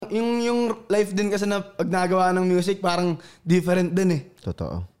yung life din kasi na pag nagawa ng music, parang different din eh.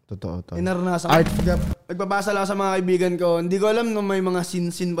 Totoo. Naranasan ko. Nagpapasa lang sa mga kaibigan ko. Hindi ko alam na may mga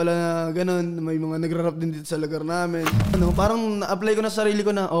sin pala na ganun. May mga nagra-rap din dito sa lugar namin. Parang na-apply ko na sa sarili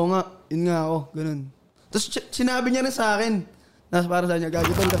ko na, nga, yun nga ako. Ganun. Tapos sinabi niya rin sa akin. Para sa niya,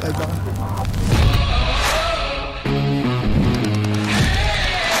 gagawin ka tayo ka.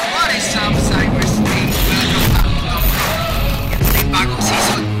 What is up, cyberspace? Welcome back to Dougbrock. It's a bagong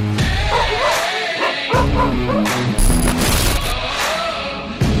season.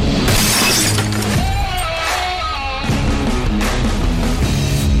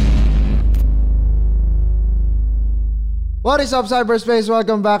 What is up, cyberspace?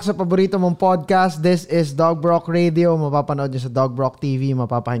 Welcome back sa paborito mong podcast. This is Dougbrock Radio. Mapapanood nyo sa Dougbrock TV.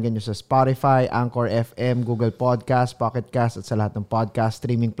 Mapapakinggan nyo sa Spotify, Anchor FM, Google Podcast, Pocket Cast at sa lahat ng podcast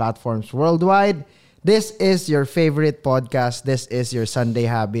streaming platforms worldwide. This is your favorite podcast. This is your Sunday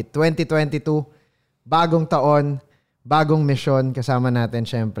Habit 2022. Bagong taon, bagong mission. Kasama natin,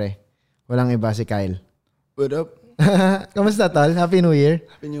 syempre. Walang iba si Kxle. What up? Kamusta, tol? Happy New Year.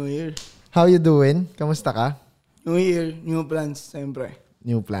 Happy New Year. How you doing? Kamusta ka? New Year, new plans, siyempre.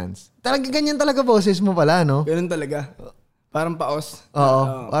 New plans. Talaga ganyan talaga boses mo pala, no? Ganun talaga. Parang paos.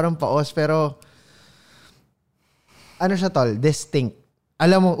 Oo, parang paos. Pero, ano siya, tol? Distinct.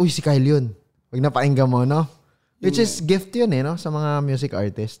 Alam mo, si Kxle yun. Pag napainggan mo, no? Which is gift yun, no? Sa mga music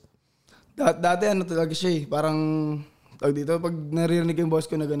artist. Dati talaga siya eh. Parang, dito, pag naririnig yung boss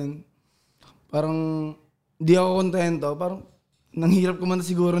ko na ganun, parang, di ako kontento. Parang, nanghirap ko man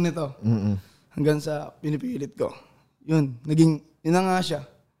siguro nito. Hanggang sa pinipilit ko. Yun na nga siya.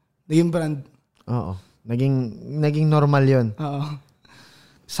 Naging brand. Oo. Naging normal yun. Oo.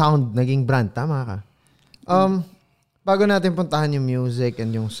 Sound, naging brand. Tama ka. Bago natin puntahan yung music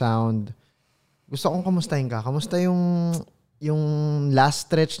and yung sound, gusto kong kamustahin ka. Kamusta yung last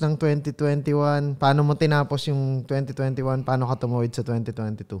stretch ng 2021? Paano mo tinapos yung 2021? Paano ka tumawid sa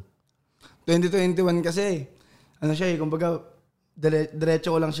 2022? 2021 kasi, siya kumbaga,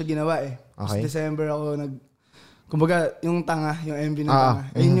 diretso ko lang siya ginawa eh. Okay. December ako kumbaga, yung tanga, yung MV ng tanga.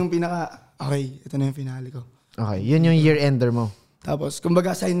 Ayun yung ito na yung finale ko. Okay, yun yung year-ender mo. Tapos,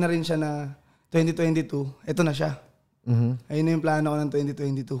 kumbaga, sign na rin siya na 2022, ito na siya. Ayun na yung plano ko ng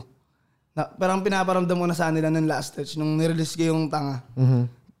 2022. Parang pinaparamdam ko na sa nila ng last stretch nung nirelease ko yung tanga.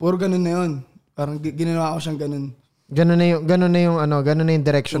 Puro ganun na yun. Parang ginawa ko siyang ganun. Ganun na yung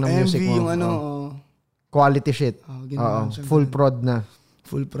direction ng music mo. Yung quality shit. Full prod na.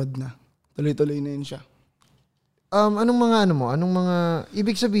 Full prod na. Tuloy-tuloy na yun siya. Anong mga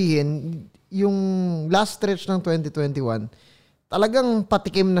ibig sabihin, yung last stretch ng 2021, talagang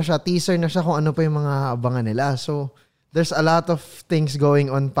patikim na siya, teaser na siya kung ano pa yung mga abangan nila. So, there's a lot of things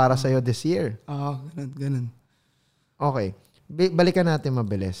going on para sa'yo this year. Ganun. Okay. Balikan natin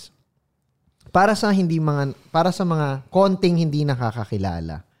mabilis. Para sa mga konting hindi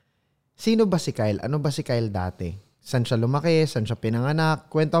nakakakilala, sino ba si Kxle? Ano ba si Kxle dati? Saan siya lumaki? Saan siya pinanganak?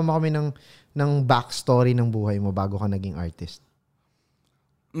 Kwento mo kami ng backstory ng buhay mo bago ka naging artist.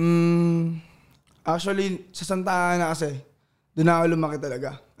 Actually, sa Santa Ana kasi, doon ako lumaki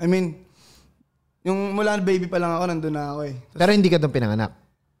talaga. I mean, yung mula baby pa lang ako, nandun na ako eh. Tapos, pero hindi ka doon pinanganak?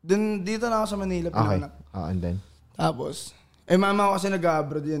 Dito na ako sa Manila pinanganak. Okay. And then? Tapos, mama ko kasi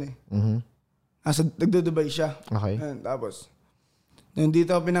nag-abroad yan eh. Nagdo-Dubai siya. Okay. And, tapos,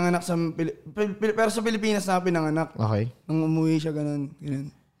 dito ako pinanganak pero sa Pilipinas na ako pinanganak. Okay. Nung umuwi siya, ganun.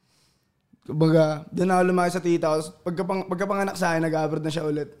 Kumbaga, doon ako lumaki sa tita ko. Pagkapanganak sa akin, nag-abroad na siya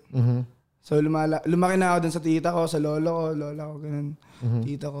ulit. So, lumaki na ako dun sa tita ko, sa lola ko, ganun.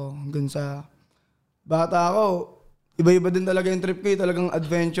 Tita ko, hanggang sa bata ako. Iba-iba din talaga yung trip ko eh. Talagang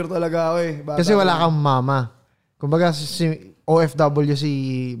adventure talaga ako eh. Kasi wala kang mama. Kumbaga, si OFW si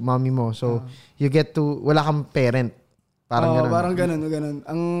mommy mo. So, you get to, wala kang parent. Parang ganun.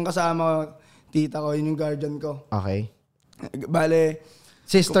 Ang kasama ko, tita ko, yun yung guardian ko. Okay. Bale,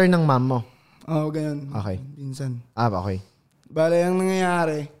 sister ng mom mo? Oo, ganun. Okay. Pinsan. Okay. Bale, ang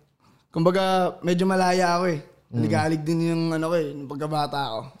nangyayari, kumbaga, medyo malaya ako eh. Naligalig din yung yung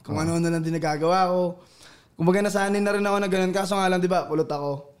pagkabata ko. Kung ano na lang din nagagawa ko. Kumbaga, nasanay na rin ako na ganun. Kaso nga lang, di ba, kulot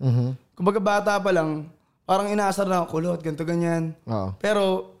ako. Kumbaga, bata pa lang, parang inaasar na ako, kulot, ganito, ganyan.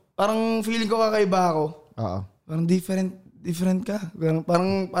 Pero, parang feeling ko kakaiba ako. Parang different ka.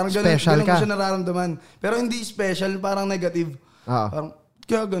 Parang special ganun ko siya nararamdaman. Pero hindi special, parang negative. Parang,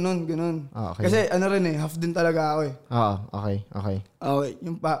 kaya ganun. Okay. Kasi rin eh, half din talaga ako eh. Okay. Okay,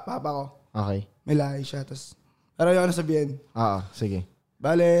 yung papa ko. Okay. May lahi siya. Pero ayaw na sabihin. Sige.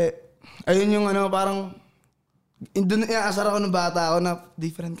 Bale, ayun yung parang, doon inaasar ako ng bata ako na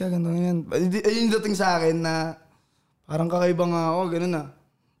different ka, ganun yan. Ayun yung dating sa akin na parang kakaiba nga ako, ganun na.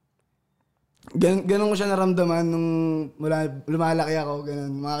 Ganun ko siya naramdaman nung lumalaki ako.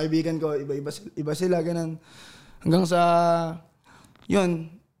 Ganun. Mga kaibigan ko, iba sila, ganun. Hanggang sa, yun,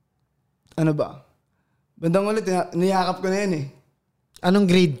 ano ba? Bandang ulit, niyakap ko na yun eh. Anong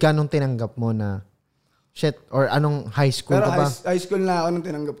grade ka nung tinanggap mo na shit? Or anong high school Pero ka ba? high school na ako nung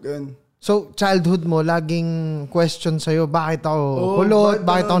tinanggap ko yun. So, childhood mo, laging question sa'yo, bakit ako kulot?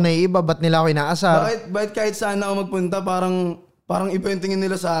 Bakit ako naiiba? Ba't nila ako inaasar? Bakit kahit saan ako magpunta, parang iba yung tingin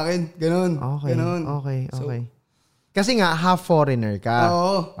nila sa akin. Ganun. Okay, Ganun. okay. Kasi nga, half foreigner ka.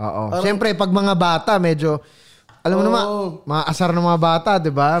 Oo. Siyempre, pag mga bata, medyo, alam mo naman, mga asar ng mga bata,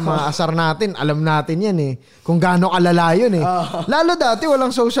 di ba? Mga asar natin, alam natin yan eh. Kung gaano kalala yun eh. Lalo dati, walang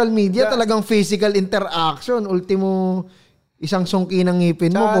social media, talagang physical interaction. Ultimo, isang sungki ng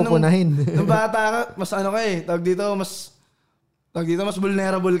ngipin mo, pupunahin. Nung bata ka, mas ano ka eh. Tawag dito, mas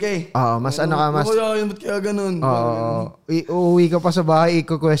vulnerable ka eh. Mas ano ka, mas... Ba't kaya ganun? Uuwi ka pa sa bahay,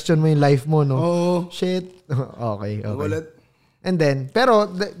 i-question mo yung life mo, no? Oo. Shit. Okay. Ulit. And then, pero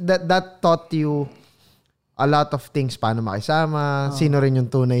that taught you a lot of things. Paano makisama, sino rin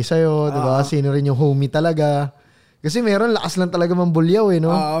yung tunay sa'yo, di ba? Sino rin yung homie talaga. Kasi meron, lakas lang talaga mambulyaw eh, no?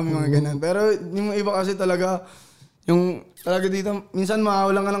 May mga ganun. Pero yung iba kasi talaga, yung talaga dito, minsan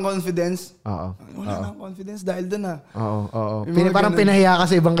makawalan ka ng confidence. Wala na confidence dahil dun ah. Oo. Parang pinahiya ka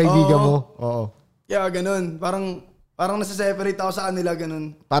sa ibang kaibigan mo. Oo. Kaya ganun. Parang nasa-separate ako sa kanila,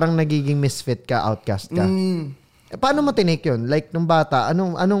 ganun. Parang nagiging misfit ka, outcast ka. Paano mo tinake yun? Like, nung bata,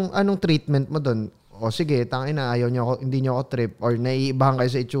 anong treatment mo dun? O sige, tangina, ayaw niyo ako, hindi niyo ako trip, or naiibahan kayo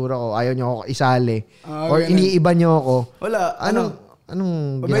sa itsura ko, ayaw niyo ako isali, or ganun. Iniiba niyo ako. Wala.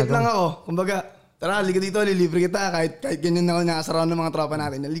 Anong mabait lang ako. Kumbaga, tara, liga dito, lilibre kita. Kahit ganyan ako nakasaraw ng mga tropa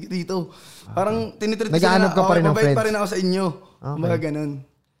natin. Liga dito. Parang tinitreat ko naghahanap ka pa rin ng friends. Mabait pa rin ako sa inyo. Kumbaga ganun.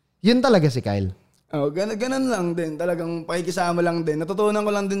 Yun talaga si Kyle. Ganun lang din. Talagang pakikisama lang din. Natutunan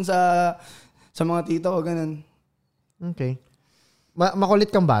ko lang din sa mga tito ko, ganun. Okay. Makulit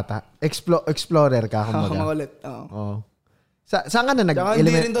kang bata? Explorer ka, kumbaga. Makulit. Oo. Saan ka na nag-element?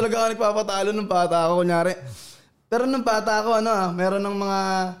 Hindi rin talaga ako nagpapatalo ng bata ako, kunyari. Pero nung bata ako, meron ng mga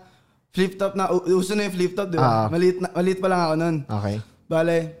flip-top na, uso na yung flip-top, di ba? Maliit pa lang ako nun. Okay.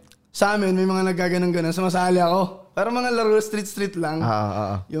 Bale, sa amin, may mga nagkaganon-ganon, sumasali ako. Pero mga laro street lang.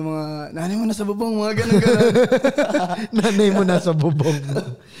 Yung mga, nanay mo na sa bubong, mga ganon-ganon. Nanay mo na sa bubong.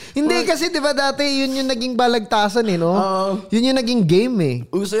 Hindi kasi, di ba dati, yun yung naging balagtasan eh, no? Yun yung naging game eh.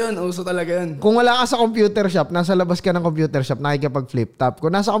 Uso talaga yun. Kung wala ka sa computer shop, nasa labas ka ng computer shop, nakikipag-flip-top.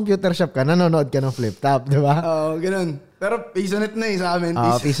 Kung nasa computer shop ka, nanonood ka ng flip-top, di ba? Ganon. Pero PisoNet na eh sa amin.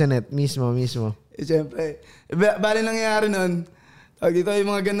 PisoNet, mismo. Siyempre. Bali nangyayari nun, dito yung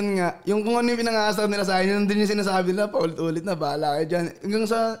mga ganun nga, yung kung ano yung pinangasar nila sa akin, yun din yung sinasabi nila, paulit-ulit na, bahala kayo dyan. Hanggang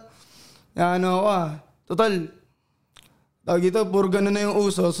sa, total, dito, puro ganun na yung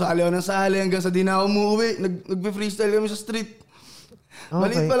uso, sali ako ng sali, hanggang sa di na ako umuwi, nagbe-freestyle kami sa street. Okay.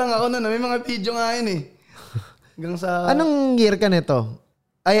 Maliit pa lang ako nun, may mga video nga yun eh. Hanggang sa... Anong year ka nito?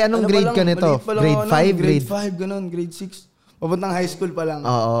 Ay, anong grade ka nito? Grade 5? Grade 5, ganun, grade 6. Papuntang high school pa lang.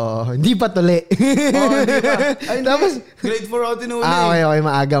 Oo. Hindi pa tuli. Hindi pa. Ay, tapos, grade 4 ako tinuli. Okay.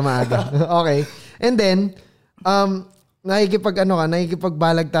 Maaga. Okay. And then,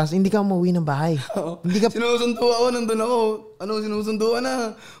 nakikipagbalagtas, hindi ka umuwi ng bahay. Hindi ka... Sinusundo ako, nandun ako. Sinusundo ka na.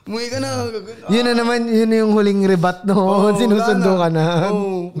 Umuwi ka na. Yun na naman, yun yung huling rebat, no? Sinusundo ka na.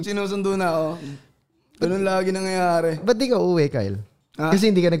 Sinusundo na ako. Ganun lagi nangyayari. Ba't di ka uuwi, Kyle? Kasi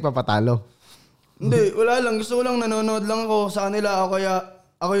hindi ka nagpapatalo. Hindi, wala lang. Gusto ko lang nanonood lang ako sa kanila.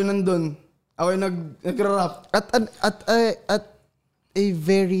 Ako yung nandun. Ako yung nag-rap. At a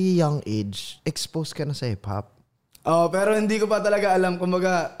very young age, exposed ka na sa hip-hop. Pero hindi ko pa talaga alam.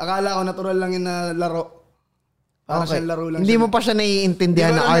 Kumbaga, akala ko natural lang yun na laro. Parang siya laro lang. Hindi mo pa siya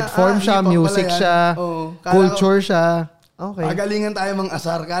naiintindihan na art form siya, music siya, culture siya. Okay. Pagalingan tayo mang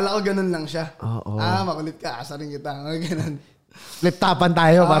asar. Kala ko ganun lang siya. Oo. Makulit ka. Asarin kita. Ganun. Flip-topan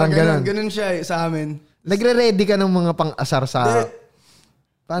tayo, parang ganun. Ganun siya sa amin. Nagre-ready ka ng mga pang-asar sa...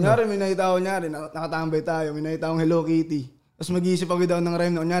 Paano? Kunyari, may nakita ko, nakatambay tayo, may nakita akong Hello Kitty. Tapos mag-iisip ako daw ng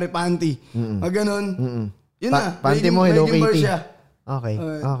rhyme na, kunyari, panty. Ganun. Yun na. Panty mo, Hello Kitty. Siya.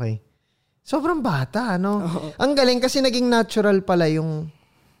 Okay. Sobrang bata, no? Ang galing kasi naging natural pala yung...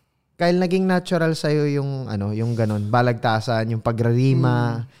 Kyle, naging natural sa'yo yung ganun. Balagtasan, yung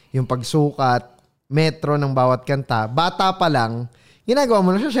pagrarima, yung pagsukat, metro ng bawat kanta. Bata pa lang, ginagawa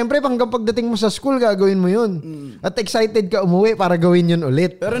mo na siya. Siyempre, hanggang pagdating mo sa school, gagawin mo yun. At excited ka umuwi para gawin yun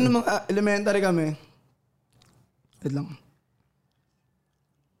ulit. Pero nung mga elementary kami, wait lang.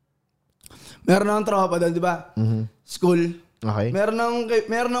 Meron akong tropa doon, di ba? School. Okay. Meron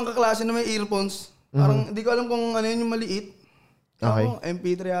akong kaklase na may earphones. Parang, hindi ko alam kung ano yun yung maliit. Okay.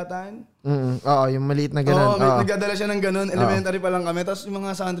 MP3 yata yun. Oo, yung maliit na ganun. Nagdadala siya ng ganun. Elementary pa lang kami. Tapos yung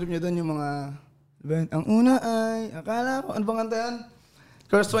mga sound trip niya doon, yung mga... Ang una ay, akala ko, ano bang kanta yan?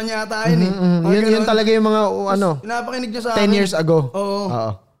 First one yata yun Yun talaga yung mga, pinapakinig niya sa akin. 10 years ago. Oo.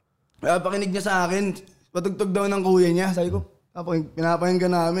 Pinapakinig niya sa akin. Patugtog daw ng kuya niya. Sabi ko, pinapakinggan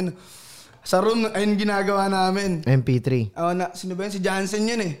namin. Sa room, ayun ginagawa namin. MP3. Sino ba yun? Si Jansen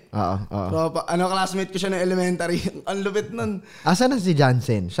yun eh. Oo. Classmate ko siya ng elementary. Ang lupit nun. Asan na si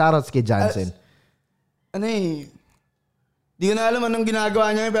Jansen? Shoutouts kay Jansen. Di ko na alam anong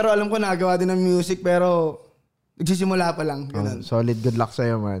ginagawa niya, pero alam ko nagawa din ng music, pero nagsisimula pa lang. Solid, good luck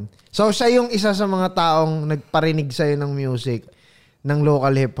sa'yo, man. So, siya yung isa sa mga taong nagparinig sa'yo ng music ng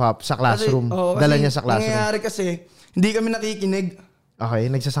local hip-hop sa classroom. Dala niya sa classroom. Nangyayari kasi, hindi kami nakikinig. Okay,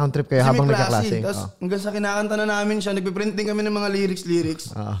 nagsa-sound trip kayo habang nagkaklase. Tapos hanggang sa kinakanta na namin siya, nagpiprinting kami ng mga lyrics.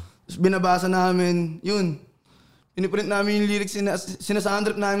 Tapos binabasa namin, yun. Piniprint namin yung lyrics, sinasound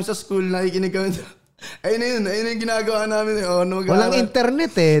trip namin sa school, nakikinig kami. Ayun yung ginagawa namin. Walang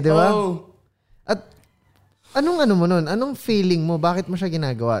internet di ba? At anong mo nun? Anong feeling mo? Bakit mo siya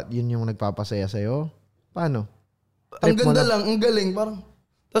ginagawa? Yun yung nagpapasaya sa'yo? Paano? Ang ganda lang, ang galing. Parang,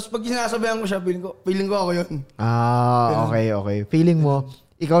 tapos pag sinasabayan ko siya, feeling ko ako yun. Okay. Feeling mo,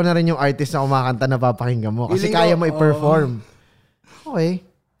 ikaw na rin yung artist na kumakanta na papakinggan mo. Kasi kaya mo i-perform. Okay.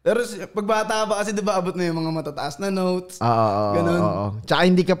 Pero pag bata pa kasi diba abot na yung mga matataas na notes. Ganun. Tsaka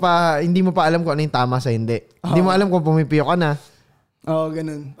hindi mo pa alam kung ano yung tama sa hindi. Hindi mo alam kung pumipiyo ka na.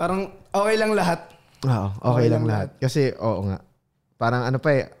 Ganun. Parang okay lang lahat. Okay lang lahat. Kasi, nga. Parang ano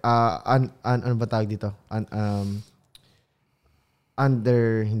pa ano ba tawag dito?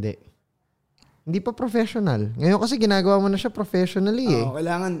 Hindi pa professional. Ngayon kasi ginagawa mo na siya professionally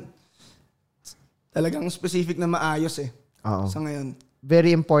Kailangan talagang specific na maayos sa ngayon.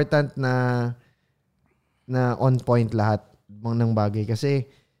 Very important na on point lahat ng bagay. Kasi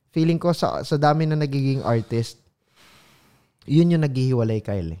feeling ko sa dami na nagiging artist, yun yung naghihiwalay,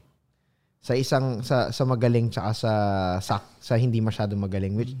 Kyle. Sa magaling tsaka sa hindi masyado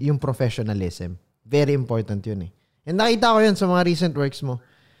magaling, which yung professionalism. Very important yun And nakita ko yun sa mga recent works mo.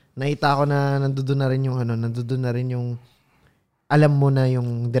 Nakita ko na nandoon na rin yung alam mo na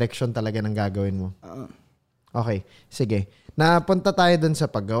yung direction talaga ng gagawin mo. Okay, sige. Napunta tayo dun sa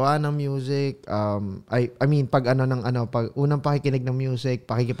paggawa ng music. Pag unang pakikinig ng music,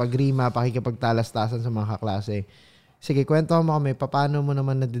 pakikipagrima, pakikipagtalastasan sa mga kaklase. Sige, kwento mo kami, paano mo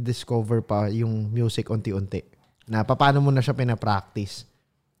naman na-discover pa yung music unti-unti? Paano mo na siya pinapractice?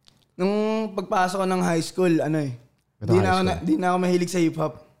 Nung pagpasok ko ng high school, di na ako mahilig sa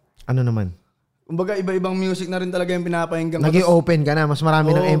hip-hop. Ano naman? Kumbaga, iba-ibang music na rin talaga yung pinapahinggan ko. Naging open ka na. Mas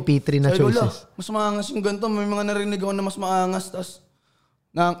marami ng MP3 na choices. Mas maangas yung ganito. May mga narinig ako na mas maangas. Tapos,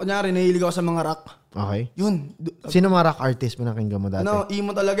 kunyari, nahilig ako sa mga rock. Okay. Yun. Sino mga rock artist mo nakinggan mo dati?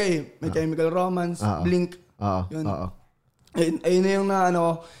 Emo talaga May Chemical Romance, Blink. Yun. Ayun na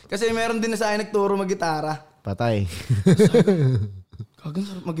yung kasi meron din na sa akin nagturo mag-gitara. Patay. Kagang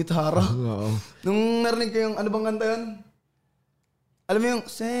sarap mag-gitara. Nung narinig ko yung, ano bang kanta yun? Alam mo yung,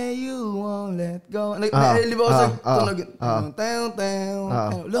 say you won't let go. Nailib ako sa tunog.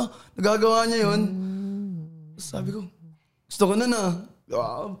 Nagagawa niya yun. Sabi ko, gusto ko na.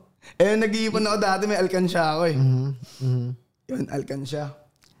 Nag-iipon ako dati, may alkansya ako Yun, alkansya.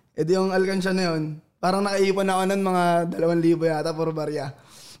 Di yung alkansya na yun, parang nakaipon ako nun mga 2,000 yata, puro barya.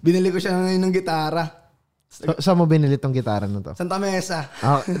 Binili ko siya ngayon ng gitara. Saan mo binili tong gitara na to? Santa Mesa.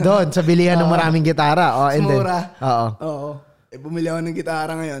 Doon, sa bilihan ng maraming gitara. Mura. Oo. Bumili ako ng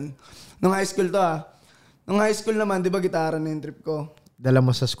gitara ngayon. Nung high school to Nung high school naman, di ba gitara na yung trip ko? Dala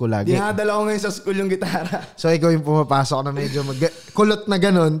mo sa school lagi? Dinadala ko ngayon sa school yung gitara. So ikaw yung pumapasok na medyo kulot na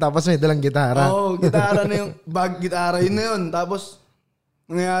ganun, tapos may dalang gitara? Oo, gitara na yung bag gitara. Yun na yun. Tapos,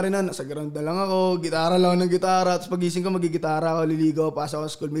 nangyayari na, nasa ground na lang ako, gitara lang ng gitara. Tapos pagising ko, magigitara ako, liligaw, pasok ako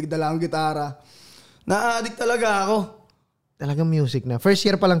sa school, may dala akong gitara. Na-addict talaga ako. Talagang music na. First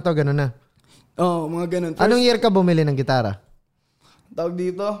year pa lang to, ganun na? Oo, mga ganun. Anong year ka bumili ng gitara? Tawag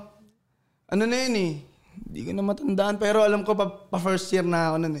dito, ano na yun Hindi ko na matandaan, pero alam ko pa first year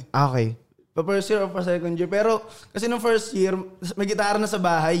na ako nun Okay. Pa first year o pa second year. Pero kasi nung first year, may gitara na sa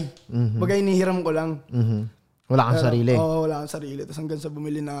bahay. Baga inihiram ko lang. Wala kang sarili? Oo, wala kang sarili. Tapos hanggang sa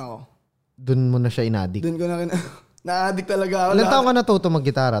bumili na ako. Doon mo na siya in-addict? Doon ko na na-addict talaga ako. Ilan taon ka natuto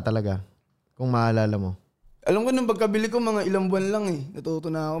mag-gitara talaga? Kung maalala mo. Alam ko nung pagkabili ko, mga ilang buwan lang natuto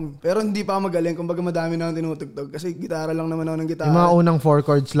na ako. Pero hindi pa ako magaling. Kumbaga madami na akong tinutugtog. Kasi gitara lang naman ako ng gitara. Yung mga unang 4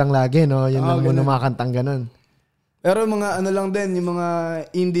 chords lang lagi, no? Yun lang muna makantang ganun. Pero mga ano lang din, yung mga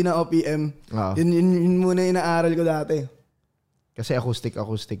indie na OPM. Yun muna inaaral ko dati. Kasi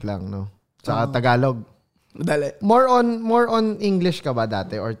acoustic lang, no? Saka Tagalog. Madali. More on English ka ba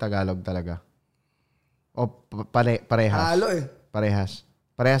dati or Tagalog talaga? O parehas? Halo eh. Parehas.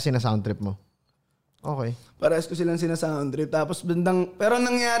 Parehas sina-sound trip mo. Okay. Parehas ko silang sina-sound trip. Tapos pero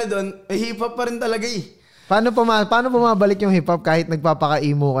nangyari doon, hip-hop pa rin talaga eh. Paano bumabalik yung hip-hop kahit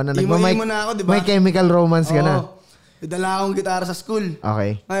nagpapaka-emo ka na? Emo na ako, di ba? May Chemical Romance ka na. May dala akong gitara sa school.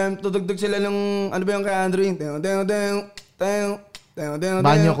 Okay. Ngayon, tutugtog sila ng, ano ba yung kay Andrew?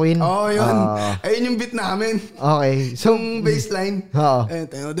 Banyo Queen? Oo, yun. Ayun yung beat namin. Okay. So, yung bassline. Oo.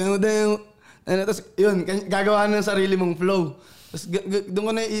 Tapos, yun, gagawa ng sarili mong flow. Tapos, doon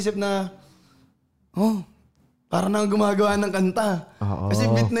ko naisip na, parang nang gumagawa ng kanta. Kasi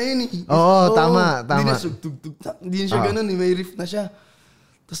beat na yun eh. Oo, tama. Hindi na siya ganun eh. May riff na siya.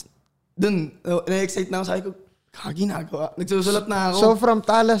 Tapos, doon, na-excite na ako. Sabi ko, ginagawa. Nagsusulat na ako. So, from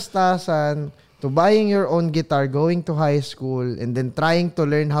talastasan to buying your own guitar, going to high school, and then trying to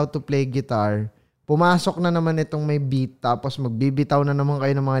learn how to play guitar, pumasok na naman itong may beat, tapos magbibitaw na naman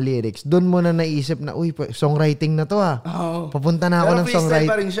kayo ng mga lyrics. Doon mo na naisip na, songwriting na to Papunta na ako ng songwriting. Pero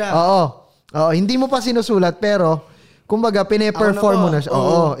freestyle pa rin siya. Oo, hindi mo pa sinusulat, pero kumbaga, pine-perform mo na siya.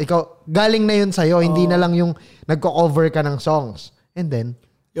 Ikaw, galing na yun sa'yo. Hindi na lang yung nagko-cover ka ng songs. And then?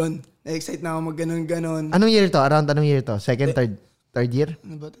 Yun, na-excite na ako mag-ganon-ganon. Anong year to? Around anong year to? Second, third year?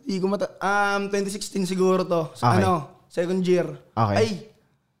 Ano ba? Hindi ko 2016 siguro to. Okay. Second year. Okay. Ay,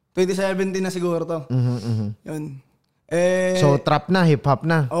 2017 na siguro to. Yun. So, trap na, hip-hop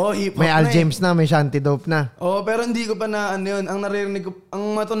na. Hip-hop may na Al James na, may Shanty Dope na. Pero hindi ko pa na yun. Ang naririnig ko,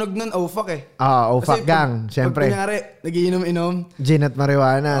 ang matunog nun, fuck eh. Fuck gang, syempre. Pag kunyari, nagiinom-inom. Gin at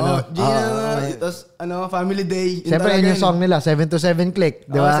marijuana, Gin at tapos, Family Day. Syempre, yun yung song nila, 7 to 7 click,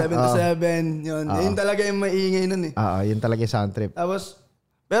 di ba? 7 to 7, yun. Yun talaga yung maingay nun eh. Yun talaga yung sound trip. Tapos,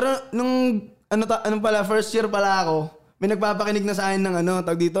 pero nung, first year pala ako, may nagpapakinig na sa akin ng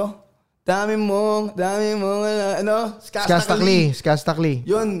tawag dito? Dami mong, Skastakli.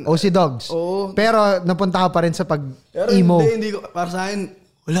 Yun. OC Dogs. Oo. Pero napunta ka pa rin sa pag-emo. Pero hindi ko, para sa akin,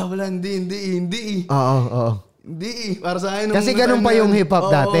 wala, hindi. Oo. Hindi. Para sa akin. Kasi ganun pa yung hip-hop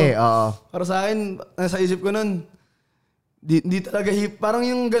dati. Oo. Para sa akin, nasa isip ko nun, di talaga parang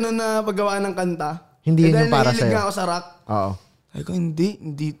yung ganun na paggawa ng kanta. Hindi yun yung para sa'yo. Dahil nahilig nga ako sa rock. Oo. Sabi ko,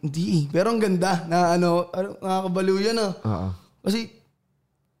 hindi. Pero ang ganda na nakakabaliw yan Oo. Kasi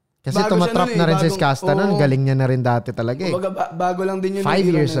tumatrap na rin si Skasta nun. Galing niya na rin dati talaga eh. Bago lang din yun. 5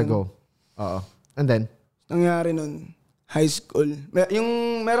 years ago. Oo. And then? Nangyari nun, high school.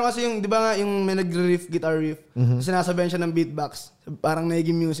 Meron kasi di ba nga, yung may nag-riff, guitar riff. Sinasabihan siya ng beatbox. Parang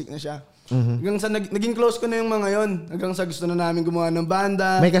naging music na siya. Hanggang sa naging close ko na yung mga yon. Hanggang sa gusto na namin gumawa ng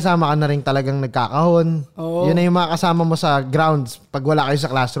banda. May kasama ka na rin talagang nagkakahon. Yun na yung mga kasama mo sa grounds pag wala kayo sa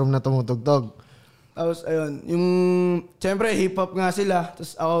classroom na tumutugtog. Tapos, ayun, siyempre, hip-hop nga sila.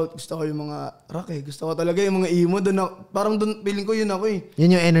 Tapos ako, gusto ko yung mga rock eh. Gusto ko talaga yung mga emo. Parang doon, feeling ko yun ako eh.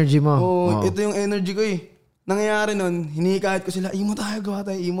 Yun yung energy mo. Ito yung energy ko eh. Nangyayari nun, hinikayat ko sila, emo tayo, gawa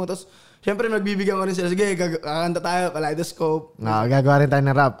tayo emo. Tapos, siyempre, magbibigyan ko rin sila. Sige, kakanta tayo, kaleidoscope. Gagawa rin tayo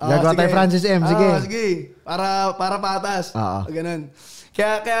ng rap. Gagawa tayo Francis M. Sige. Sige. Para patas. Ganun.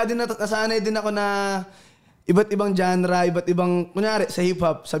 Kaya din nasanay din ako na iba't ibang genre, iba't ibang, kunyari, sa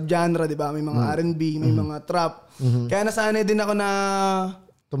hip-hop, sub-genre, di ba? May mga R&B, may mga trap. Kaya nasanay din ako na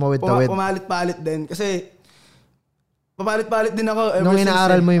tumawid-tawid. Pumalit-palit din. Kasi, papalit-palit din ako. Nung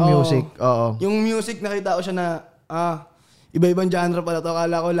inaaral mo yung music. Yung music, nakita ko siya na, iba-ibang genre pala to.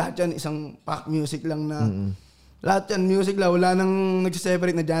 Akala ko lahat yan, isang pack music lang na, lahat yan, music lang. Wala nang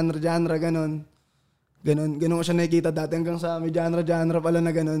nagsiseparate na genre, ganon. Ganon ko siya nakikita dati hanggang sa may genre pala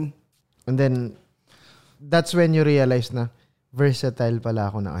na ganon. And then, that's when you realize na versatile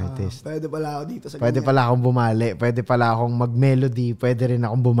pala ako na artist. Pwede pala ako dito sa Pwede pala akong bumali. Pwede pala akong mag-melody. Pwede rin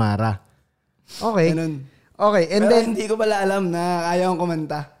akong bumara. Okay. Ganun. Okay. And pero then, hindi ko pala alam na kaya kong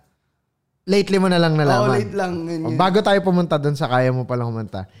kumanta. Lately mo na lang nalaman. Late lang. Bago tayo pumunta dun sa kaya mo palang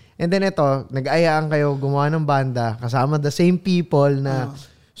kumanta. And then ito, nag-ayaan kayo gumawa ng banda kasama the same people na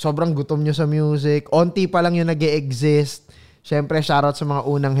sobrang gutom nyo sa music. Onti pa lang yung nag-e-exist. Siyempre, shoutout sa mga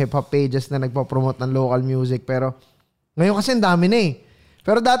unang hip-hop pages na nagpo-promote ng local music. Pero, ngayon kasi ang dami na eh.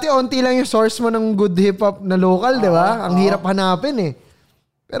 Pero dati, onti lang yung source mo ng good hip-hop na local, di ba? Ang hirap hanapin eh.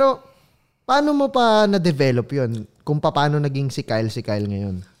 Pero, paano mo pa na-develop yun? Kung paano naging si Kyle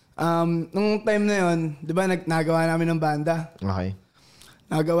ngayon? Nung time na yun, di ba, nagawa namin ng banda. Okay.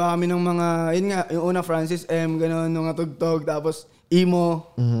 Nagawa kami ng mga, yun nga, yung una Francis M, gano'n, mga tugtog, tapos emo.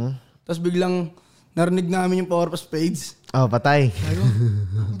 Tapos biglang, narinig namin yung Power of Spades. Patay.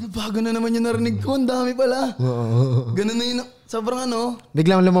 Bago na naman yung narinig ko. Ang dami pala. Ganun na yun. Sobrang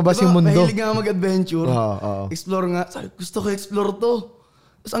biglang lumabas diba, yung mundo. Mahilig nga mag-adventure. Explore nga. Sabi, gusto ko explore to.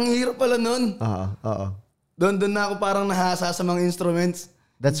 Tapos ang hirap pala nun. Doon na ako parang nahasa sa mga instruments.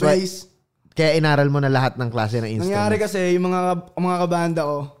 That's bass. Kaya inaral mo na lahat ng klase ng instruments. Nangyari kasi, yung mga kabanda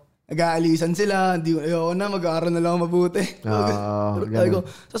ko, nag-aalisan sila, ayoko na, mag-aaral na lang ako mabuti.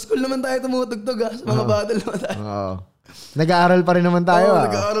 Sa school naman tayo tumutugtog sa mga battle naman tayo. Nag-aaral pa rin naman tayo.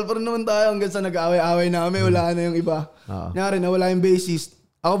 Nag-aaral pa rin naman tayo hanggang sa nag-aaway-aaway namin, wala na yung iba. Nangyari na wala yung bassist.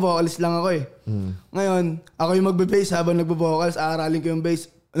 Ako, vocalist lang ako eh. Ngayon, ako yung magbe-bass habang nagbo-vocals, aaralin ko yung bass.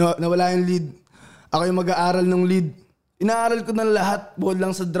 Nawala yung lead. Ako yung mag-aaral ng lead. Inaaral ko na lahat, bukod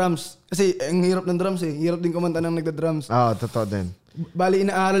lang sa drums. Kasi ang hirap ng drums eh. Hirap din kumanta ng nagda-drums. Totoo din. Bali,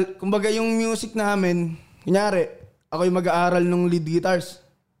 inaaral. Kumbaga yung music namin, kunyari, ako yung mag-aaral ng lead guitars.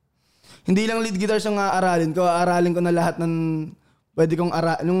 Hindi lang lead guitars ang aaralin ko. Aaralin ko na lahat ng pwede kong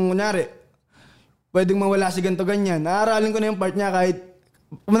aralin. Nung kunyari, pwedeng mawala si ganito ganyan. Aaralin ko na yung part niya kahit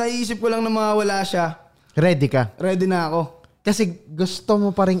kung naiisip ko lang na mawala siya. Ready ka? Ready na ako. Kasi gusto mo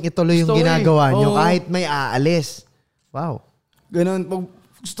pa rin ituloy yung ginagawa nyo kahit may aalis. Wow. Ganun. Pag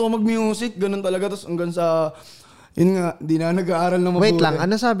gusto ko mag-music, ganun talaga. Tapos hanggang sa, yun nga, di na nag-aaral na mabuti. Wait lang,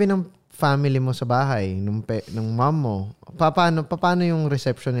 ano sabi ng family mo sa bahay? Nung mom mo? Paano yung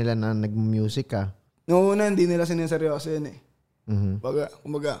reception nila na nag-music ka? Noong una, hindi nila siniseryoso yun eh.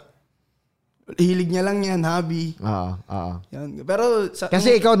 Kumbaga, hilig niya lang yan, hobby. Yan. Pero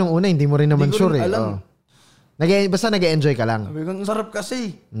kasi ikaw nung una, hindi mo rin naman sure eh. Alam. Basta nag-enjoy ka lang. Sabi ko, sarap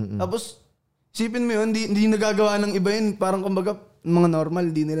kasi. Tapos, isipin mo yun, hindi nagagawa ng iba yun. Parang kumbaga, mga normal,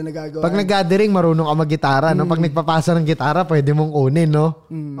 hindi nila nagagawa. Pag nag-gathering, marunong ka mag-gitara. No? Pag nagpapasa ng gitara, pwede mong kunin, no?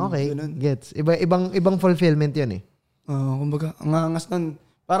 Okay, ganun. Gets. Ibang fulfillment yun eh. Kumbaga, ang angas nun.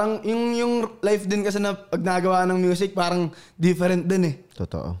 Parang yung life din kasi na pag nagawa ng music, parang different din eh.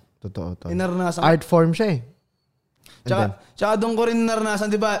 Totoo. Naranasan. Art form siya eh. Tsaka doon ko rin naranasan,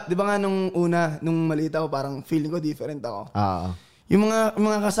 di ba nga nung una, nung maliit ako, parang feeling ko different ako. Yung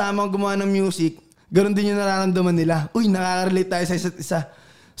mga kasama ko gumawa ng music, ganoon din yung nararamdaman nila. Uy, nakaka-relate tayo sa isa't isa.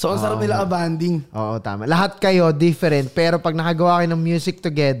 So, ang sarap nila ka-banding. Oo, tama. Lahat kayo different, pero pag nakagawa kayo ng music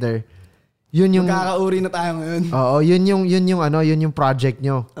together, yun yung magkakauri na tayo ngayon. Oo, yun yung project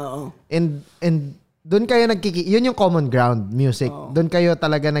nyo. Oo. And doon kayo yun yung common ground, music. Doon kayo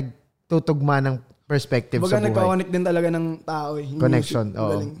talaga nagtutugma ng perspective sa buhay. Nagka-connect din talaga ng tao eh. Connection,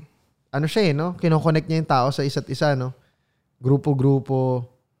 oo. Ano siya eh, no? Kino-connect niya yung tao sa isa't isa, no? Grupo-grupo.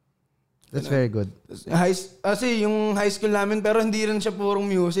 That's very good. Kasi yung high school namin, pero hindi rin siya purong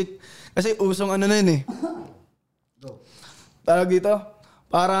music. Kasi usong ano na yun eh. Tawag dito,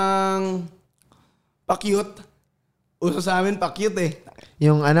 parang pa-cute. Uso sa amin, pa-cute eh.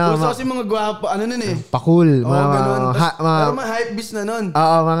 Yung ano, uso kasi mga gwapo, ano nun eh. Pa-cool. Ganun. Pero mga hype beast na nun.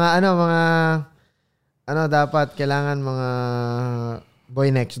 Oo, dapat kailangan mga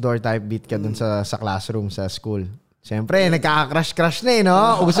boy next door type beat ka dun sa classroom, sa school. Siyempre, nagkaka-crush na eh, no?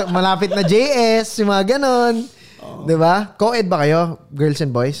 Malapit na JS, yung mga ganon. Diba? Co-ed ba kayo? Girls and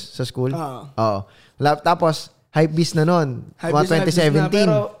boys sa school? Oo. Tapos, hype beast na nun. Mga 2017.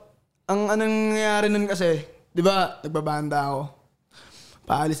 Pero, ang anong nangyayari nun kasi, diba, nagbabanda ako.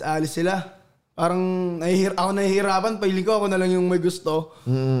 Paalis-alis sila. Parang ako nahihirapan. Pailing ko ako na lang yung may gusto.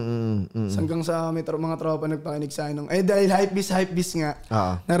 Hanggang sa may mga tropa nagpakinig sa akin. Dahil hype beast nga.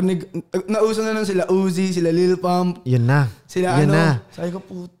 Narinig, nauso na lang sila Uzi, sila Lil Pump. Yun na. Sila yun na. Sabi ko,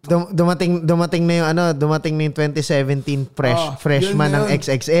 puto. Dumating na yung 2017 freshman ng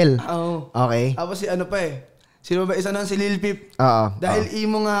XXL. Okay. Tapos si ano pa eh. Sino ba? Isa nun si Lil Peep. Dahil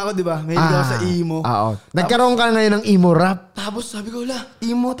emo nga ako, di ba? May ako sa emo. Nagkaroon ka ngayon ng emo rap. Tapos sabi ko,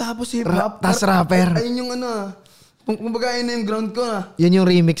 emo tapos hip-hop. Tapos rapper. Ayun yung ano kumbaga ayun na yung ground ko na. Yun yung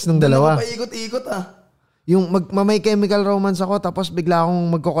remix ng dalawa. Paikot-ikot Yung may Chemical Romance ako, tapos bigla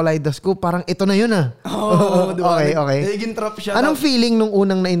akong magko-Kaleidos ko, parang ito na yun diba? Okay. Nagiging trap siya. Anong feeling nung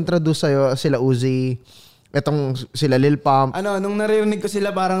unang na-introduce sa'yo sila Uzi, etong sila Lil Pump? Nung naririnig ko sila,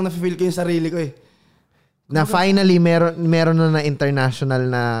 parang na-feel ko yung sarili ko eh. Na finally meron na international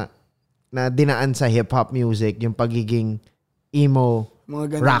na dinaan sa hip-hop music, yung pagiging emo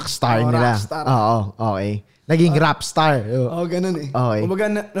rockstar nila. Rockstar. Oo, okay. Naging rap star. Ganun eh. Okay. Kumbaga,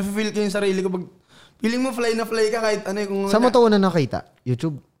 na-feel ko yung sarili ko. Pag feeling mo fly na fly ka kahit ano kung saan mo ito una nakita?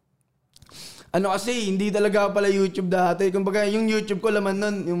 YouTube? Kasi, hindi talaga pala YouTube dati. Kumbaga, yung YouTube ko laman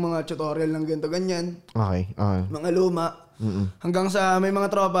nun, yung mga tutorial ng ganito, ganyan. Okay. Mga luma. Hanggang sa may mga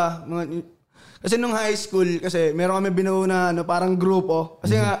tropa, kasi nung high school, kasi meron kami binuo na parang grupo.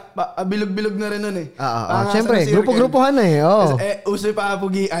 Kasi nga, bilog-bilog na rin nun eh. Siyempre, grupo-grupohan na eh. Uso'y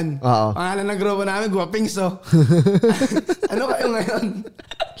paapugian. Pangalan ng grupo namin, Guwapings Ano kayo ngayon?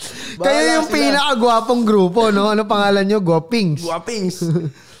 Kayo yung pinakagwapong grupo, no? Ano pangalan nyo? Guwapings. Guwapings.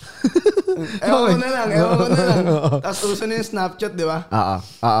 Ewan ko na lang. Tapos uso na yung Snapchat, di ba?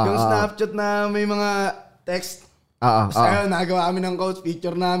 Yung Snapchat na may mga text. Oo. Tapos ayun, nagawa kami ng quote,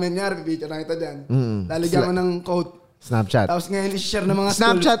 picture namin. Picture na kita dyan. Lalagyan ko ng quote. Snapchat. Tapos ngayon, i-share ng mga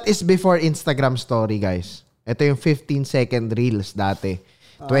Snapchat is before Instagram story, guys. Ito yung 15-second reels dati.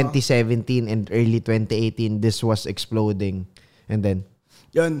 2017 and early 2018, this was exploding. And then?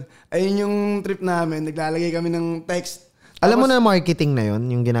 Yun. Ayun yung trip namin. Naglalagay kami ng text. Alam mo na marketing na yun,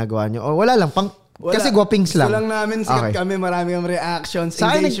 yung ginagawa nyo? O wala lang, kasi guwapings lang. Gusto lang namin, sikat kami, marami kami reactions,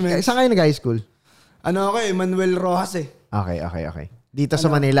 engagements. Saan kayo nag-high school? Ano ako Manuel Rojas Okay. Dito sa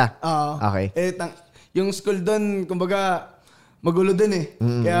Manila? Oo. Okay. Yung school doon, kumbaga, magulo din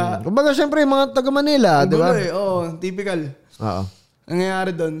Kaya, kumbaga, syempre, mga taga Manila, di ba? Magulo typical. Oo. Ang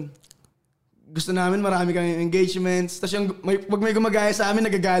nangyayari doon, gusto namin marami kami engagements. Tapos pag may gumagaya sa amin,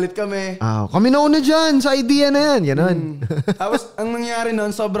 nagagalit kami. Kami nauna dyan, sa idea na yan. Ganon. Tapos, ang nangyayari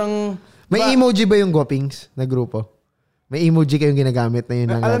noon, sobrang... May emoji ba yung Guapings na grupo? May emoji kayong ginagamit na yun?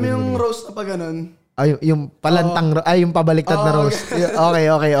 Alam mo yung roast na pa ganon? Yung palantang, yung pabaliktad na roast.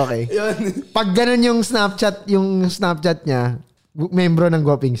 Okay. Yun. Pag ganun yung Snapchat niya, membro ng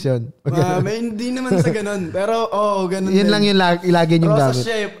Guapings yun. May hindi naman sa ganun. Pero, ganun yun din. Lang yung lagi niyong gamit. Rosa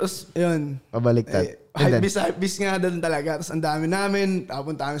shape. Yun. Pabaliktad. Hypebeast nga doon talaga. Tapos ang dami namin.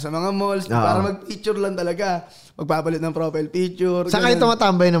 Tapunta kami sa mga malls. Para mag-picture lang talaga. Magpapalit ng profile picture. Saan kayo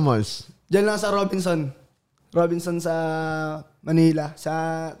tumatambay ng malls? Diyan lang sa Robinson. Robinson sa Manila. Sa,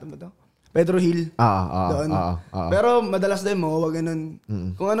 ano to? Pedro Hill. Doon. Pero madalas din mo, wag ganun.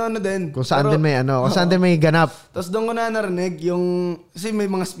 Kung ano din. Kung saan din may kung saan din may ganap. Tapos doon ko na narinig yung, kasi may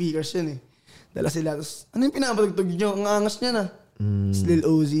mga speakers yun Dala sila. Tapos, ano yung pinapatugtog nyo? Ang angas niya na. Lil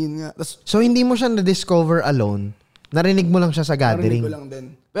Uzi nga. Tapos, so hindi mo siya na-discover alone? Narinig mo lang siya sa gathering? Narinig ko lang din.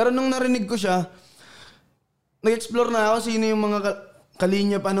 Pero nung narinig ko siya, nag-explore na ako sino yung mga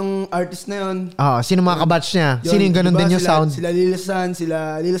kalinya pa nung artist na yun. Sino mga kabatch niya? Sino yung ganun din yung sound? Sila Lil San,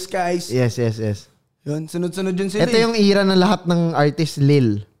 sila Lil Skies. Yes. Yun, sunod-sunod yun sila. Ito yung era ng lahat ng artist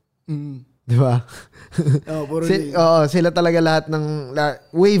Lil. Di ba? Puro Lil. Sila talaga lahat ng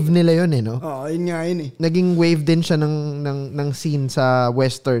wave nila yun no? Yun nga yun Naging wave din siya ng scene sa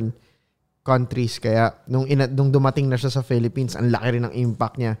western countries. Kaya nung dumating na siya sa Philippines, ang laki rin ng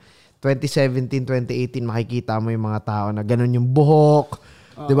impact niya. 2017, 2018, makikita mo yung mga tao na ganun yung buhok.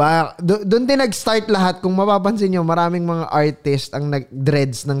 Diba? Doon din nag-start lahat. Kung mapapansin nyo, maraming mga artist ang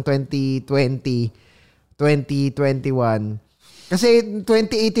nag-dreads ng 2020, 2021. Kasi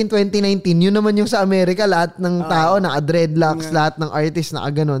 2018, 2019, yun naman yung sa Amerika. Lahat ng tao naka-dreadlocks, lahat ng artist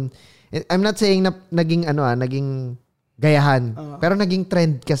naka-ganon. I'm not saying na naging gayahan. Pero naging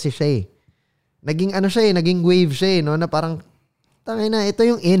trend kasi siya Naging naging wave siya no? Na parang, tangina, ito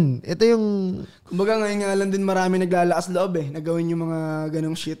yung in. Ito yung... Kumbaga ngayon nga lang din marami naglalakas loob Nagawin yung mga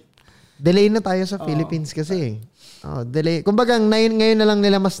ganong shit. Delay na tayo sa Philippines kasi. Delay. Kumbaga ngayon na lang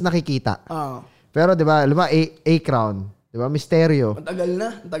nila mas nakikita. Pero diba A-Crown. Diba? Misteryo. Ang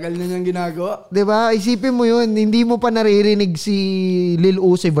tagal na niyang ginagawa. Diba? Isipin mo yun. Hindi mo pa naririnig si Lil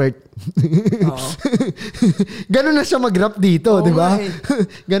Uzi Vert. Ganun na siya mag-rap dito, diba?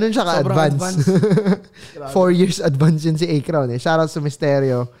 Ganun siya ka-advance. 4 years advance yun si A-Crown Shoutout sa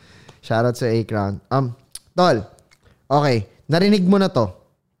Misteryo. Shoutout sa A-Crown. Tol. Okay. Narinig mo na to.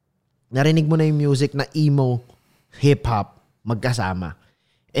 Narinig mo na yung music na emo, hip-hop, magkasama.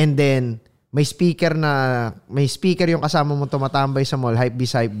 And then, may speaker yung kasama mo tumatambay sa mall,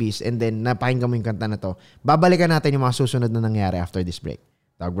 hypebeast, and then napakinggan mo yung kanta na to. Babalikan natin yung mga susunod na nangyari after this break.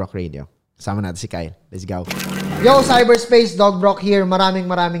 Dougbrock Radio. Kasama natin si Kyle. Let's go. Yo, Cyberspace, Dougbrock here. Maraming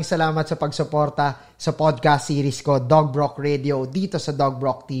salamat sa pagsuporta sa podcast series ko, Dougbrock Radio, dito sa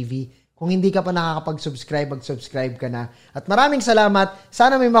Dougbrock TV. Kung hindi ka pa nakakapag-subscribe, mag-subscribe ka na. At maraming salamat.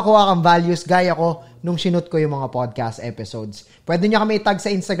 Sana may makuha kang values gaya ko nung sinut ko yung mga podcast episodes. Pwede nyo kami itag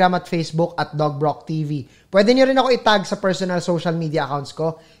sa Instagram at Facebook at Dougbrock TV. Pwede nyo rin ako itag sa personal social media accounts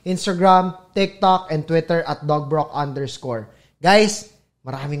ko, Instagram, TikTok, and Twitter at Dougbrock_. Guys,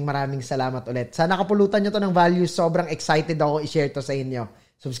 maraming salamat ulit. Sana kapulutan nyo to ng values. Sobrang excited ako i-share to sa inyo.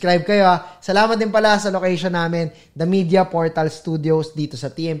 Subscribe kayo Salamat din pala sa location namin, The Media Portal Studios dito sa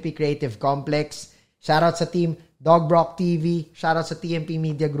TMP Creative Complex. Shoutout sa team Dougbrock TV, shoutout sa TMP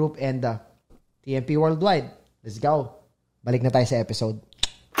Media Group and TMP Worldwide. Let's go. Balik na tayo sa episode.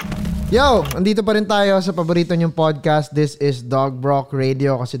 Yo, andito pa rin tayo sa paborito niyong podcast. This is Dougbrock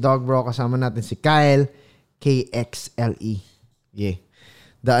Radio kasi Dougbrock kasama natin si Kyle, Kxle. Yeah.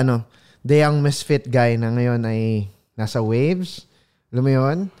 The young misfit guy na ngayon ay nasa Waves. Alam mo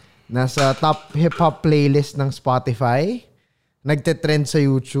yun? Nasa top hip-hop playlist ng Spotify. Nagte-trend sa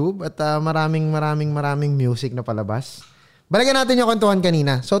YouTube. At maraming music na palabas. Balikan natin yung kwentuhan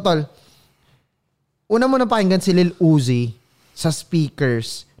kanina. So, tol, una mo na pakinggan si Lil Uzi sa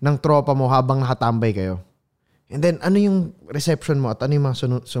speakers ng tropa mo habang nakatambay kayo. And then, ano yung reception mo at ano yung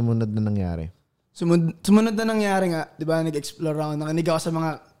mga sumunod na nangyari? Sumunod na nangyari nga, di ba, nag-explore ako. Nakinig ako sa mga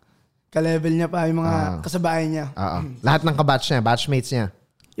ka-level niya pa, yung mga kasabay niya. Lahat ng kabatch niya, batchmates niya.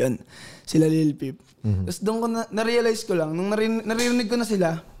 Yun, sila Lil Peep. Tapos doon ko na-realize ko lang, nung naririnig ko na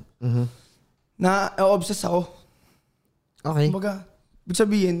sila, na-obsess ako. Okay. Kumbaga, ibig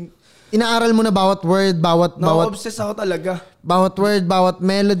sabihin, inaaral mo na bawat word, na-obsess ako talaga. Bawat word, bawat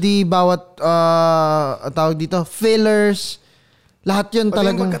melody, bawat tawag dito, fillers. Lahat 'yun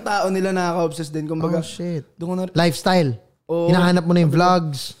talagang yung pagkatao nila nakaka-obsess din. Kumbaga, shit. Lifestyle. Hinahanap mo na yung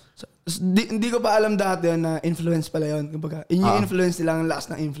vlogs. Hindi ko pa alam dati yun na influence pala yun. Kumbaga, yung influence nila, ang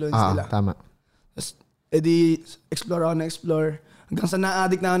lakas ng influence nila. Tama. Tapos, edi, explore ako na explore. Hanggang sa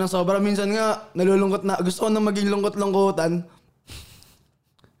na-addict na ako ng sobra. Minsan nga, nalulungkot na. Gusto ko na maging lungkot-lungkotan.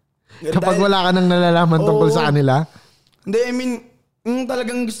 Kapag wala ka nang nalalaman tungkol sa kanila? Hindi, I mean, yung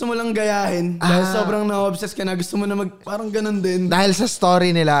talagang gusto mo lang gayahin. Dahil sobrang na-obsess ka na. Gusto mo na parang ganun din. Dahil sa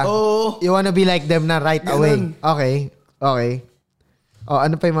story nila, you wanna be like them na right away. Okay.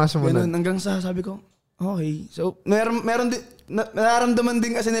 Ano pa yung mga sumunod? Ganun, hanggang sa sabi ko, okay. So, meron din, nararamdaman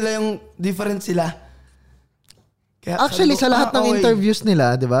din kasi nila yung difference sila. Kaya actually, sa lahat ng interviews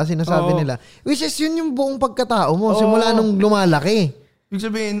nila, di ba, sinasabi nila, which is yun yung buong pagkatao mo, simula nung lumalaki. Ibig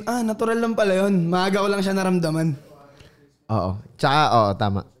sabihin, natural lang pala yun. Maaga ko lang siya naramdaman. Oo. Tsaka,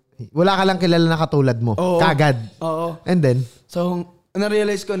 tama. Wala ka lang kilala na katulad mo. Kagad. Oo. And then? So,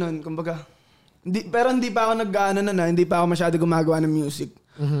 na-realize ko nun, kumbaga, hindi pa ako hindi pa ako masyado gumagawa ng music.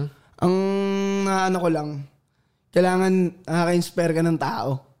 Ang ko lang, kailangan nakaka-inspire ka ng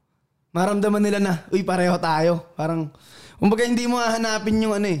tao. Maramdaman nila na, uy, pareho tayo. Parang, kumbaga hindi mo hahanapin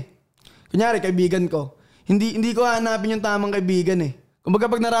yung kunyari, kaibigan ko. Hindi ko hahanapin yung tamang kaibigan Kumbaga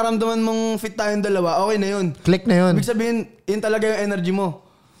pag nararamdaman mong fit tayong dalawa, okay na yun. Click na yun. Ibig sabihin, yun talaga yung energy mo.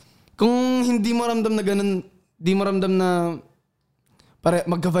 Kung hindi mo ramdam na ganun, hindi mo ramdam na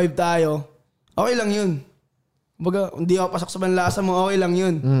magka-vibe tayo, okay lang yun. Kumbaga, hindi ako pasok sa panlasa mo, okay lang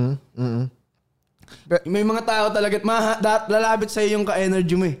yun. May mga tao talaga, lalapit sa'yo yung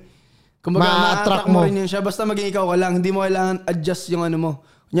ka-energy mo Kumbaga, ma-attract mo rin yun siya. Basta maging ikaw ka lang. Hindi mo kailangan adjust yung mo.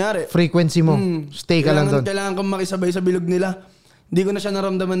 Kunyari, frequency mo. Stay ka lang doon. Kailangan kang makisabay sa bilog nila. Hindi ko na siya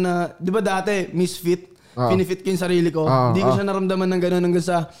naramdaman na, di ba dati, misfit, pinifit ko yung sarili ko. Hindi ko siya naramdaman ng gano'n hanggang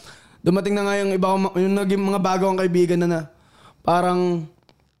sa, dumating na nga yung iba yung naging mga bago kong kaibigan na parang,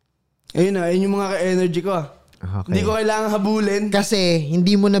 ayun yung mga ka-energy ko Okay. Hindi ko kailangan habulin. Kasi,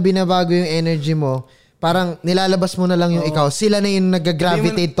 hindi mo na binabago yung energy mo, parang nilalabas mo na lang yung ikaw. Sila na yung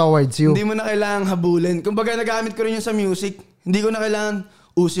nag-gravitate towards you. Hindi mo na kailangan habulin. Kumbaga, nagamit ko rin yun sa music. Hindi ko na kailangan,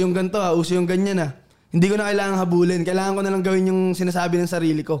 uso yung ganito uso yung ganyan Hindi ko na kailangan habulin. Kailangan ko na lang gawin yung sinasabi ng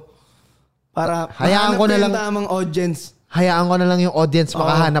sarili ko. Para hayaan ko na lang tamang audience. Hayaan ko na lang yung audience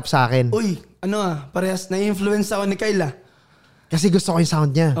makahanap sa akin. Uy, parehas na-influence ako ni Kxle Kasi gusto ko yung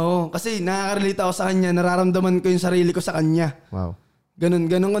sound niya. Oo, kasi nakaka-relate ako sa kanya. Nararamdaman ko yung sarili ko sa kanya. Wow. Ganun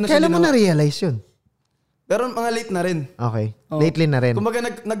ko na siya. Kailan mo na-realize yun? Pero mga late na rin. Okay. Lately na rin. Kumbaga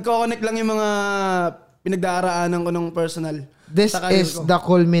nagko-connect lang yung mga pinagdaraanan ko ng personal. This is the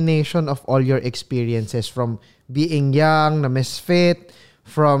culmination of all your experiences from being young, na misfit,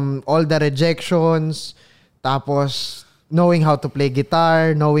 from all the rejections, tapos knowing how to play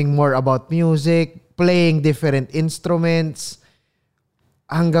guitar, knowing more about music, playing different instruments,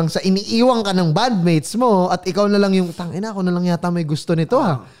 hanggang sa iniiwan ka ng bandmates mo at ikaw na lang yung, tangina, ako na lang yata may gusto nito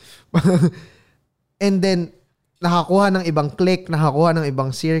And then, nakakuha ng ibang clique, nakakuha ng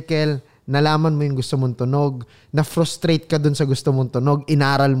ibang circle, nalaman mo yung gusto mong tunog, na-frustrate ka dun sa gusto mong tunog,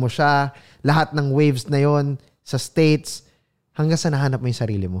 inaral mo siya, lahat ng waves na yon sa States, hanggang sa nahanap mo yung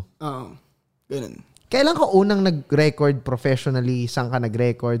sarili mo. Oo. Ganun. Kailan ka unang nag-record professionally? Saan ka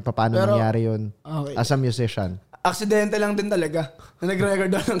nag-record? Paano nangyari yun? Okay. As a musician? Aksidente lang din talaga na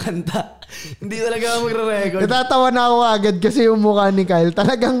nag-record daw ng kanta. Hindi talaga ako magre-record. Natatawa na ako agad kasi yung mukha ni Kyle.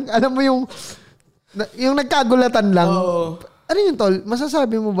 Talagang, alam mo yung nagkagulatan lang. Oo. Ano yun, tol?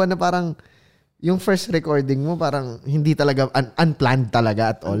 Masasabi mo ba na parang yung first recording mo parang hindi talaga unplanned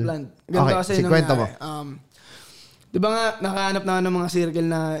talaga at all? Unplanned. Ganito kasi kwento mo. Di ba nga, nakahanap na ako ng mga circle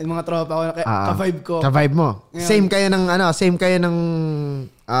na yung mga tropa ko, ka-vibe ko. Ka-vibe mo. Ngayon, same kayo ng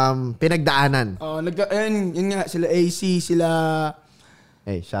pinagdaanan. Yun nga, sila AC, sila...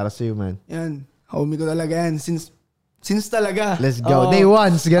 Hey, shout out to you, man. Yan, homie ko talaga yan. Since talaga. Let's go. Day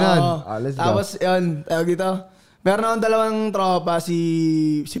ones, gano'n. Let's go. Tapos, yun, tawag dito. Meron akong dalawang tropa,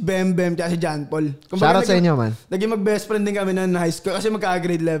 si Bem at si John Paul. Shoutout sa inyo, man. Naging mag-best friend din kami noon na high school kasi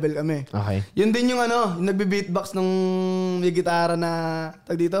magka-grade level kami. Okay. Yun din yung yung nagbe-beatbox nung may gitara na,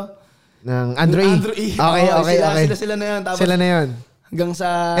 tag dito? Ng Andrew E. Andrew E. Okay. Sila na yun. Tapos, sila na yun. Hanggang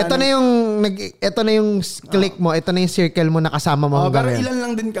sa... Ito na yung click mo, ito na yung circle mo na kasama mo hanggang pero ngayon. ilan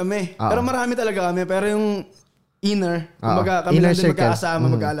lang din kami. Pero marami talaga kami. Pero yung inner, kumbaga kami Inner lang din circle. magkakasama,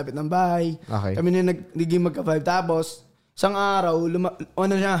 magkalapit ng bahay. Okay. Kami na nagiging magka-5. Tapos, isang araw,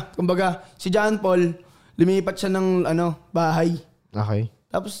 kumbaga, si John Paul, lumipat siya ng bahay. Okay.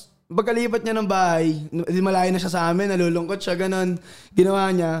 Tapos, pagkalipat niya ng bahay, malayo na siya sa amin, nalulungkot siya, ganun. Ginawa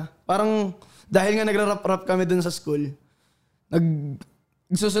niya, parang, dahil nga nagra-rap-rap kami dun sa school,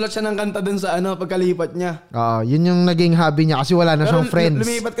 nagsusulat siya ng kanta dun sa pagkalipat niya. Yun yung naging hobby niya kasi wala na siyang friends.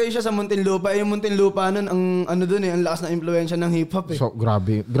 Lumipat kayo siya sa Muntinlupa. Yung Muntinlupa nun, ang dun ang lakas na impluwensya ng hip-hop eh. So,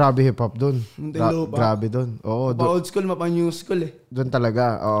 grabe hip-hop dun. Muntinlupa. Grabe dun. Oo, Old school, mapa-new school eh. dun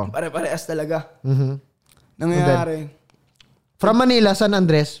talaga. Oo. Pare-parehas talaga. Mhm. Nangyayari. From Manila, San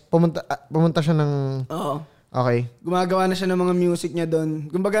Andres, pumunta siya ng... Oo. Okay. Gumagawa na siya ng mga music niya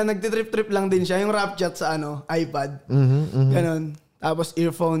doon. Kumbaga, nagtitrip-trip lang din siya. Yung rap chat sa iPad. Ganon. Tapos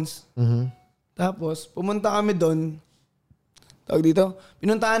earphones. Tapos, pumunta kami doon. Tawag dito.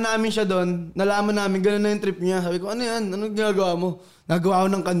 Pinuntahan namin siya doon. Nalaman namin, gano'n na yung trip niya. Sabi ko, ano yan? Anong ginagawa mo? Nagawa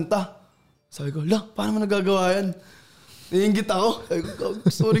ko ng kanta. Sabi ko, paano mo nagagawa yan? Naiingit ako. Sabi ko,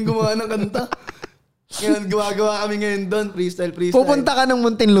 gusto rin gumawa ng kanta. Ngayon, gumagawa kami ngayon doon. Freestyle. Pupunta ka ng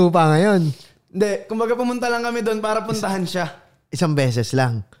Muntinlupa ngayon? Hindi. Kumbaga, pumunta lang kami doon para puntahan siya. Isang beses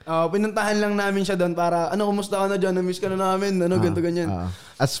lang? Pinuntahan lang namin siya doon para, kumusta ka na dyan? Na-miss ka na namin. Ganito, ganyan.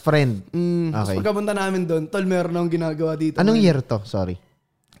 As friend? Okay. Pagkapunta namin doon, tol, meron akong ginagawa dito. Anong year to? Sorry.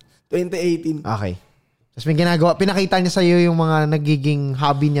 2018. Okay. Tapos may ginagawa, pinakita niya sa'yo yung mga nagiging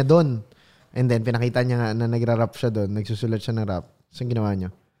hobby niya doon. And then, pinakita niya nga na nagra-rap siya doon. Nagsusulat siya ng rap. So, ginawa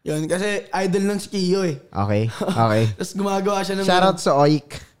niyo? Yun, kasi idol ng si Kiyo eh. Okay. Tapos gumagawa siya ng... Shoutout sa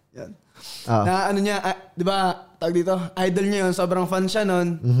Oik. Yan. Na niya, di ba, tawag dito, idol niya yun, sobrang fan siya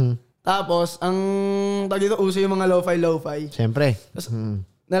nun. Tapos, ang tawag dito, uso yung mga lo-fi. Siyempre. Tapos,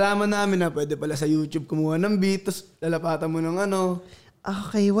 nalaman namin na pwede pala sa YouTube kumuha ng beat, tapos lalapatan mo ng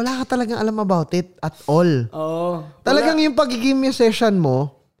Okay, wala ka talagang alam about it at all. Oo. Talagang yung pagiging musician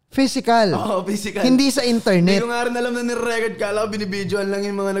mo, physical. Oo, physical. Hindi sa internet. Hindi ko nga rin alam na nire-record. Kala ko binibidyoan lang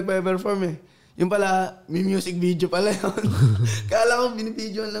yung mga nagpe-perform eh. Yung pala, may music video pala yun. Kala ko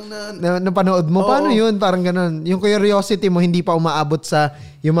binibidyoan lang na... Napanood mo? Paano yun? Parang ganun. Yung curiosity mo hindi pa umaabot sa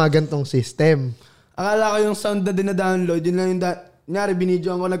yung mga gantong system. Akala ko yung sound na dina-download, yun lang yung... Nyari,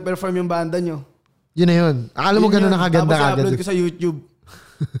 binidyoan ko, nag-perform yung banda nyo. Yun na yun. Akala mo ganun nakaganda agad. Tapos agad. upload ko sa YouTube.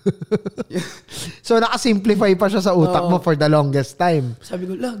 So, nakasimplify pa siya sa utak mo for the longest time. Sabi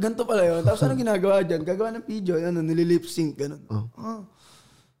ko, ganito pala yun. Tapos anong ginagawa dyan? Gagawa ng video, nililip sync, ganun.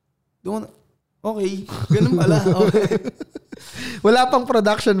 Doon, okay. Ganun pala. Okay. Wala pang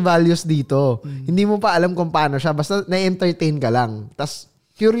production values dito. Hindi mo pa alam kung paano siya. Basta na-entertain ka lang. Tapos,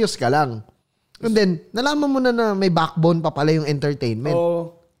 curious ka lang. And then, nalaman mo na may backbone pa pala yung entertainment.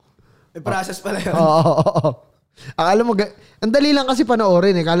 May process pala yun. Oo. Akala mo, ang dali lang kasi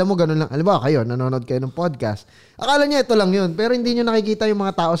panoorin eh. Akala mo ganun lang. Alam ba, kayo, nanonood kayo ng podcast. Akala niya ito lang yun. Pero hindi nyo nakikita yung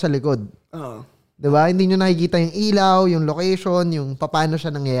mga tao sa likod. Oo. Diba? Hindi nyo nakikita yung ilaw, yung location, yung paano siya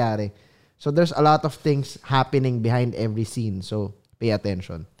nangyayari. So, there's a lot of things happening behind every scene. So, pay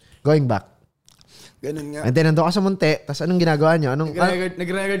attention. Going back. Ganun nga. And then, nandun ka sa Munti. Tapos, anong ginagawa nyo?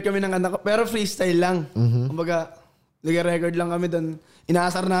 Nag-record kami ng kanta ko. Pero freestyle lang. Kumbaga, nag-record lang kami doon.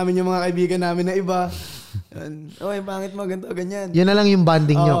 Inaasar namin yung mga kaibigan namin na iba. Okay, pangit mo, ganito, ganyan. Yun na lang yung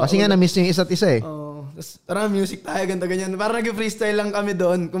bonding nyo. Kasi nga, na-miss nyo yung isa't isa eh. Tapos, parang music tayo, ganito, ganyan. Parang nag-freestyle lang kami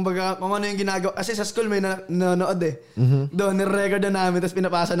doon. Kumbaga, kung ano yung ginagawa. Kasi sa school may nanonood eh. Doon, nire-record na namin, tapos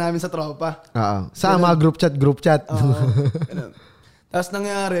pinapasa namin sa tropa. Oo. Sa mga group chat. Ganun. Tapos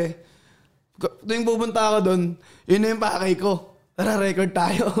nangyari, tuwing pupunta ako doon, yun na yung pakay ko. Tara, record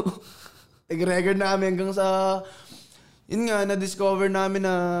tayo. Nag-record namin hanggang sa... Yun nga, na-discover namin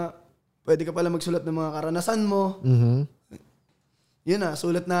na pwede ka pala magsulat ng mga karanasan mo. Yun na,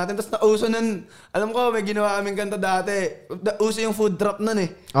 sulat natin. Tapos nauso nun, alam ko, may ginawa kaming kanta dati. Uso yung food trap nun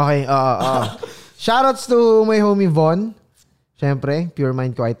eh. Okay, Shoutouts to my homie Von. Siyempre, Pure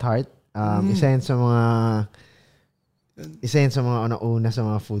Mind, Quiet Heart. Isa yun sa mga una sa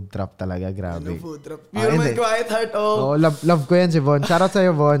mga food trap talaga. Grabe. Food trap. Pure Mind, Quiet Heart, love ko yan si Von. Shoutout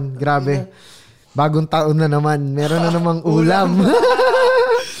sa'yo, Von. Grabe. Bagong taon na naman. Meron na namang ulam.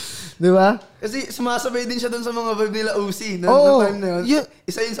 Di ba? Kasi sumasabay din siya doon sa mga vibe nila Uzi. Time na yun.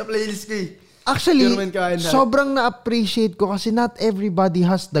 Isa yun sa playlist ko eh. Actually, sobrang na-appreciate ko kasi not everybody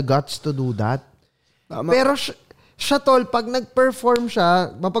has the guts to do that. Tama. Pero siya tol, pag nag-perform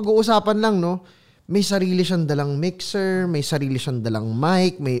siya, mapag-uusapan lang, no? May sarili siyang dalang mixer, may sarili siyang dalang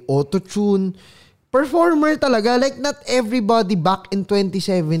mic, may auto-tune. Performer talaga. Like, not everybody back in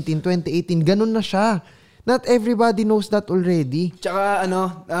 2017, 2018, ganun na siya. Not everybody knows that already. Tsaka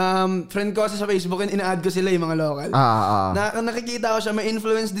friend ko sa Facebook, ina-add ko sila yung mga local. Nakikita ko siya, may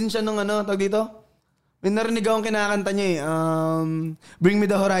influence din siya nung tawag dito. May narinig akong kinakanta niya Bring Me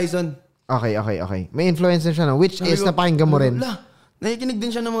The Horizon. Okay. May influence din siya which is napakinggan mo rin. Nakikinig din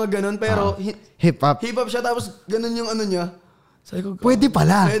siya ng mga ganun, pero hip-hop. Hip-hop siya, tapos ganun yung niya. Sabi ko, pwede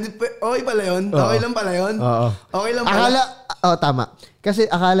pala. Okay pala yun? Okay lang pala yun? Okay lang pala. Tama. Kasi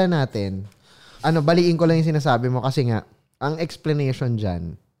akala natin, baliin ko lang yung sinasabi mo kasi nga, ang explanation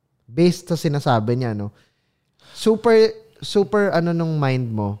dyan, based sa sinasabi niya, super nung mind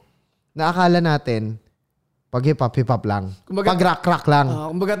mo, na akala natin, pag hip-hop lang. Kumbaga, pag rock lang.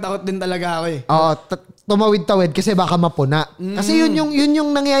 Kumbaga takot din talaga ako tumawid-tawid kasi baka mapuna. Kasi yun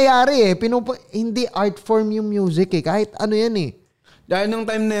yung nangyayari hindi art form yung music kahit ano yan Dahil nung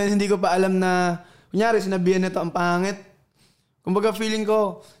time na yun, hindi ko pa alam na, kunyari, sinabihan nito ang pangit. Kumbaga feeling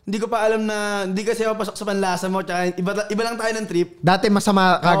ko, hindi ko pa alam na, hindi kasi ako pasok sa panlasa mo, tsaka iba lang tayo ng trip. Dati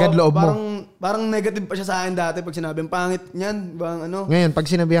masama kagad loob mo. Parang negative pa siya sa akin dati pag sinabi, pangit niyan, bang Ngayon, pag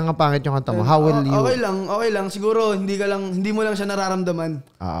sinabihan ka pangit yung kanta mo, how will you? Okay lang. Siguro, hindi mo lang siya nararamdaman.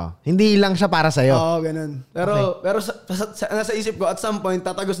 Hindi lang siya para sa'yo. Oo, ganun. Pero nasa isip ko, at some point,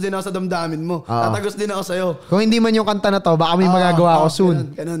 tatagos din ako sa damdamin mo. Tatagos din ako sa'yo. Kung hindi man yung kanta na to, baka may magagawa ako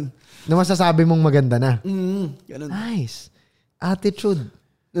soon. Ganun. Na masasabi mong maganda na. Ganun. Nice. Attitude.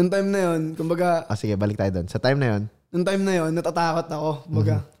 Nung time na yun, kumbaga... sige, balik tayo doon. Sa time na yun? Nung time na yun, natatakot ako.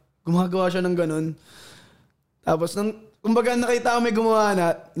 Kumbaga, gumagawa siya ng ganun. Tapos, kumbaga nakita ko may gumawa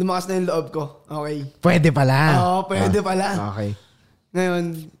na, lumakas na yung loob ko. Okay. Pwede pala. Pwede pala. Okay.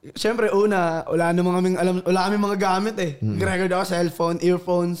 Ngayon, syempre wala kaming mga gamit Nag-record ako, cellphone,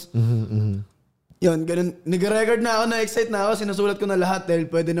 earphones. Yun, ganun. Nag-record na ako, na-excite na ako, sinusulat ko na lahat dahil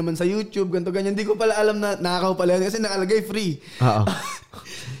pwede naman sa YouTube, ganito, ganyan. Hindi ko pala alam na nakaw pala yun kasi nakalagay free.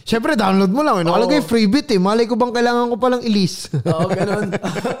 Siyempre, download mo lang. Nakalagay free bit Malay ko bang kailangan ko palang ilis? Ganun.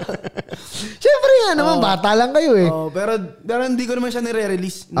 Siyempre nga naman, bata lang kayo pero hindi ko naman siya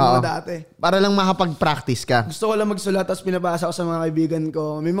nire-release nung dati. Para lang makapag-practice ka. Gusto ko lang magsulat tapos pinabasa ko sa mga kaibigan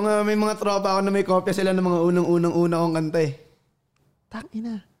ko. May mga tropa ako na may kopya sila ng mga unang-una kong kanta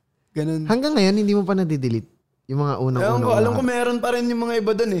Tangina. Ganun. Hanggang ngayon, hindi mo pa nadidelete yung mga unang-una. Alam ko meron pa rin yung mga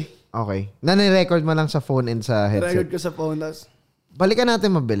iba dun Okay. Nani-record mo lang sa phone and sa headset? Record ko sa phone. Balikan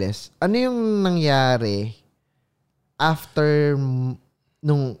natin mabilis. Ano yung nangyari after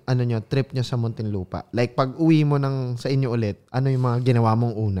nung trip nyo sa Muntinlupa? Like, pag uwi mo sa inyo ulit, ano yung mga ginawa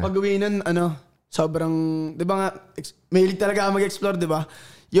mong una? Pag uwi nun, sobrang, di ba nga, mahilig talaga ako mag-explore, di ba?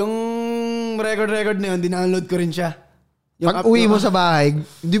 Yung record na yun, dinownload ko rin siya. Pag uwi mo sa bahay,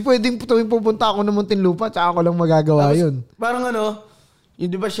 hindi pwedeng pupunta ako ng Muntinlupa tsaka ako lang magagawa yun. Parang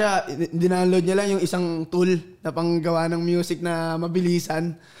yung di ba siya, dinownload niya lang yung isang tool na panggawa ng music na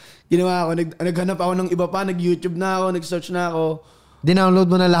mabilisan. Ginawa ko, naghanap ako ng iba pa, nag-YouTube na ako, nag-search na ako.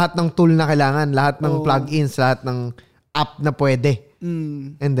 Dinownload mo na lahat ng tool na kailangan, lahat ng plugins, lahat ng app na pwede.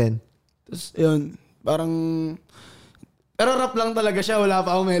 And then? Tapos yun, parang... Pero rap lang talaga siya, wala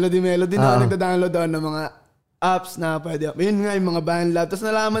pa akong melody na nagda-download doon ng mga apps na pwede. Yun nga yung mga band lab. Tapos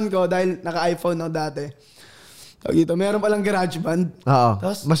nalaman ko, dahil naka-iPhone ako dati, dito, meron palang GarageBand.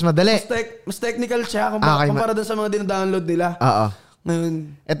 Tapos, mas madali. Mas technical siya kumpara dun sa mga dinadownload nila.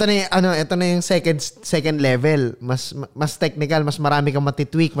 Ngayon, ito na yung second level. Mas technical, mas marami kang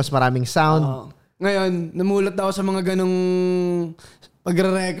matitweak, mas maraming sound. Ngayon, namulat ako sa mga ganong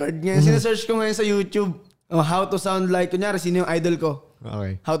pagre-record. Ngayon, sinesearch ko ngayon sa YouTube, how to sound like, kunyari, sino yung idol ko?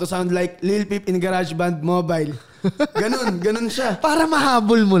 Okay. How to sound like Lil Peep in GarageBand mobile. Ganun siya. Para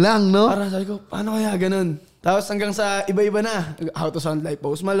mahabol mo lang, no? Para sabi ko, paano kaya ganun? Tapos hanggang sa iba-iba na. How to sound like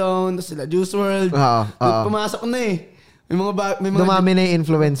Post Malone, tapos sila Juice WRLD. Pumasok na may mga dumami na yung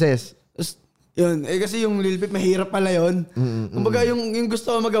influences. Tapos, yun. Kasi yung Lil Peep, mahirap pala yun. Kumbaga yung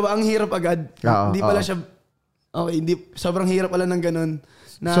gusto ko magawa, ang hirap agad. Hindi pala siya, sobrang hirap pala ng ganun.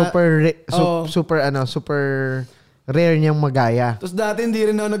 Na, super rare niyang magaya. Tapos dati hindi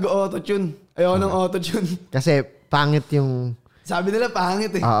rin ako nag-auto-tune. Ayoko ng auto-tune. Kasi pangit yung... Sabi nila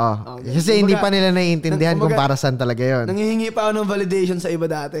pangit Kasi hindi pa nila naiintindihan kung para saan talaga yun. Nanghihingi pa ako ng validation sa iba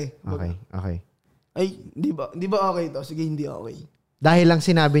dati. Okay. Ay, di ba okay to? Sige, hindi okay. Dahil lang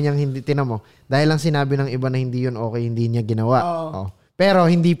sinabi niyang hindi, tinan mo, dahil lang sinabi ng iba na hindi yun okay, hindi niya ginawa. Pero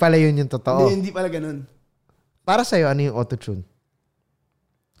hindi pala yun yung totoo. Hindi pala ganun. Para sa'yo, ano yung auto-tune?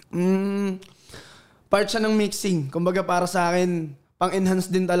 Part siya ng mixing. Kumbaga para sa akin, pang-enhance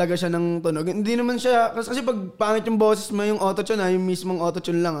din talaga siya ng tunog. Hindi naman siya, kasi pag pangit yung boses mo, yung auto-tune yung mismong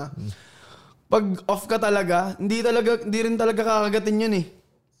auto-tune lang Pag off ka talaga, hindi rin talaga kakagatin yun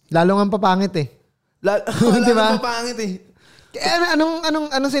Lalo nga papangit Lalo nga papangit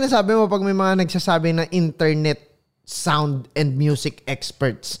Anong sinasabi mo pag may mga nagsasabi na internet sound and music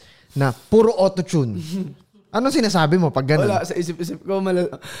experts na puro auto-tune? Anong sinasabi mo pag gano'n? Wala, sa isip-isip ko,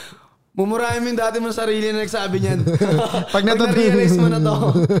 mumurahin mo yung dati mo sarili na nagsabi niyan. Pag na-realize mo na to.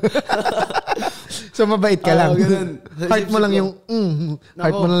 So, mabait ka lang. Ganun. Heart mo lang yung,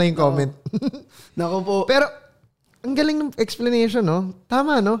 heart mo lang yung comment. Nako po. Pero, ang galing ng explanation, no?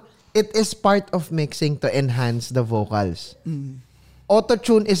 Tama, no? It is part of mixing to enhance the vocals.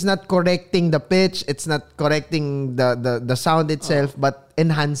 Auto-tune is not correcting the pitch, it's not correcting the sound itself, but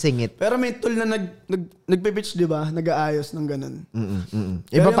enhancing it. Pero may tool na nagpipitch, di ba? Nag-aayos ng ganun.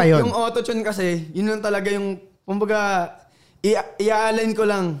 Iba pa yun. Yung auto-tune kasi, yun lang talaga yung, kumbaga, i-align ko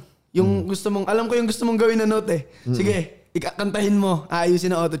lang yung gusto mong, alam ko yung gusto mong gawin na note eh. Sige, ikakantahin mo,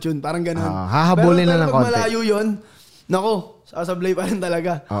 aayusin na auto-tune. Parang ganun. Hahabulin na ng konti. Pero pag malayo yun, nako, sasablay pa rin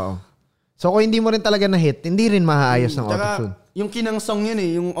talaga. Oo. So kung hindi mo rin talaga na-hit, hindi rin mahaayos ng auto-tune. Yung kinang-song yun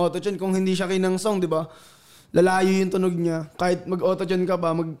eh, yung auto-tune, kung hindi siya kinang-song, di ba? Lalayo yung tunog niya. Kahit mag-auto-tune ka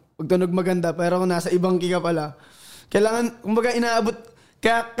pa, magtunog maganda, pero kung nasa ibang key ka pala, kailangan, kumbaga inaabot,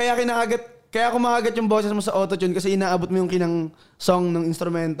 kaya kumakagat yung boses mo sa auto-tune kasi inaabot mo yung kinang-song ng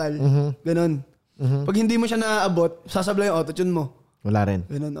instrumental. Ganon. Pag hindi mo siya naaabot, sasablay yung auto-tune mo. Wala rin.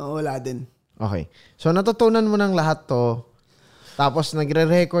 Ganon, wala din. Okay. So natutunan mo ng lahat to. Tapos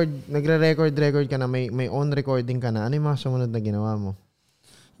nagre-record ka na, may own recording ka na. Ano yung mga sumunod na ginawa mo?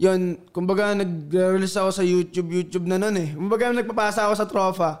 Yun, kumbaga nag-release ako sa YouTube na nun eh. Kumbaga nagpapasa ako sa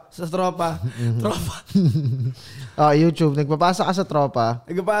tropa. Tropa. YouTube, nagpapasa ka sa tropa.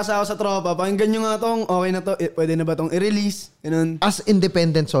 Nagpapasa ako sa tropa. Pakinggan nyo nga tong, okay na to, pwede na ba tong i-release? Ganun. As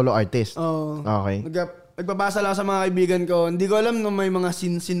independent solo artist? Oo. Okay. Nagpapasa lang sa mga kaibigan ko. Hindi ko alam na may mga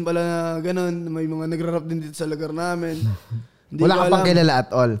sin-sin pala na ganun. May mga nagra-rap din dito sa lugar namin. Wala ka pang kilala at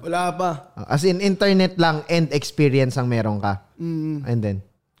all? Wala pa. As in, internet lang and experience ang meron ka? And then?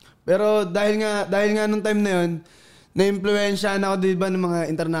 Pero dahil nga nung time na yun, na-influensyahan ako diba ng mga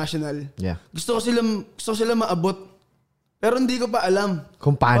international. Yeah. Gusto ko sila maabot. Pero hindi ko pa alam.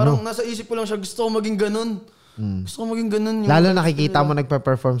 Kung paano? Parang nasa isip ko lang siya, gusto ko maging ganun. Gusto ko maging ganun. Lalo nakikita mo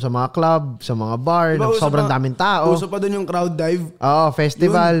nagpa-perform sa mga club, sa mga bar, diba, sobrang daming tao. Uso pa dun yung crowd dive. Oo,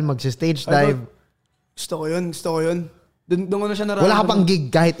 festival, magsi-stage dive. Gusto ko yun. Doon ko na siya nararamdaman. Wala ka pang gig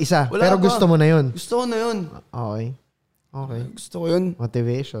kahit isa. Wala pero pa. gusto mo na yun. Gusto ko na yun. Okay. Gusto ko yun.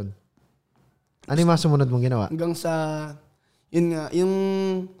 Motivation. Ano yung mga sumunod mong ginawa? Hanggang sa, yun nga,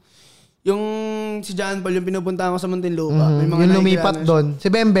 yung si John Paul, yung pinupuntahan ko sa Muntinlupa. May mga yung lumipat doon.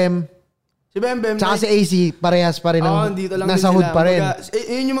 Si Bembem. Tsaka si AC, parehas pa rin. Dito lang nasa hood pa rin.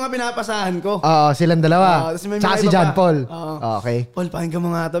 Yun yung mga pinapasahan ko. Oo, silang dalawa. Tsaka si John Paul. Okay. Paul, pakinggan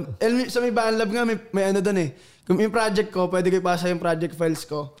mo nga ito. Sa may band lab nga, may ano doon eh. Kung yung project ko, pwede ko ipasa yung project files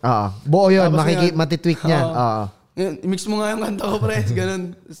ko. Oo. Buo yun, matitweak niya. Oo. I-mix mo nga yung kanta ko, pre.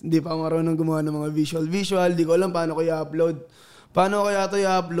 Ganun. Hindi pa ako marunong gumawa ng mga visual. Di ko alam paano ko i-upload. Paano ko kaya ito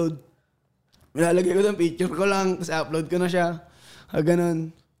i-upload? Nilalagay ko doon, picture ko lang, tapos upload ko na siya.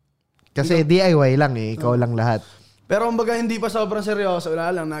 Ganun. Kasi DIY lang eh. Ikaw lang lahat. Pero kumbaga hindi pa sobrang seryoso.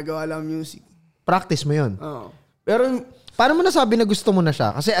 Wala lang. Nagawa lang music. Practice mo yun. Oo. Pero paano mo nasabi na gusto mo na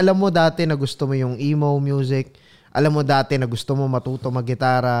siya? Kasi alam mo dati na gusto mo yung emo music. Alam mo dati na gusto mo matuto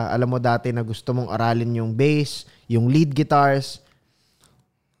mag-gitara. Alam mo dati na gusto mong aralin yung bass, yung lead guitars.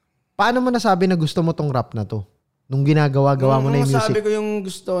 Paano mo nasabi na gusto mo tong rap na to? Nung ginagawa-gawa mo na yung music. Sabi ko yung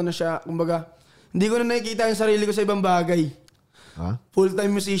gusto na siya. Kumbaga, hindi ko na nakikita yung sarili ko sa ibang bagay.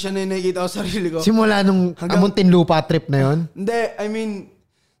 Full-time musician na yung nakikita ko sa sarili ko. Simula nung Muntinlupa trip na yon? Hindi, I mean,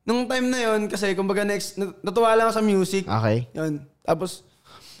 nung time na yon kasi kumbaga natuwa lang ako sa music. Okay. Yun. Tapos,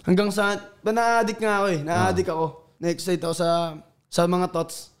 hanggang sa, na-addict nga ako eh. Na-addict ako. Na-excite ako sa mga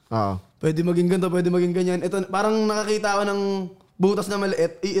thoughts. Oo. Pwede maging ganito, pwede maging ganyan. Ito, parang nakakita ako ng butas na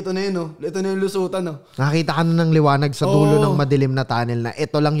maliit. Ito na yun, no? Ito na yung lusutan, no? Nakakita ka na ng liwanag sa dulo ng madilim na tunnel na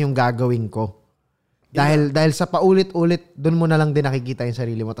ito lang yung gagawin ko. Dahil sa paulit-ulit, doon mo na lang din nakikita yung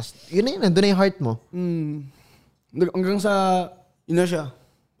sarili mo. Tapos, yun na yun, nandun na yung heart mo. Hanggang sa, yun na siya.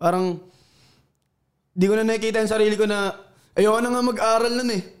 Parang, di ko na nakikita yung sarili ko na, ayoko na nga mag-aaral nun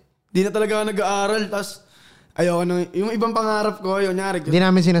eh. Di na talaga ako nag-aaral. Tapos, ayoko na, yung ibang pangarap ko, yun, nyari. Hindi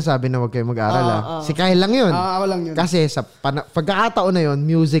namin sinasabi na huwag kayo mag-aaral. Si Kxle lang yun. Ako lang yun. Kasi sa pagkakataon na yun,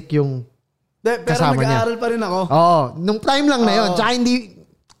 music yung pero nag-aaral pa rin ako. Oo. Nung time lang na yun. Tsaka hindi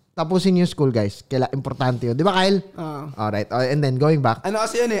tapusin yung school, guys. Importante yun. Di ba, Kxle? Alright. And then, going back. Ano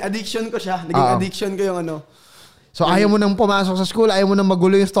kasi yun eh, addiction ko siya. Naging addiction ko yung ano. So, ayaw mo nang pumasok sa school, ayaw mo nang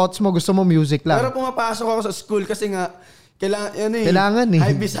magulo yung thoughts mo, gusto mo music lang. Pero pumapasok ako sa school kasi nga, Kailangan eh.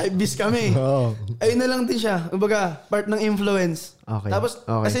 Hypebeast kami. Oo. Ayun na lang din siya. Kumbaga, part ng influence. Okay. Tapos,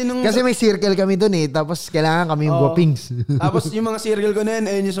 okay. Kasi may circle kami dun eh. Tapos kailangan kami yung guwapings. Tapos yung mga circle ko na yun,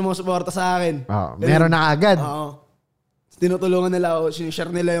 ayun yung sumusuporta sa akin. Meron na agad. Oo. Tinutulungan nila ako, sinishare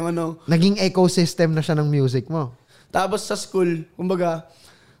nila yung ano. Naging ecosystem na siya ng music mo. Tapos sa school, kumbaga,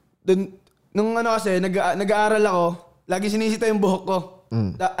 dun, nung ano kasi, nag-aaral ako, lagi sinisita yung buhok ko.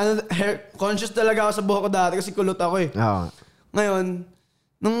 Conscious talaga ako sa buhok ko dati kasi kulot ako eh. Ngayon,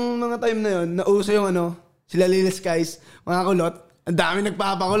 nung mga time na yun, nauso yung ano, sila Lil Skies, mga kulot. Ang dami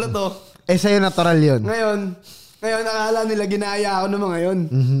nagpapakulot oh. Sa'yo natural yun. Ngayon, akala nila ginaya ako ng mga yun.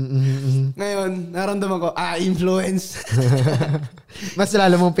 Ngayon, naramdaman ko, influence. Mas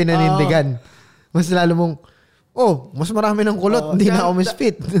lalo mong pinanindigan. Mas lalo mong, mas marami ng kulot, hindi na ako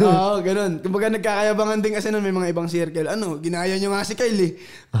misfit. Ganun. Kumbaga nagkakayabangan din kasi nun may mga ibang circle. Ginaya nyo nga si Kxle eh.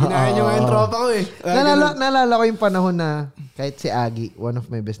 Ginaya nyo nga yung tropa ko eh. Naalala ko yung panahon na kahit si Agi, one of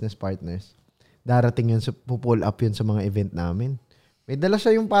my business partners, darating yun, pull up yun sa mga event namin. May dala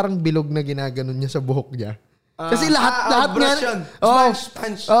siya yung parang bilog na ginaganon niya sa buhok niya. Kasi lahat nga...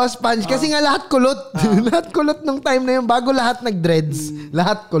 Sponge. Kasi nga lahat kulot. Lahat kulot nung time na yun. Bago lahat nag-dreads.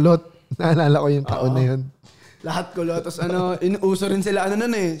 Lahat kulot. Naalala ko yung taon na yun. Lahat kulot. Tapos inuuso rin sila,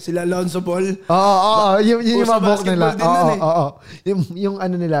 sila Lonzo Ball. Yung mga buhok nila. Yung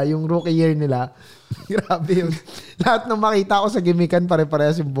ano nila, yung rookie year nila. Grabe yun. Lahat ng makita ko sa gimikan,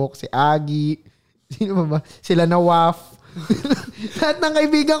 pare-parehas yung buhok. Si Agi. Sino ba? Sila Nawaf. Lahat ng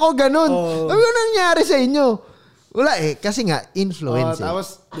kaibigan ko ganun. Ano nangyari sa inyo? Wala eh. Kasi nga, influence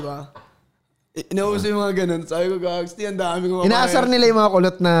Tapos, di ba? Inauso yung mga ganun. Sabi ko, Kxle, ang dami ko. Inaasar nila yung mga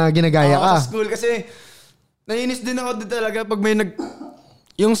kulot na ginagaya ka. Sa school kasi, nainis din ako din talaga pag may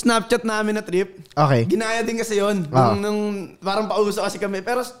yung Snapchat namin na trip. Okay. Ginaya din kasi yun. Nung parang pauso kasi kami.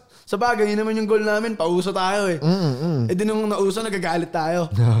 Pero sa bagay, yun naman yung goal namin. Pauso tayo eh. Di nung nauso, nagagalit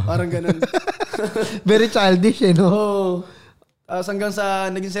tayo. Parang ganun. Very childish eh, no? Tapos hanggang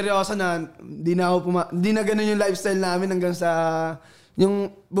sa naging seryoso na, hindi na ganun yung lifestyle namin hanggang sa,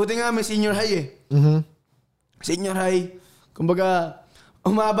 buti nga may senior high eh. Senior high. Kumbaga,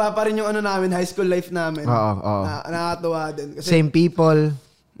 umaba pa rin yung namin, high school life namin. Nakakatuwa din. Kasi, same people.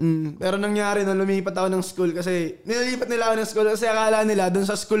 Pero nangyari nung lumipat ako ng school kasi nililipat nila ako ng school kasi akala nila dun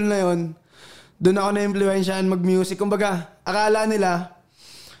sa school na yon, dun ako na-influensyahan mag-music. Kumbaga, akala nila,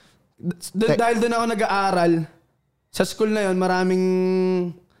 dahil dun ako nag-aaral, sa school na yon maraming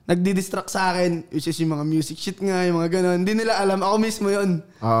nagdi-distract sa akin, which is yung mga music shit nga, yung mga gano'n. Hindi nila alam, ako mismo yon.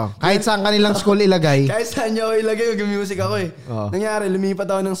 Kahit saan kanilang school ilagay. Kahit saan nyo ako ilagay, mag-music ako eh. Nangyari, lumipat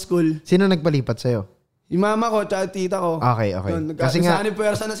ako ng school. Sino nagpalipat sa'yo? Yung mama ko, tsaka tita ko. Okay. Kasi nga,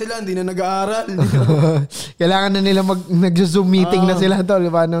 puwersa na sila, hindi na nag-aaral. Kailangan na nila nag-zoom meeting na sila to.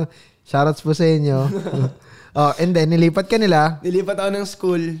 Paano? Shoutouts po sa inyo. And then, nilipat ka nila. Nilipat ako ng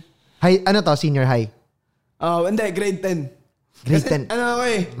school. Ano to? Senior high? Hindi, grade 10. Grade 10? Ano ako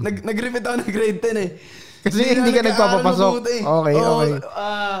eh, nag-repeat ako ng grade 10 eh. Kasi hindi ka nagpapapasok. Okay.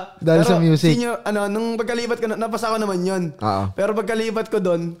 Dahil sa music. Nung pagkalipat ko, napasa ko naman yun. Pero pagkalipat ko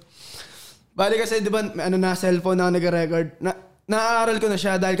doon, bali kasi di ba, cellphone na ako nag-record. Naaaral ko na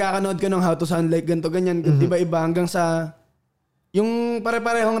siya dahil kakanood ko ng how to sound like ganito, ganyan, iba-iba hanggang sa yung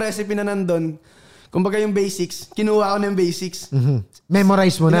pare-parehong recipe na nandun. Kumbaga yung basics, kinuha ko na yung basics.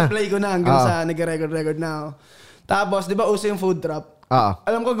 Memorize mo na. Play ko na hanggang sa nag-record na ako. Tapos, di ba uso yung food trap?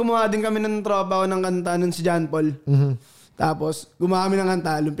 Alam ko, gumawa din kami ng tropa ko ng kanta nun si John Paul. Tapos, gumawa kami ng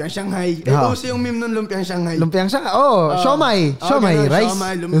kanta, Lumpiang Shanghai. Uso yung meme nun, Lumpiang Shanghai. Lumpiang Shanghai? Siomay. Siomay, rice.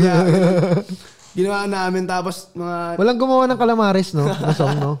 Siomay, lumpia. Ginawa namin, tapos mga... Walang gumawa ng calamares, no? Na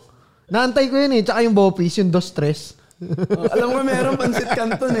song, no? Naantay ko yun eh. Tsaka yung Bopis, yung Dos Tres. Alam ko, meron Pansit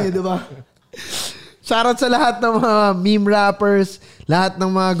Canton eh, di ba? Shoutout sa lahat ng mga meme rappers, lahat ng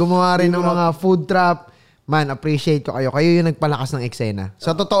mga gumawa rin ng mga food trap. Man, appreciate ko kayo. Kayo yung nagpalakas ng eksena.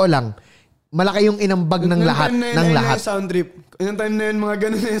 Sa totoo lang, malaki yung inambag ng lahat. Ng lahat. Sound trip. Yung time na yun, mga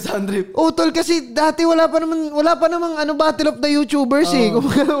ganun na yung sound trip. Tol, kasi dati wala pa namang battle of the YouTubers eh.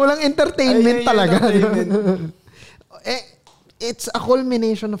 Walang entertainment talaga. It's a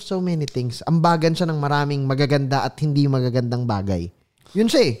culmination of so many things. Ambagan siya ng maraming magaganda at hindi magagandang bagay. Yun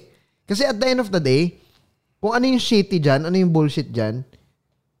siya eh. Kasi at the end of the day, kung ano yung shitty dyan, ano yung bullshit dyan,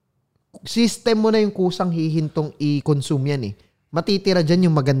 system mo na yung kusang hihintong i-consume yan eh. Matitira dyan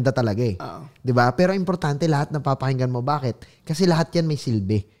yung maganda talaga eh. Diba? Pero importante lahat na papakinggan mo. Bakit? Kasi lahat yan may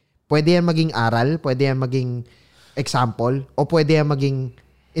silbi. Pwede yan maging aral, pwede yan maging example, o pwede yan maging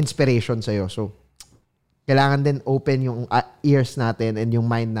inspiration sa'yo. So, kailangan din open yung ears natin and yung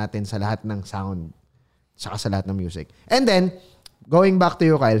mind natin sa lahat ng sound, saka sa lahat ng music. And then, going back to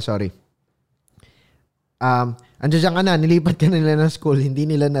you, Kyle, sorry. Andiyan ka na, nilipat ka nila ng school, hindi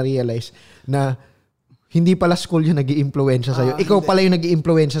nila na-realize na hindi pala school yung nag-i-impluwensya sa'yo. Ikaw pala yung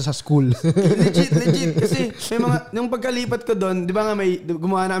nag-i-impluwensya sa school. legit. Kasi may mga, nung pagkalipat ko doon, di ba nga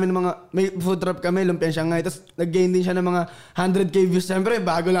gumawa namin ng mga, may food truck kami, lumpia siya nga. Tapos nag-gain din siya ng mga 100k views. Siyempre,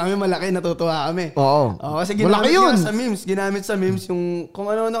 bago lang kami, malaki, natutuwa kami. Oo. Kasi ginamit sa memes, yung kung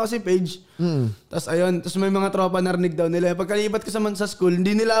ano kasi page. Tapos ayun, tapos may mga tropa narinig daw nila. Pagkalipat ko sa school,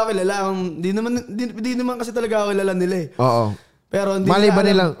 hindi nila ako kilala. Hindi naman kasi talaga ako kilala nila eh. Oo. Pero hindi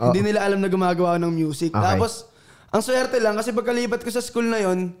nila alam na gumagawa ng music. Okay. Tapos, ang swerte lang kasi pagkalipat ko sa school na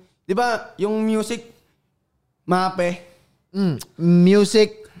yon, di ba, yung music, MAPE.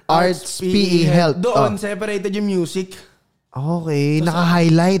 Music, Arts, PE, Health. Doon, separated yung music. Okay,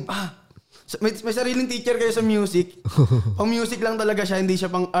 naka-highlight. May sariling teacher kayo sa music. Pang music lang talaga siya, hindi siya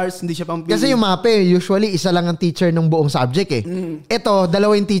pang arts, hindi siya pang PE. Kasi yung MAPE, usually isa lang ang teacher ng buong subject eh. Ito,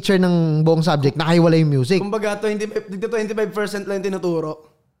 dalawa yung teacher ng buong subject, nakahiwala yung music. Kumbaga, 25% lang yung tinuturo.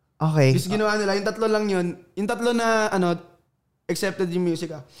 Okay. Tapos ginawa nila, yung tatlo lang yun. Yung tatlo na, accepted yung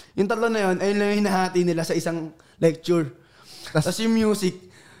music Yung tatlo na yun, ayun lang yung hinahati nila sa isang lecture. Tapos yung music,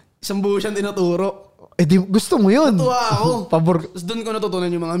 isang buo siyang tinuturo. Di, gusto mo yun. Natuwa ako. Pabor. Tapos doon ko natutunan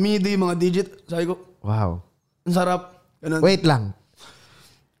yung mga MIDI, mga digit. Sabi ko, wow. Ang sarap. Ganun. Wait lang.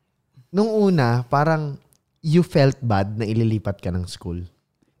 Nung una, parang you felt bad na ililipat ka ng school.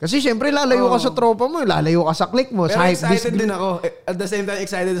 Kasi syempre lalayo ka sa tropa mo, lalayo ka sa clique mo. Pero excited din ako. At the same time,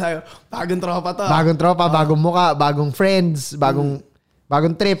 excited sa'yo. Bagong tropa to. Bagong tropa, bagong muka, bagong friends, bagong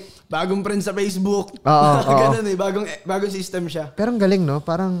trip. Bagong friends sa Facebook. Ganun eh. Bagong system siya. Pero ang galing, no?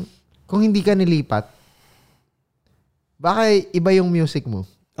 Parang kung hindi ka nilipat, baka iba yung music mo.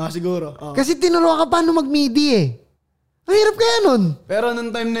 Siguro. Kasi tinuruan ka paano mag-MIDI eh. Ang hirap kaya nun. Pero nung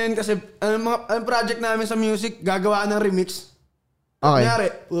time na yun kasi, ang project namin sa music, gagawa ng remix. Okay. Kunyari,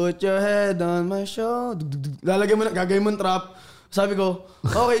 put your head on my shoulder. Gagawin mo ng trap. Sabi ko,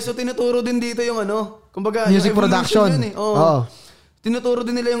 okay, so tinuturo din dito yung kumbaga, music yung production. Yun eh. Oo. Tinuturo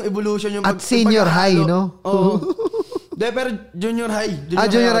din nila yung evolution. Yung at senior high, no? Oo. Pero junior high.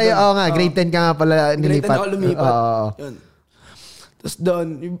 Junior high. Oo nga. Grade 10 ka nga pala nilipat. Grade 10 ako lumipat. Yun. Tapos doon,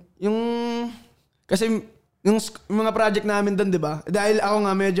 kasi yung mga project namin doon, di ba? Dahil ako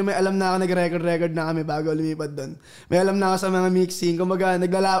nga, medyo may alam na ako, nag-record na kami bago lumipat doon. May alam na ako sa mga mixing. Kumbaga,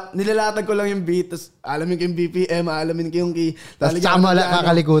 nilalatag ko lang yung beat, tapos alamin ko yung BPM, alamin ko yung key. Tapos tsaka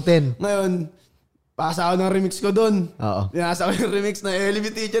kakalikutin. Ngayon, pasa ako ng remix ko doon. Oo. Pinasa ko yung remix na LB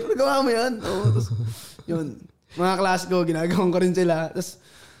teacher. Nagawa mo yan? Oo. Tapos, yun. Mga klase ko, ginagawin ko rin sila. Tapos,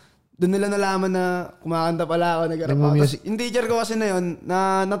 doon nila nalaman na kumakanta pala ako, nag-rap ako. Tapos, yung teacher ko kasi na yun,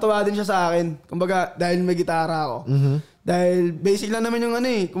 natuwa din siya sa akin. Kumbaga, dahil may gitara ako. Dahil basic lang naman yung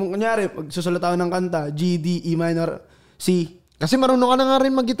kung kunyari, magsusulat ako ng kanta, G, D, E minor, C. Kasi marunong ka na nga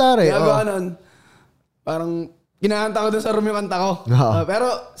rin mag-gitara eh. Ginagawa nun. Parang, ginakanta ko doon sa room yung kanta ko. Pero,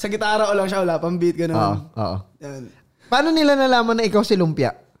 sa gitara ko lang siya, wala pang beat, gano'n. Oo. Paano nila nalaman na ikaw si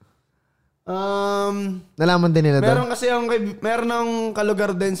Lumpia? Nalaman din nila doon? Meron ng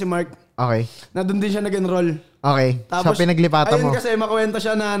kalugar din si Mark. Okay. Na doon din siya nag-enroll. Okay. Tapos, sa pinaglipatan mo. Ayun kasi makwento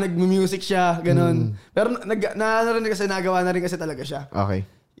siya na nag-music siya, ganun. Pero nagawa na rin kasi talaga siya. Okay.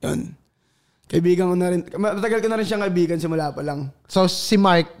 Yun. Kaibigan ko na rin. Matagal ko na rin siyang kaibigan simula pa lang. So, si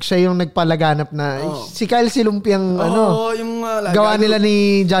Mark, siya yung nagpalaganap na, si Kyle si Lumpiang, yung gawa nila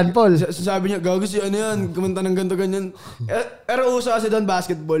ni John Paul. Sabi niya, gago si yan, kumanta ng ganito, ganyan. Pero uso kasi doon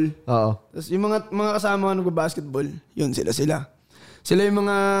basketball. Oo. Tapos yung mga kasama ko nag-basketball, yun sila. Sila yung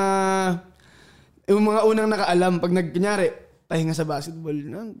mga unang nakaalam pag kunyari, pahinga sa basketball.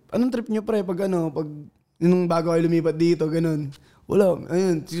 Anong trip nyo pre pag nung bago kayo lumipat dito, ganun. Wala.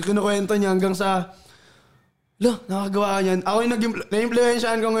 Ayun. Kinukwento niya hanggang sa, nakagawa ka niyan. Ako yung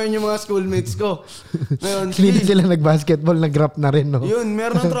na-influensyahan ko ngayon yung mga schoolmates ko. Ngayon, hindi sila nag-basketball, nag-rap na rin, no? Yun,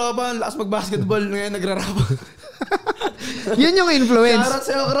 meron ng tropa, lakas mag-basketball, ngayon nagra-rap. Yun yung influence. Shoutout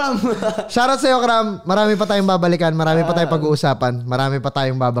sa'yo, Kram. Shoutout sa'yo, Kram. Marami pa tayong babalikan, marami pa tayong pag-uusapan, marami pa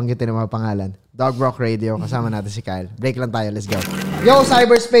tayong babanggitin ng mga pangalan. Dougbrock Radio, kasama natin si Kyle. Break lang tayo, let's go. Yo,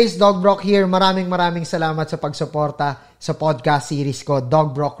 Cyberspace, Dougbrock here. Maraming salamat sa pagsuporta sa podcast series ko,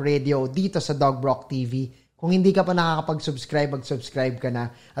 Dougbrock Radio, dito sa Dougbrock TV. Kung hindi ka pa nakakapag-subscribe, mag-subscribe ka na.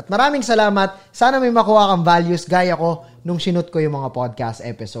 At maraming salamat. Sana may makuha kang values gaya ko nung sinut ko yung mga podcast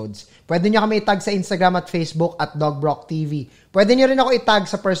episodes. Pwede nyo kami itag sa Instagram at Facebook at Dougbrock TV. Pwede nyo rin ako itag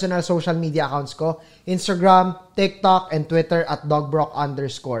sa personal social media accounts ko, Instagram, TikTok, and Twitter at Dougbrock_.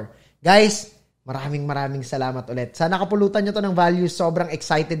 Guys, maraming salamat ulit. Sana kapulutan nyo to ng values. Sobrang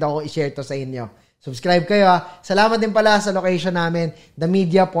excited ako i-share to sa inyo. Subscribe kayo ha. Salamat din pala sa location namin, The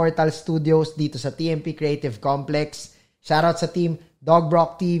Media Portal Studios dito sa TMP Creative Complex. Shoutout sa team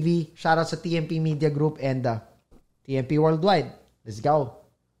Dougbrock TV. Shoutout sa TMP Media Group and TMP Worldwide. Let's go.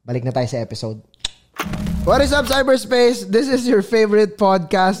 Balik na tayo sa episode. What is up, cyberspace? This is your favorite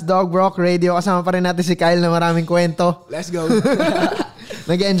podcast, Dougbrock Radio. Kasama pa rin natin si Kyle na maraming kwento. Let's go.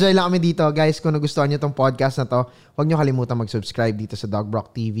 Nag-enjoy lang kami dito. Guys, kung nagustuhan nyo tong podcast na to, huwag nyo kalimutan mag-subscribe dito sa Dougbrock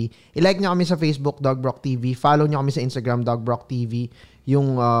TV. I-like nyo kami sa Facebook, Dougbrock TV. Follow nyo kami sa Instagram, Dougbrock TV.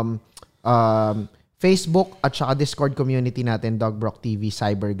 Yung Facebook at saka Discord community natin, Dougbrock TV,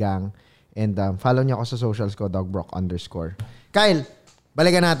 Cybergang. And follow nyo ako sa socials ko, Dougbrock_. Kyle,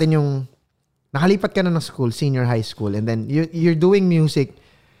 balikan natin yung nakalipat ka na ng school, senior high school, and then you're doing music.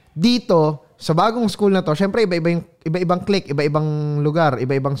 Dito, sa bagong school na to, syempre iba-ibang clique, iba-ibang lugar,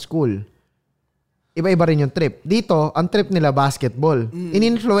 iba-ibang school. Iba-iba rin yung trip. Dito, ang trip nila basketball.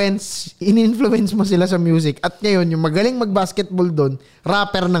 In-influence mo sila sa music. At ngayon, yung magaling mag-basketball doon,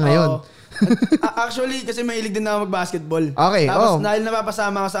 rapper na ngayon. Actually, kasi mahilig din ako mag-basketball. Okay, Tapos dahil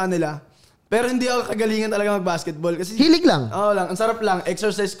napapasama ko sa kanila, pero hindi ako kagalingan talaga mag-basketball. Kasi, hilig lang. Oo lang. Ang sarap lang.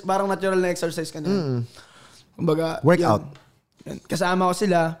 Exercise, parang natural na exercise ka na. Kumbaga, workout. Yan. Kasama ko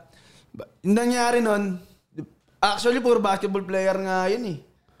sila. Yung nangyari nun, actually, puro basketball player nga yun eh.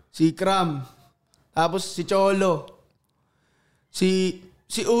 Si Cram. Tapos si Cholo. Si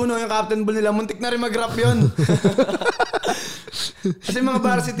Uno, yung captain ball nila. Muntik na rin mag-rap yun. Kasi mga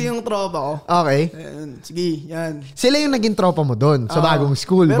varsity yung tropa ko. Okay. Ayan, sige, yan. Sila yung naging tropa mo doon sa bagong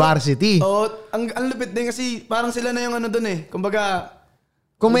school, pero, varsity. Ang lupit din kasi parang sila na yung ano doon eh. Kumbaga,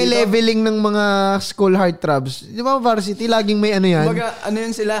 kung may leveling ng mga school heartthrobs, di ba varsity, laging may ano yan? Kumbaga, ano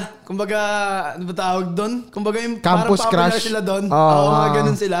yun sila? Kumbaga, ano ba tawag doon? Kumbaga yung campus parang popular crush. sila doon. Oo, mga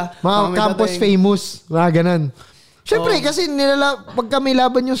ganun sila. Mga campus famous, mga ganun. Siyempre, kasi pagka may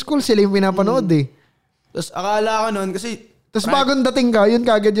laban yung school, sila yung pinapanood eh. Tapos akala ko noon, kasi tapos bagong dating ka, yun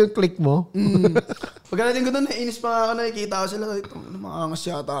kagad yung click mo. Pagkadating ko doon, nainis pa nga ako, nakikita ko sila. Makangas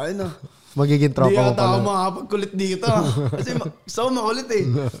yata yun ah. Magiging tropa mo pala. ko Di yata ako makapagkulit dito. Kasi gusto ko makulit eh.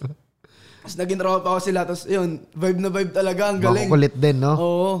 Tapos naging tropa ko sila. Tapos yun, vibe na vibe talaga. Ang galing. Makukulit din, no?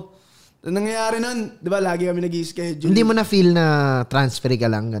 Oo. Nangyayari nun, di ba, lagi kami nag-i-schedule. Hindi mo na feel na transfer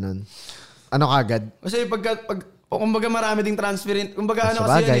ka lang, ganun? Ano kagad? Kasi kumbaga marami ding transferin. Kumbaga ano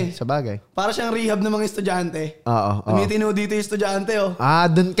kasi yan eh. Sa bagay. Para siyang rehab ng mga estudyante. Oo. Tumitino dito yung estudyante oh.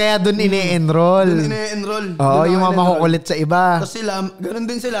 Kaya dun ine-enroll. Dun ine-enroll. Oo, yung mga makukulit sa iba. Tapos sila, ganun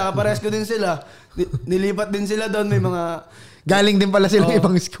din sila, kapares ko din sila. Nilipat din sila doon, may mga... Galing din pala sila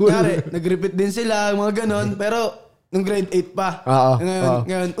ibang school. Kaya nag-repeat din sila, mga ganun. Pero, nung grade 8 pa. Oo.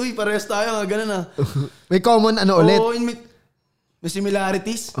 Ngayon, uy, parehas tayo, ganun ah. May common ano ulit? Oo, may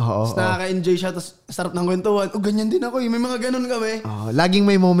similarities. Tapos nakaka-enjoy siya, tapos sarap ng kwentuhan. Ganyan din ako eh. May mga ganun kami. Laging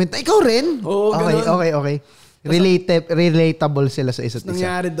may moment. Ikaw rin? Oo, ganun. Okay. Relatable sila sa isa't isa.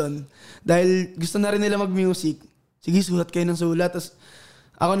 Nangyari doon. Dahil gusto na rin nila mag-music. Sige, sulat kayo ng sulat. Tapos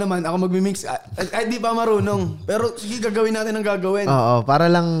ako naman, ako magmi-mix. Ay, di pa marunong. Pero sige, gagawin natin ang gagawin. Oo, para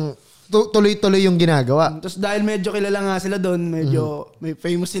lang tuloy-tuloy yung ginagawa. Tapos dahil medyo kilala nga sila doon, medyo may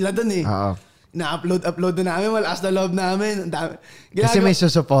famous sila doon eh. Oo. Na-upload na namin, malakas na loob namin. Kasi may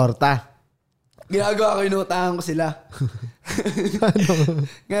susuporta. Ginagawa ko, inuutahan ko sila.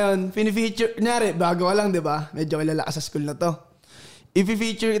 Ngayon, pinifeature, kunyari, bago ka lang, di ba? Medyo kilala ka sa school na to.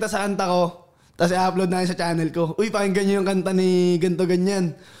 I-feature kita sa kanta ko, tapos i-upload na sa channel ko. Uy, pakinggan nyo yung kanta ni ganto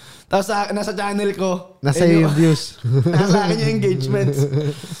ganyan. Tapos nasa channel ko. Nasa yung views. Nasa akin yung engagements.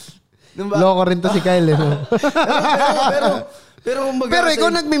 Loko rin to si Kyle. Pero ikaw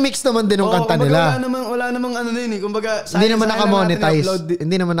nagmi-mix naman din ng kanta nila. Wala namang ano din eh. Kumbaga, hindi naman naka-monetize.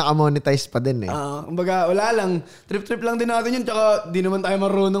 Hindi naman naka-monetize pa din eh. Kumbaga, wala lang. Trip-trip lang din natin yun. Tsaka di naman tayo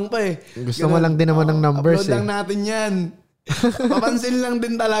marunong pa eh. Gusto mo lang din naman ng numbers upload lang natin yan. Papansin lang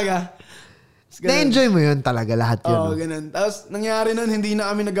din talaga. Na-enjoy mo yun talaga lahat yun. Oo, ganun. Tapos nangyari nun, hindi na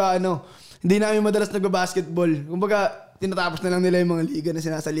kami hindi na kami madalas nagba-basketball. Kumbaga, tinatapos na lang nila yung mga liga na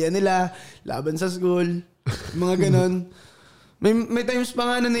sinasalihan nila, laban sa school, mga ganun. May times pa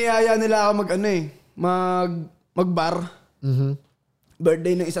nga na niyaya nila ako mag-bar. Mm-hmm.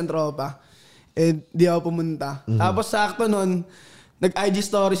 Birthday ng isang tropa. Di ako pumunta. Mm-hmm. Tapos sakto nun, nag-IG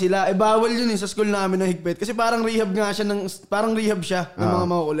story sila. Bawal yun sa school namin na higpit. Kasi parang rehab siya ng mga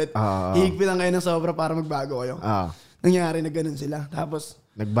makukulit. Hihigpitan kayo ng sobra para magbago kayo. Nangyari na ganun sila. Tapos,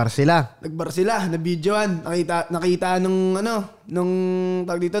 Nagbar sila, na videoan. Nakita nung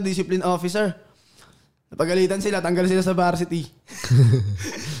tawag dito, discipline officer. Napagalitan sila, tanggal sila sa varsity.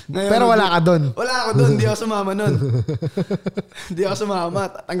 Ngayon, pero wala ka doon. Wala ako doon, di ako sumama nun. Di ako sumama.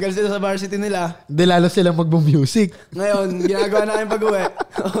 Tanggal sila sa varsity nila. Di lalo silang mag-music. Ngayon, ginagawa namin pag-uwi.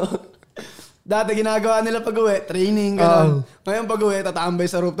 Dati ginagawa nila pag-uwi, training, gano'n. Ngayon pag-uwi, tatambay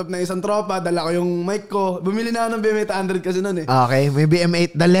sa rooftop ng isang tropa, dala ko yung mic ko. Bumili na ako ng BM800 kasi noon eh. Okay, may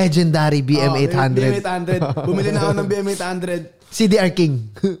BM8, the legendary BM800. BM800. Bumili na ako ng BM800. CDR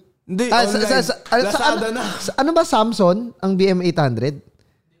King. Hindi, online. Lazada na. Ano ba Samsung ang BM800?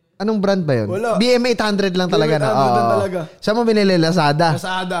 Anong brand ba yun? Wala. BM800 lang talaga na. BM800 lang talaga. Saan mo binili? Lazada?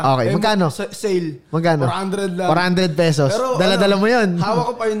 Lazada. Okay, magkano? Sale. Magkano? 400 lang. 400 pesos. Pero, dala-dala mo yun. Hawak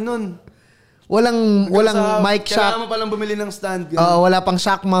ko pa yun nun. Walang mic shock. Kailangan mo palang bumili ng stand. Wala pang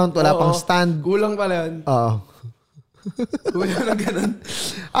shock mount, wala pang stand. Kulang pala yun. Oo. Kulang lang ganun.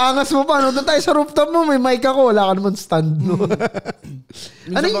 Angas mo pa. Doon tayo sa rooftop mo, may mic ako. Wala ka naman stand.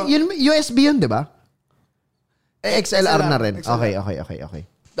 Ano yun? USB yun, di ba? XLR na rin. XLR. Okay.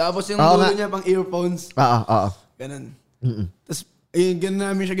 Tapos yung dulo niya pang earphones. Oo. Ganun. Tapos, ganun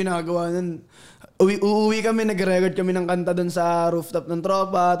namin siya ginagawa nun. Uuwi kami, nag-record kami ng kanta doon sa rooftop ng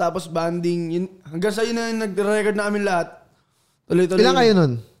tropa, tapos banding. Hanggang sa yun na nag-record na kami lahat. Tuloy-tuloy. Ilan kayo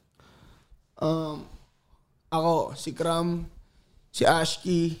nun? Ako, si Kram, si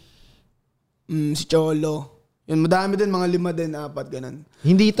Ashki, si Cholo. Yun, madami din, mga 5 din, 4, ganun.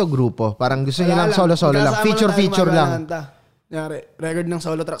 Hindi ito grupo. Parang gusto niyo lang solo-solo lang. Feature lang. Nangyari, record ng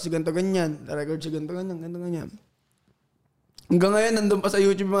solo track si ganito ganyan. Record si ganito ganyan. Hanggang ngayon, nandun pa sa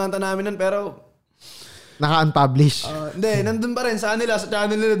YouTube mga kanta namin nun, pero naka-unpublish. Hindi, nandun pa rin sa kanila, sa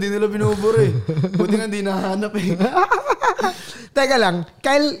channel nila, di nila binuburo eh. Buti nga di nahanap eh. Teka lang,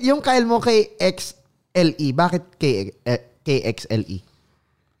 yung Kyle mo kay Kxle, bakit Kxle?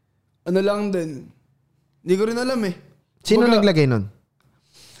 Ano lang din. Hindi ko rin alam eh. Sino naglagay nun?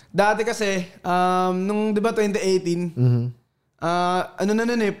 Dati kasi, nung di ba 2018, ano na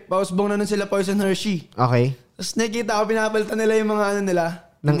nun eh, pausbong na nun sila Poison Hershey. Okay. Tapos nakikita ko, pinapalitan nila yung mga ano nila.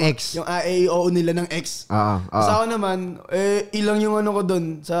 Ng X. Yung AAO nila ng X. Tapos ako naman, ilang yung ano ko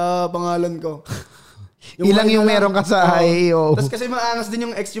dun sa pangalan ko. Ilang yung meron ka sa AAO. Tapos kasi maangas din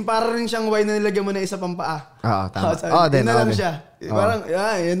yung X, yung para rin siyang Y na nilagyan mo na isa pang paa. Tama. Yun na lang siya. Parang,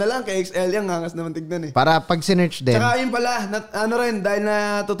 yun na lang, kay XL yung angas naman tignan eh. Para pag sinerch din. Tsaka yun pala, ano rin, dahil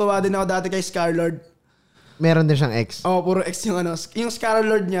natutuwa din ako dati kay Scarlord. Meron din siyang X. Puro X yung ano. Yung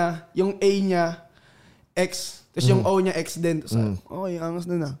Scarlord niya, yung A niya, X. Tapos yung O niya, X din. Okay, angas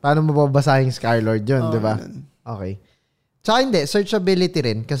na na. Paano mo babasahin Scarlord yun, di ba? Okay. Tsaka hindi, searchability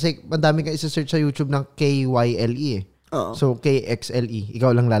rin. Kasi madami kang isa-search sa YouTube ng KYLE eh. So, KXLE.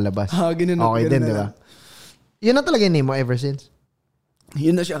 Ikaw lang lalabas. Ganun na. Okay din, di ba? Yun na talaga yung name mo ever since?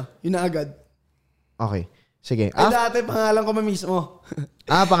 Yun na siya. Yun na agad. Okay. Sige. Dati, pangalan ko pa mismo.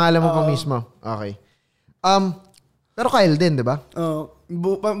 Pangalan mo pa mismo. Okay. Pero Kyle din, di ba?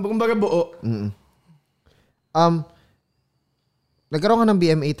 Kumbaga buo. Nagkaroon ka ng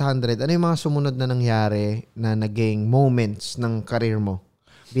BM800. Ano yung mga sumunod na nangyari na naging moments ng career mo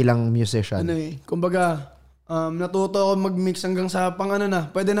bilang musician? Kumbaga, natuto ako mag-mix hanggang sa pang ano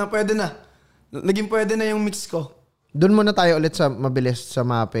na. Pwede na. Naging pwede na yung mix ko. Doon muna tayo ulit sa mabilis sa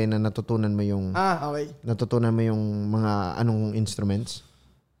mape na natutunan mo yung okay. Natutunan mo yung mga anong instruments?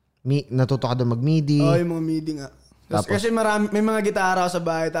 Natuto ka doon mag-MIDI? Yung mga MIDI nga. Kasi may mga gitara ako sa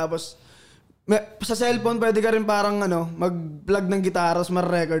bahay, tapos sa cellphone pwede ka rin parang mag-plug ng gitara tapos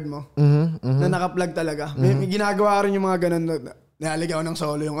ma-record mo. Na naka-plug talaga. May ginagawa rin yung mga ganun. Nilalagyan ko ng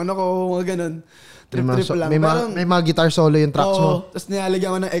solo yung ko, mga ganun. Trip-trip lang. May mga guitar solo yung tracks mo. Tapos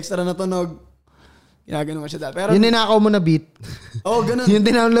nilalagyan ko ng extra na tunog. Ginaganon ko siya dati. Pero yung ninakaw mo na beat. Ganun. Yung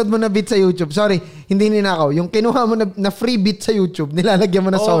dinownload mo na beat sa YouTube. Sorry, hindi ninakaw. Yung kinuha mo na free beat sa YouTube, nilalagyan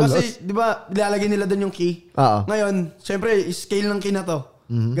mo na solos. Kasi, di ba, nilalagay nila doon yung key. Ngayon, syempre, scale ng key na to.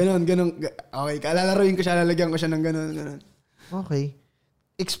 Ganon. Okay, kalalaruin ko siya, lalagyan ko siya ng ganon. Okay.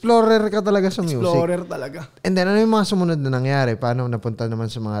 Explorer ka talaga sa music. Explorer talaga. And then, ano yung mga sumunod na nangyari? Paano napunta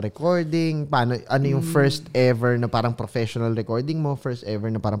naman sa mga recording? Ano yung first ever na parang professional recording mo? First ever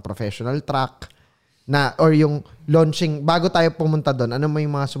na parang professional track? Or yung launching, bago tayo pumunta doon, ano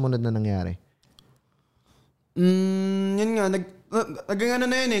yung mga sumunod na nangyari? Yun nga, naging ano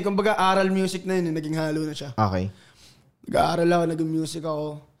na yun eh. Kumbaga, aral music na yun eh. Naging halo na siya. Okay. Nag-aaral ako, nag-music ako.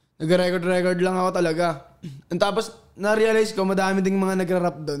 Nag-record lang ako talaga. And tapos, na-realize ko, madami ding mga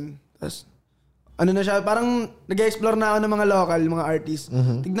nagra-rap doon. Tapos, ano na siya, parang nag-explore na ako ng mga local, mga artists.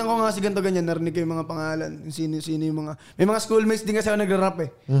 Tignan ko nga si ganito ganyan, narinig ko yung mga pangalan. Sino yung mga... May mga schoolmates din kasi ako nagra-rap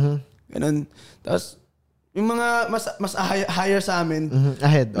eh. Ganun. Tapos, yung mga mas higher sa amin,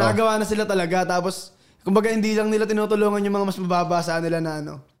 nagawa na sila talaga. Tapos, kumbaga hindi lang nila tinutulungan yung mga mas mababa sa nila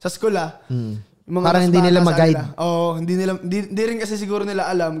na sa school Yung mga parang hindi nila mag-guide. Hindi rin kasi siguro nila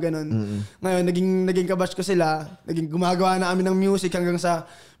alam, ganun. Ngayon, naging kabash ko sila. Gumagawa na kami ng music hanggang sa,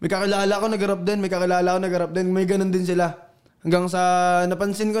 may kakilala ko nag-rap din, may ganun din sila. Hanggang sa,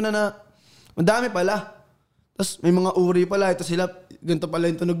 napansin ko na Ang dami pala. Tapos may mga uri pala. Ito sila, ganito pala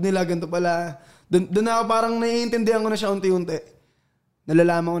yung tunog nila, ganito pala. Doon ako parang naiintindihan ko na siya unti-unti.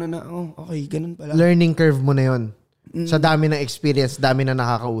 Nalalaman ko na okay, ganun pala. Learning curve mo na yun. Sa dami ng experience, dami na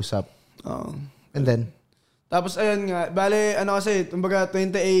nakakausap. Oo. And then? Tapos ayun nga, bale, kasi, kumbaga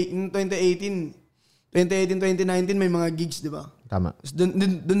 2018, 2019, may mga gigs, di ba? Tama. Tapos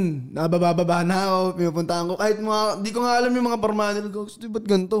dun, nabababa na ako, pinupuntahan ko. Kahit di ko nga alam yung mga pormahan nila. Ba't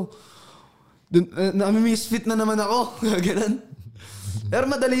ganito? Misfit na naman ako. Ganun. Pero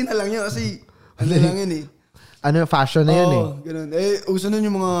madali na lang yun kasi, lang yun eh. Fashion na yun eh. Ganun. Uso nun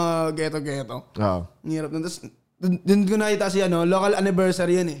yung mga ghetto-ghetto. Oo. Ang hirap nun. Tapos, dun ko nakita si local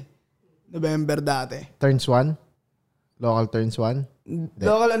anniversary yan eh. November dati. Turns 1? Local turns 1?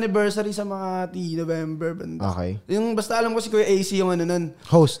 Local anniversary sa Makati, November. Banda. Okay. Yung basta alam ko si Kuya AC yung nun.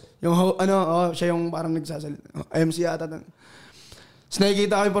 Host? Yung siya yung parang nagsasalita. MC ata nun. Tapos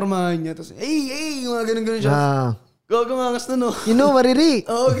nakikita ko yung pormahan niya. Tapos, yung mga ganun-ganun siya. Gumangas na no. You know, Mariri.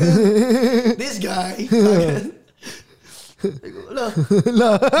 This guy. Wala.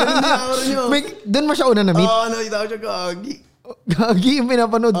 Ganun din ako rin yun. Doon mo siya una na-meet? Nakita ko siya gagi. Gagi, yung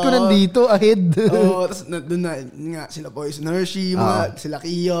pinapanood ko nandito, ahead. Tapos doon na, nga, sila Poison Hershey, sila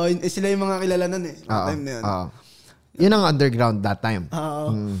Kiyo, sila yung mga kilala nun eh. Time na yun. Yun ang underground that time.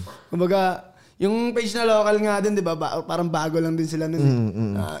 Kumbaga, yung page na local nga din, di ba? Parang bago lang din sila nun eh.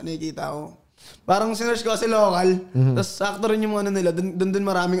 Nakikita ko. Parang sinerge ko kasi local. Tapos sakto rin yung mga nila. Doon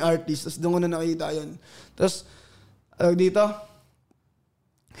maraming artist. Tapos doon ko na nakita yun. Tapos, dito,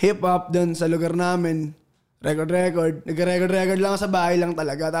 hip-hop doon sa lugar namin. Record. Nag-record lang sa bahay lang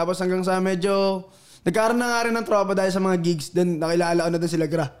talaga. Tapos hanggang sa medyo... Nagkaroon na nga rin ng tropa dahil sa mga gigs. Doon nakilala ko na doon sila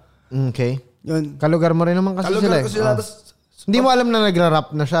Gra. Okay. Yun. Kalugar mo rin naman kasi Kalugar sila. Ko sila. Hindi mo alam na nagra-rap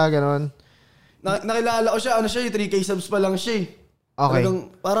na siya, gano'n? Nakilala ko siya. Siya yung 3K subs pa lang siya. Okay.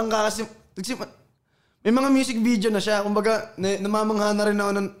 Parang may mga music video na siya. Kumbaga, namamangha na rin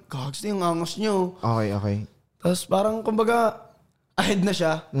ako ng Kxle, yung angas niyo. Okay. Tapos parang, kumbaga, ahead na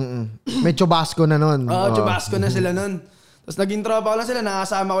siya. May chubasco na nun. Chubasco na sila nun. Tapos naging tropa ko lang sila.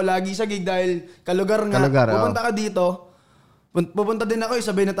 Nakasama ko lagi sa gig dahil kalugar nga. Pupunta ka dito. Pupunta din ako,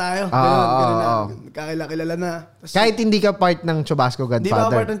 sabay na tayo. Ganun na. Kakilala na. Tapos, kahit hindi ka part ng Chubasco Godfather. Hindi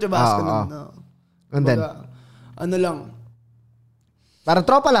pa part ng Chubasco nun. And then? Ano lang. Parang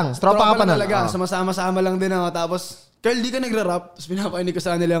tropa lang. Tropa ka pa nun. Talaga. Sumasama-sama lang din ako. Tapos, Carl, di ka nagra-rap. Tapos pinapainig ko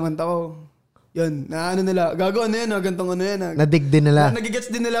sa kanila yung kanta ko. Yun, nila. Gago ano yan, gantong ano yan. Nadig din nila.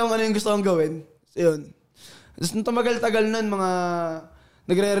 Nagigets din nila kung ano yung gusto kong gawin. So yun. Tapos nung tumagal-tagal nun, mga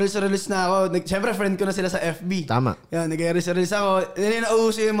nagre-release na ako. Siyempre, friend ko na sila sa FB. Tama. Yan, nagre-release ako. Yan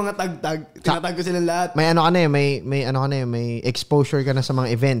nauso yung mga tag-tag. Tinatag ko silang lahat. May ano ka na may exposure ka na sa mga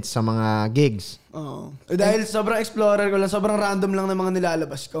events, sa mga gigs. Oo. Dahil sobrang explorer ko lang, sobrang random lang ng mga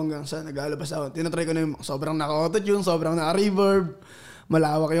nilalabas ko hanggang sa naglalabas ako. Tinatry ko na yung sobrang naka-autotune, sobrang naka-reverb.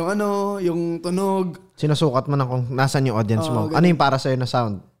 Malawak yung yung tunog. Sinusukat mo na kung nasan yung audience mo. Ganun. Ano yung para sa'yo na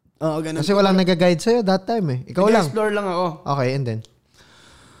sound? Ganun. Kasi walang nag-guide sa'yo that time eh. Ikaw lang. Nag-explore lang ako. Okay, and then?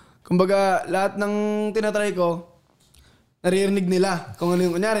 Kumbaga, lahat ng tinatry ko, naririnig nila. Kung ano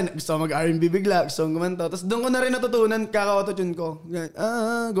yung kunyari, gusto ko mag-R&B bigla, gusto ko gumanto. Tapos doon ko na rin natutunan, kaka-autotune ko.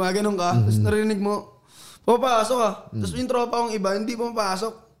 Gumaganon ka. Tapos naririnig mo, pumapasok ka. Tapos yung tropa kong iba, hindi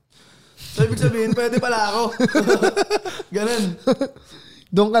pumapasok. So, ibig sabihin, pwede pala ako. Ganun.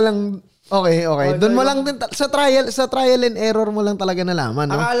 Doon ka lang, okay. Doon mo lang din, sa trial and error mo lang talaga nalaman,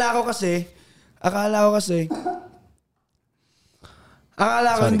 no? Akala ko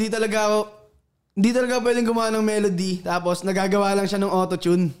hindi talaga pwedeng gumawa ng melody, tapos nagagawa lang siya ng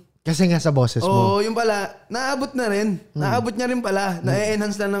autotune. Kasi nga sa boses mo. Oo, yung pala, naabot na rin. Naabot niya rin pala.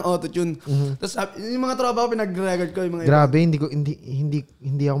 Na-enhance lang ng autotune. Tapos yung mga tropa ko, pinag-record ko. Yung mga grabe,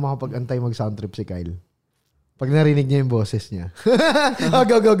 hindi ako makapag-antay mag-sound trip si Kyle. Pag narinig niya yung boses niya.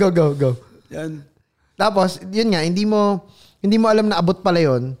 Go. Yan. Tapos, yun nga, hindi mo alam na abot pala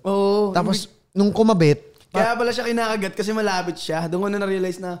yun. Oo. Tapos, nung kumabit, kaya pala siya kinakagat kasi malapit siya. Doon ko na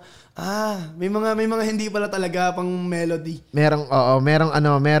na-realize na, may mga hindi pala talaga pang melody. merong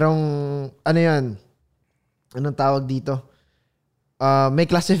yan. Anong tawag dito? May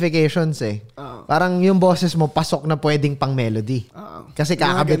classifications eh. Parang yung boses mo pasok na pwedeng pang melody. Kasi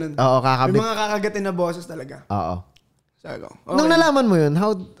kakabit. Kakabit. May mga kakagatin na boses talaga. Oo. Sago. Okay. Nung nalaman mo yun,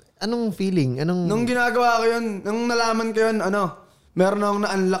 anong feeling? Nung ginagawa ko yun, nung nalaman ko yun, meron akong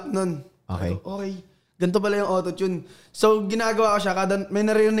na-unlock nun. Okay. Okay. Ganito pala yung autotune. So, ginagawa ko siya. May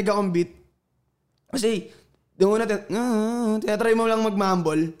naririnig akong beat. Kasi, yung una, tinatry mo lang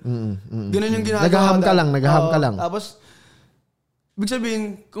mag-mumble. Ganun yung ginagawa. Nag-hum ka lang. Tapos, Ibig sabihin,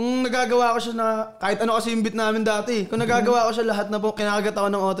 kung nagagawa ko siya na, kahit ano kasi yung beat namin dati, kung nagagawa ko siya lahat na po, kinakagat ako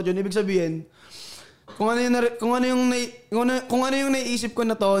ng autotune, ibig sabihin, kung ano yung naiisip ko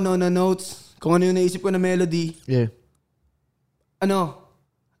na tono, na notes, kung ano yung naisip ko na melody,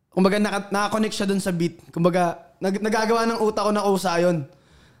 kumbaga naka-connect siya dun sa beat. Kumbaga, nagagawa ng utak ko na kusa yun.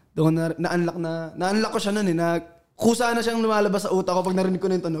 Doon na-unlock ko siya nun kusa na siyang lumalabas sa utak ko pag narinig ko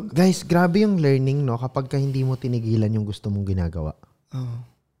na yung tunog. Guys, grabe yung learning, no? Kapag ka hindi mo tinigilan yung gusto mong ginagawa.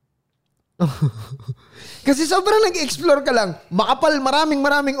 Kasi sobrang nag-explore ka lang. Makapal,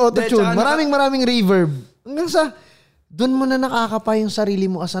 maraming autotune, maraming reverb. Hanggang sa, doon mo na nakakapa yung sarili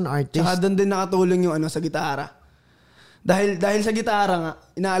mo as an artist. Tsaka doon din nakatulong yung sa gitara. Dahil sa gitara nga,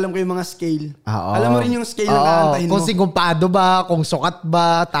 inaalam ko yung mga scale. Alam mo rin yung scale na kakantahin mo. Kung singkumpado ba, kung sukat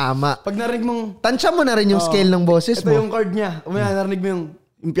ba, tama. Pag narinig mong... Tansya mo na rin yung scale ng boses mo. Ito yung chord niya. Narinig mo yung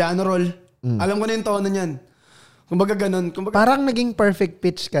piano roll. Alam ko na yung tono niyan. Kumbaga ganun. Parang naging perfect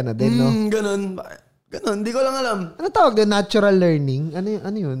pitch ka na din, no? Ganun. Di ko lang alam. Ano tawag doon? Natural learning?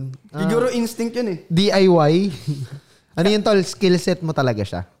 Ano yun? Siguro instinct yun DIY? Ano yun, tol? Skill set mo talaga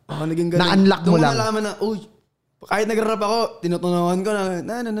siya? Naging ganun. Na-unlock mo lang. Doon mo nalaman na, kahit nag-rap ako, tinutunawan ko na.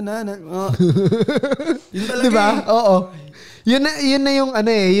 Yun talaga. Diba? Oo. Yun na yung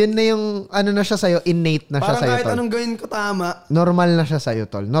yun na yung na siya sa'yo, innate na siya sa'yo, tol. Parang kahit anong gawin ko tama. Normal na siya sa'yo,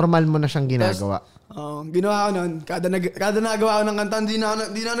 tol. Normal mo na siyang ginagawa. Ginawa ko nun. Kada nagawa ko ng kanta, hindi na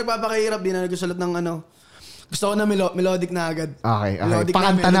ako nagpapakahirap, hindi na nagsusulat ng Gusto ko na melodic na agad. Okay.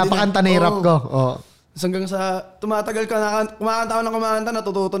 Pakanta na yung rap ko. Hanggang sa tumatagal ka, kumakanta ako ng kumanta,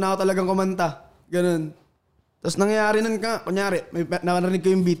 natututo na ako talagang kumanta. Ganun. Tapos nangyayari nun kunyari, nakarinig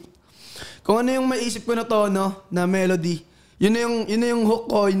ko yung beat. Kung ano yung maisip ko na tono, na melody, yun na yung hook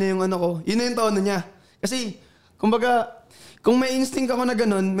ko, yun na yung yun na yung tono niya. Kasi, kumbaga, kung may instinct ako na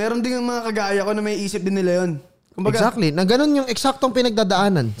ganun, meron din yung mga kagaya ko na may isip din nila yun. Kumbaga, exactly. Na ganun yung eksaktong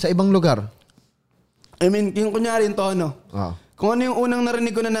pinagdadaanan sa ibang lugar. I mean, yung kunyari yung tono. Kung ano yung unang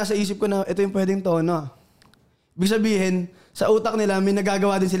narinig ko na nasa isip ko na ito yung pwedeng tono. Ibig sabihin, sa utak nila, may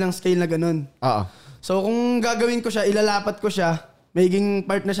nagagawa din silang scale na ganun. So, kung gagawin ko siya, ilalapat ko siya, magiging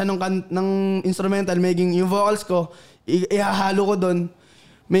part na siya ng instrumental, magiging yung vocals ko, ihahalo ko doon.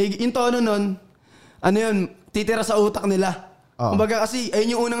 Yung tono nun, titira sa utak nila. Kumbaga kasi,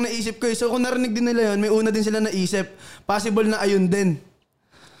 ayun yung unang naisip ko. So, kung narinig din nila yun, may una din sila naisip. Possible na ayun din.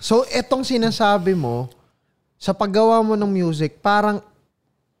 So, etong sinasabi mo, sa paggawa mo ng music, parang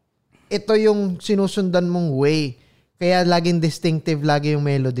ito yung sinusundan mong way. Kaya laging distinctive, lagi yung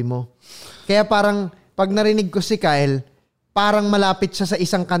melody mo. Kaya parang, pag narinig ko si Kyle, parang malapit siya sa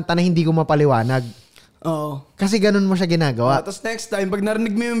isang kanta na hindi ko mapaliwanag. Kasi ganun mo siya ginagawa. Tapos next time, pag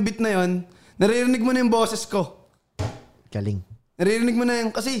narinig mo yung beat na yun, naririnig mo na yung boses ko. Galing. Naririnig mo na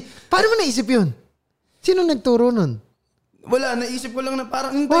yung, kasi... Paano mo naisip yun? Sino nagturo nun? Wala, naisip ko lang na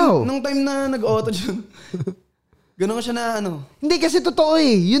parang nung time na nag-auto yun. Ganun ko siya na Hindi kasi totoo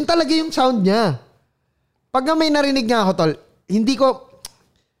Yun talaga yung sound niya. Pag may narinig nga ako, tol, hindi ko...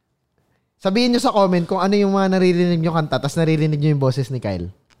 Sabihin nyo sa comment kung ano yung mga naririnig nyo kanta tapos naririnig nyo yung boses ni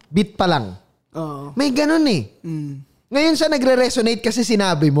Kyle. Beat pa lang. May ganun Ngayon siya nagre-resonate kasi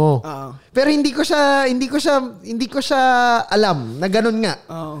sinabi mo. Pero hindi ko siya alam na ganun nga.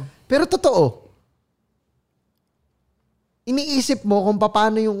 Pero totoo. Iniisip mo kung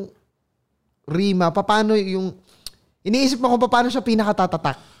paano yung rima, iniisip mo kung paano siya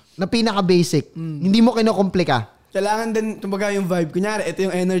pinakatatatak, na pinaka-basic. Hindi mo kinokomplika. Kailangan din, kumbaga yung vibe. Kunyari, ito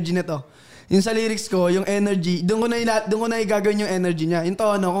yung energy na to. Yung sa lyrics ko, yung energy, doon ko na igagawin yung energy niya. Yung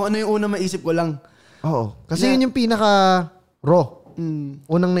tono, kung ano yung unang maisip ko lang. Oo. Kasi yun yung pinaka-raw.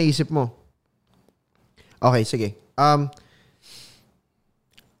 Unang naisip mo. Okay, sige. Ano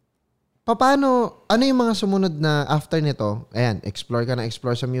yung mga sumunod na after nito? Ayan, explore ka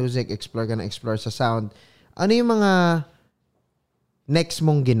sa music, explore sa sound. Ano yung mga next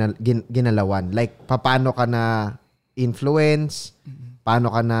mong ginalawan? Like, paano ka na influence?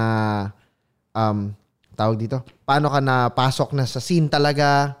 Paano ka na paano ka na pasok na sa scene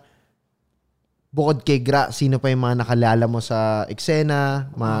talaga? Bukod kay Gra, sino pa yung mga nakalala mo sa eksena,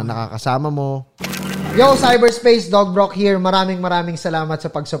 mga nakakasama mo? Yo, Cyberspace, Dougbrock here. Maraming salamat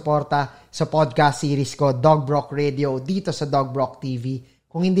sa pagsuporta sa podcast series ko, Dougbrock Radio, dito sa Dougbrock TV.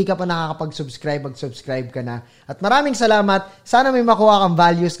 Kung hindi ka pa nakakapag-subscribe, mag-subscribe ka na. At maraming salamat. Sana may makuha kang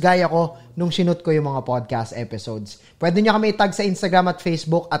values gaya ko nung sinut ko yung mga podcast episodes. Pwede nyo kami itag sa Instagram at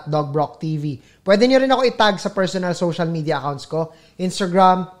Facebook at Dougbrock TV. Pwede nyo rin ako itag sa personal social media accounts ko,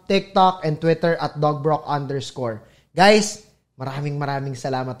 Instagram, TikTok, and Twitter at Dougbrock_. Guys, maraming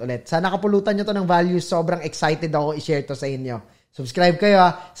salamat ulit. Sana kapulutan nyo to ng values. Sobrang excited ako i-share to sa inyo. Subscribe kayo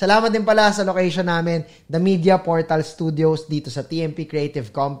ha. Salamat din pala sa location namin, The Media Portal Studios dito sa TMP Creative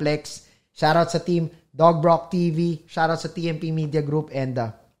Complex. Shoutout sa team Dougbrock TV, shoutout sa TMP Media Group and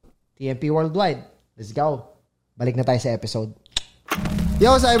TMP Worldwide. Let's go. Balik na tayo sa episode.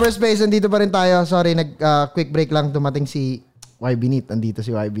 Yo, Cyberspace, nandito pa rin tayo. Sorry, quick break lang. Dumating si YB Neat. Andito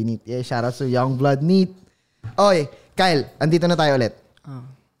si YB Neat. Yeah, shoutout sa Youngblood Neat. Oy, Kyle, andito na tayo ulit.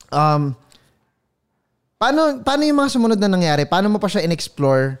 Paano yung mga sumunod na nangyari? Paano mo pa siya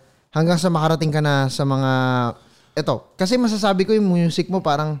in-explore hanggang sa makarating ka na sa mga... Ito, kasi masasabi ko yung music mo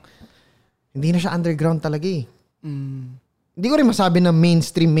parang hindi na siya underground talaga eh. Hindi ko rin masabi na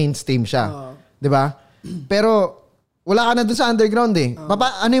mainstream siya. 'Di ba? Pero wala ka na dun sa underground eh.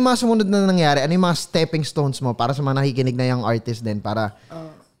 Ano yung mga sumunod na nangyari? Ano yung mga stepping stones mo para sa mga nakikinig na yung artist din para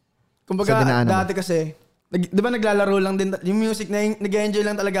kumbaga, dati kasi, di ba naglalaro lang din, yung music na nag-enjoy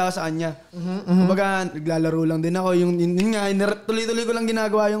lang talaga ako sa kanya. Kumbaga, naglalaro lang din ako. Yun nga, tuloy-tuloy ko lang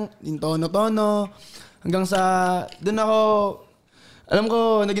ginagawa yung tono-tono. Hanggang sa, dun ako, alam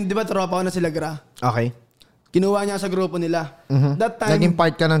ko, di ba tropa ko na sila Gra? Okay. Kinuha niya sa grupo nila. That time, naging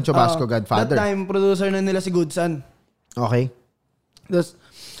part ka ng Chubasco Godfather. That time, producer na nila si Goodson. Okay. Tapos,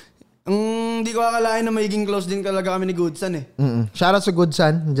 hindi ko akalain na magiging close din talaga kami ni Goodson eh. Shoutout sa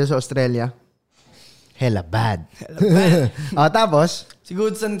Goodson, dyan sa Australia. Hella bad. Tapos? Si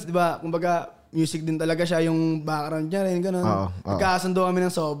Goodson, di ba, kumbaga, music din talaga siya, yung background niya rin, gano'n. Nagkakasundo kami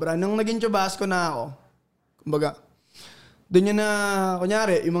ng sobra. Nung naging Chubasco na ako, kumbaga, doon yun na,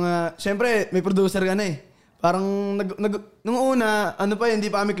 kunyari, yung mga, syempre, may producer ka na eh. Parang, nung una, hindi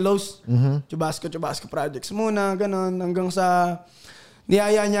pa kami close. Chubasco projects muna, gano'n. Hanggang sa,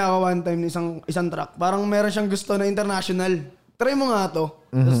 niyaya niya ako one time isang track. Parang meron siyang gusto na international. Try mo nga to.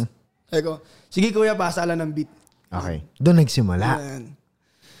 Tapos, sabi ko, sige kuya, pasala ng beat. Okay. Doon nagsimula.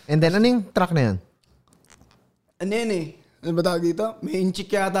 And then, ano yung track na yan? Ano yan eh? Ano ba tawag dito? Main chick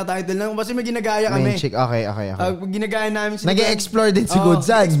yata title lang. Kasi may ginagaya kami. Main chick, okay. Pag ginagaya namin sila. Nag-e-explore din si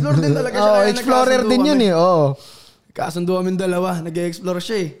Goodson. Explore din talaga siya. Explorer din yun eh. Oo. Kasundo kami dalawa. Nag-e-explore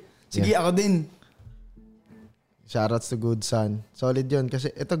siya eh. Sige, ako din. Shoutouts to Goodson. Solid yun.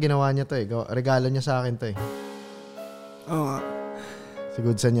 Kasi ito, ginawa niya to eh. Regalo niya sa akin to eh. Oo nga. Si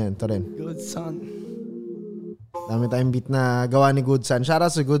Goodson yan. Ito rin. Goodson. Dami tayong beat na gawa ni Goodson.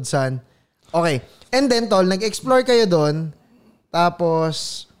 Shoutouts to Goodson. Okay. And then, tol, nag-explore kayo doon.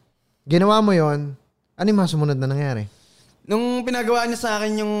 Tapos, ginawa mo yon. Ano yung mga sumunod na nangyari? Nung pinagawa niya sa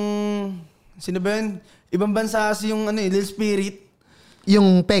akin yung... Sino ba yun? Ibang bansa kasi yung Lil Spirit.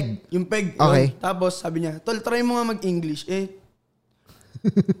 Yung peg? Yung peg. Okay. Yun. Tapos, sabi niya, tol, try mo nga mag-English.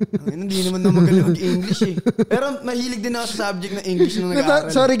 Hindi naman na magaling mag-English eh. Pero mahilig din ako sa subject na English nung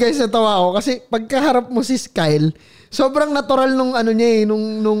nag-aaral. Sorry guys, natawa ako. Kasi pagkaharap mo si Kyle, sobrang natural nung niya eh,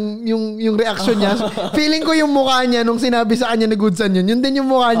 yung reaction niya. Feeling ko yung mukha niya nung sinabi sa kanya na Goodson yun. Yun din yung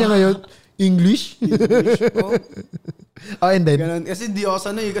mukha niya ngayon. English? And then? Ganun. Kasi di ako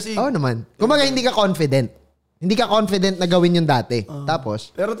sanay. Kasi... naman. Kumaga hindi ka confident. Hindi ka confident na gawin yung dati.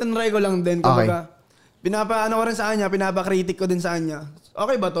 Tapos? Pero tinry ko lang din. Kumbaga, pinapaano ko rin sa kanya, pinapakritik ko din sa kanya.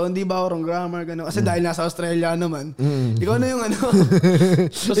 Okay ba to? Hindi ba ako wrong grammar? Gano'n. Kasi dahil nasa Australia naman. Ikaw na yung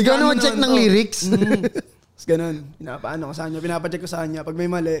Ikaw na mag-check ng lyrics. Tapos gano'n. Pinapaano ko sa kanya. Pinapacheck ko sa kanya. Pag may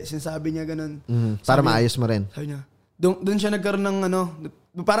mali, sinasabi niya gano'n. Para maayos mo rin. Sabi niya. Doon siya nagkaroon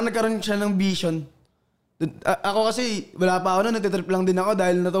ng parang nagkaroon siya ng vision. Ako kasi, wala pa ako na, natitrip lang din ako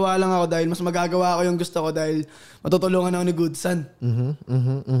dahil natuwa lang ako dahil mas magagawa ako yung gusto ko dahil matutulungan ako ni Goodson.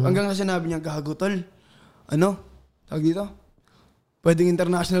 Hanggang sa sinabi niya, gago tol. Tawag dito? Pwedeng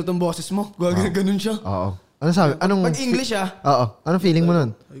international tong boses mo. Ganun siya. Oo. Ano sabi? Pag English Oo. Anong feeling mo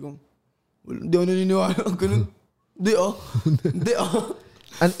nun? Sabi ko, hindi ako naniniwala. Ganun. Hindi.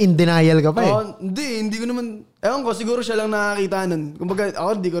 In denial ka pa eh. Hindi ko naman. Ewan ko, siguro siya lang nakakita nun. Kumbaga,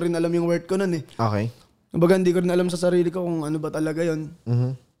 ako hindi ko rin alam yung word ko nun eh. Okay. Kumbaga, hindi ko rin alam sa sarili ko kung ano ba talaga yun.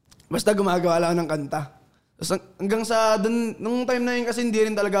 Basta gumagawa lang ng kanta. Tapos hanggang sa dun, nung time na yun kasi hindi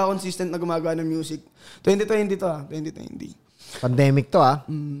rin talaga ako consistent na gumagawa ng music. 2020 to 2020. Pandemic to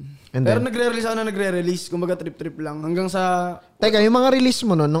Pero nagre-release. Kumbaga trip-trip lang. Hanggang sa... Teka, yung mga release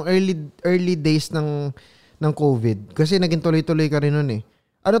mo nun, nung early days ng COVID, kasi naging tuloy-tuloy ka rin nun eh.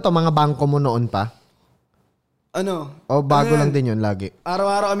 Ano to, mga bangko mo noon pa? O bago lang din yun lagi?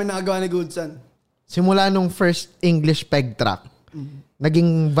 Araw-araw kami nakagawa ni Goodson. Simula nung first English peg track,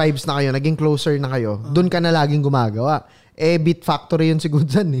 naging vibes na kayo, naging closer na kayo, doon ka na laging gumagawa. Beat Factory yun si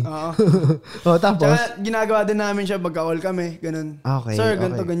Goodson eh. Tapos? Tsaka ginagawa din namin siya pagka-call kami. Ganun. Okay, Sir,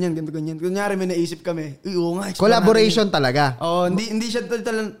 ganito, ganyan. Kunyari may naisip kami. Oo nga. Collaboration talaga. Hindi siya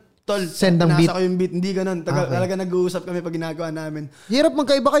tol. Send ng beat. Nasa ko yung beat. Hindi ganun. Talaga nag-uusap kami pag ginagawa namin. Hirap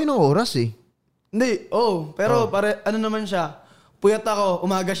magkaiba kayo ng oras eh. Hindi. Pero naman siya. puyat ako,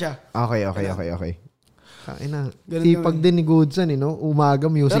 umaga siya. Okay. Ina, Ganun sipag kami. din ni Goodson, no? Umaga,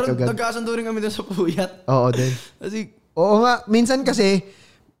 music Pero agad. nagkasundo rin kami doon sa puyat. Oo, din. Kasi, Oo nga, minsan kasi,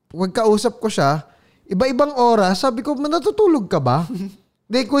 pagkausap ko siya, iba-ibang oras, sabi ko, natutulog ka ba?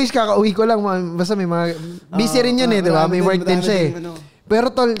 Hindi, quiz, kakauwi ko lang. Basta may mga, busy rin yun di ba? May work din siya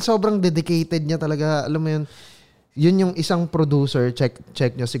Pero tol, sobrang dedicated niya talaga. Alam mo yun, yun yung isang producer,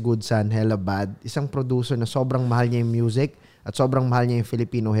 check nyo si Goodson, hella bad. Isang producer na sobrang mahal niya yung music at sobrang mahal niya yung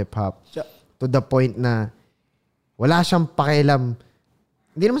Filipino hip-hop. To the point na wala siyang pakialam.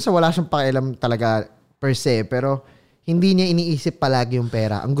 Hindi naman sa wala siyang pakialam talaga per se, pero hindi niya iniisip palagi yung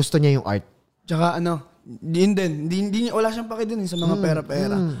pera. Ang gusto niya yung art. tsaka yun din. Hindi niya, wala siyang paki din sa mga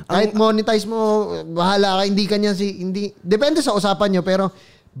pera-pera. Kahit monetize mo, bahala ka, depende sa usapan niyo, pero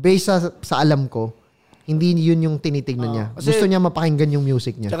based sa alam ko, hindi yun yung tinitignan niya. Gusto niya mapakinggan yung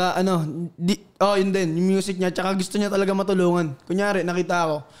music niya. Tsaka yun din, yung music niya, tsaka gusto niya talaga matulungan. Kunyari, nakita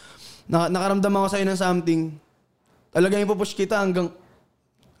ako, nakaramdam ako sa'yo ng something, talagang ipupush kita hanggang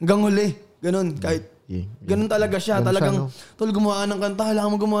huli. Ganun, kahit ganun talaga siya. Ganun talagang, siya, tol, gumawa ng kanta.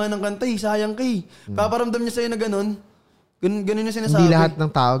 Kailangan mo gumawa ng kanta sayang kay. Paparamdam niya sa'yo na ganun. Ganun yung sinasabi. Hindi lahat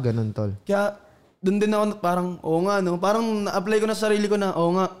ng tao ganun, tol. Kaya, dun din ako parang, oo nga, no? Parang na-apply ko na sa sarili ko na,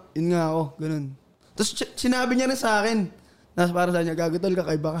 oo nga, yun nga ako. Ganun. Tapos sinabi niya rin sa akin, na para sa niya, gago tol,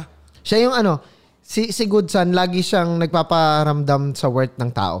 kakaiba ka. Siya yung si Goodson, lagi siyang nagpaparamdam sa worth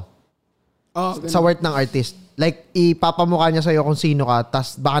ng tao. Sa worth ng artist. Like, ipapamukha niya sa'yo kung sino ka,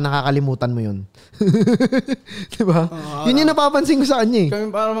 tas baka nakakalimutan mo yun. Diba? Yun yung napapansin ko sa kanya Kami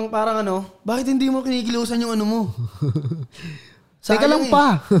parang bakit hindi mo kinikilusan yung mo? Teka lang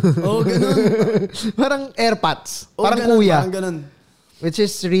pa. Ganun. Parang airpods. Parang ganun, kuya. Parang ganun. Which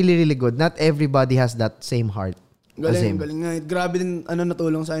is really, really good. Not everybody has that same heart. Galing nga. Grabe din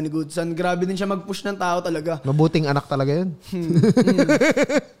natulong sa akin ni Goodson. Grabe din siya mag-push ng tao talaga. Mabuting anak talaga yun.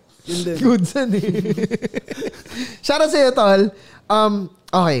 Yun din. Goodson Shout out sa'yo, tol.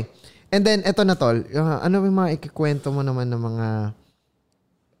 Okay. And then, eto na, tol. Ano yung mga ikikwento mo naman ng mga...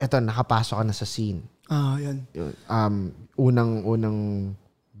 Eto, nakapasok ka na sa scene. Yan. Unang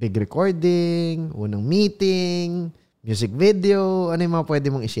big recording, unang meeting, music video. Ano yung mga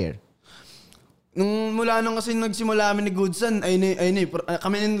pwede mong i-share? Mula nung kasi nagsimula kami ni Goodson,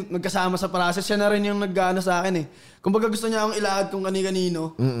 kami nagkasama sa process. Siya na rin yung nag-ano sa akin Kumbaga gusto niya akong ilahad kung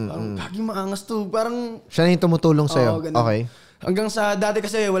kani-kanino. Parang, kaging maangas to. Parang... Siya na yung tumutulong sa'yo? Okay. Hanggang sa dati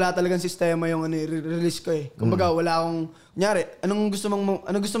kasi wala talagang sistema yung release ko Kumbaga wala akong... Kunyari, anong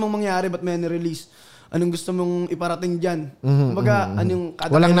gusto mong mangyari ba't may release? Anong gusto mong iparating dyan? Kumbaga,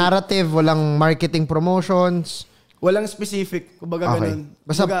 walang narrative, walang marketing promotions. Walang specific. Kumbaga ganun.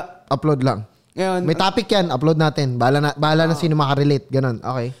 Basta upload lang. Ngayon, may topic yan, upload natin. Bahala na sino makarelate. Ganun.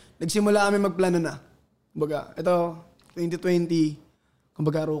 Okay. Nagsimula kami magplano na. Kumbaga, ito, 2020,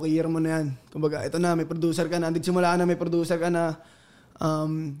 kumbaga, rookie year mo na yan. Kumbaga, ito na, may producer ka na. Nagsimula na, may producer ka na.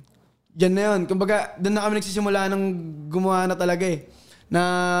 Diyan na yun. Kumbaga, doon na kami nagsisimula ng gumawa na talaga na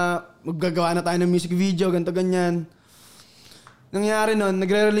maggagawa na tayo ng music video, ganito, ganyan. Nangyari nun,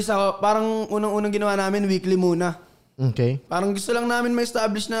 nagre-release ako. Parang unang-unang ginawa namin, weekly muna. Okay. Parang gusto lang namin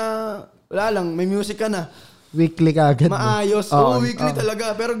ma-establish na wala lang, may music ka na. Weekly ka agad. Maayos. Weekly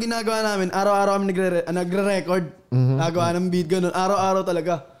talaga. Pero ginagawa namin, araw-araw kami nagre-record. Nagawa ng beat, ganun. Araw-araw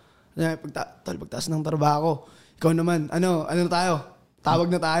talaga. Pagtaas ng trabaho. Ikaw naman, ano na tayo?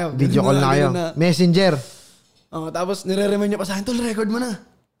 Tawag na tayo. Video call na kayo. Messenger. Tapos nire-remind niya pa sa akin, tol, record mo na.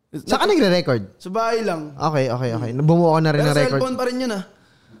 Saan ka nagre-record? Sa bahay lang. Okay. Bumuo ka na rin ng record. Pero cellphone pa rin yun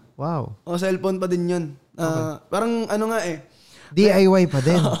Wow. Cellphone pa din yun. Parang DIY pa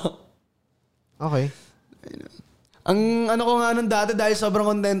din. Okay. Ang ko nga nun dati, dahil sobrang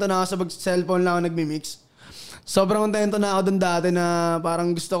kontento na ako sa cellphone lang ako nagmi-mix. Sobrang kontento na ako dun dati na parang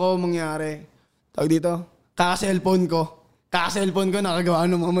gusto ko mangyari. Tawag dito, kaka-cellphone ko, nakagawa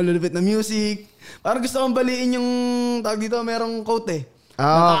ng mga malulupit na music. Parang gusto kong baliin yung, tawag dito, merong quote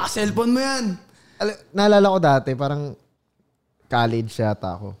kaka-cellphone mo yan. Naalala ko dati, parang college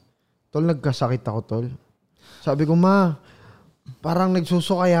yata ako. Tol, nagkasakit ako, tol. Sabi ko, ma, parang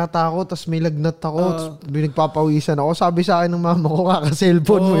nagsusuka yata ako, tas may lagnat ako, tas nagpapawisan ako. Sabi sa akin ng mama ko,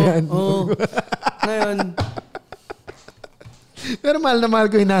 kaka-cellphone mo yan. Ngayon. Pero mahal na mahal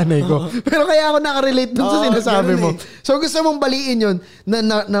ko yung nanay ko. Pero kaya ako nakarelate dun sa sinasabi mo. So gusto mong baliin yun,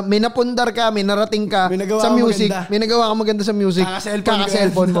 na may napundar ka, may narating ka sa music, may nagawa ka maganda sa music,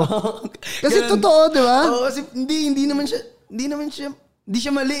 kaka-cellphone mo. Kasi totoo, di ba? Kasi hindi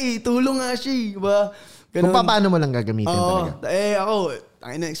siya mali tulong nga siya diba? Kung paano mo lang gagamitin talaga. Ako,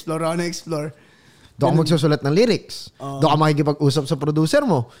 explore. Doon ka magsusulat ng lyrics. Doon ka makikipag-usap sa producer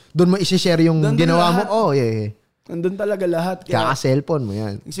mo. Doon mo isi-share yung ginawa mo. Yeah. Nandun talaga lahat. Kaka-cellphone mo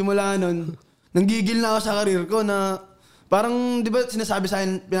yan. Simula nun, nanggigil na ako sa karir ko na parang, di ba sinasabi sa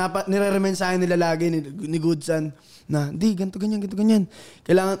akin, nire-remind sa akin nila lagi ni Goodson na, di, ganito ganyan.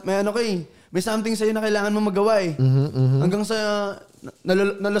 Kailangan, may something sa'yo na kailangan mo magawa eh. Hanggang sa,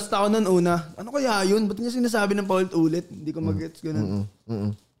 nalost ako nun una. Ano kaya yun? Ba't niya sinasabi ng paulit-ulit? Hindi ko mag-gets, ganun.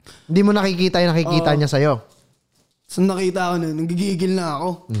 Hindi mo nakikita yung nakikita niya sa'yo. So nakita ko nun, nanggigigil na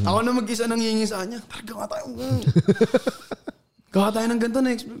ako. Ako na mag-isa nangyingi sa kanya. Tara, gawa tayo. Gawa tayo ng ganito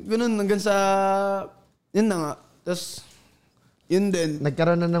na. Ganun, hanggang sa, yun na nga. Tapos, yun din.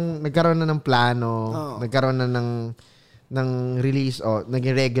 Nagkaroon na ng plano, nagkaroon na ng release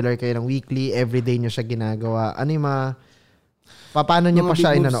naging regular kayo ng weekly, everyday nyo siya ginagawa. Ano yung paano nyo pa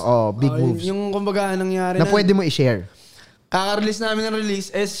siya big moves? Yung kumbaga nangyari na pwede mo i-share. Kaka-release namin ng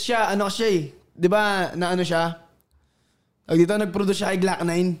release, siya, di ba, na ano siya? Dito, nag-produce siya kay Glock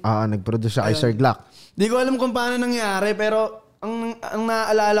 9. Nag-produce siya kay Sir Glock. Di ko alam kung paano nangyari, pero ang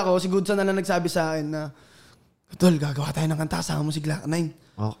naaalala ko, si Goodson na lang nagsabi sa akin na, Tol, gagawa tayo ng kanta, sama mo si Glock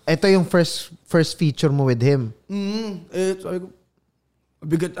 9. Ito yung first feature mo with him. Sabi ko,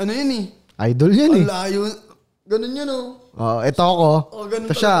 bigat, ano yun eh? Idol yan eh. Ang layo. Ganun yun ito ako. Ganun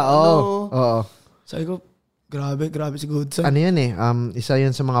ito siya, Sabi ko, grabe si Goodson. Ano yan eh, isa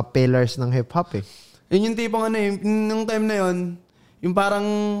yun sa mga pillars ng hip-hop eh. Yun yung tipong nung time na yun, yung parang,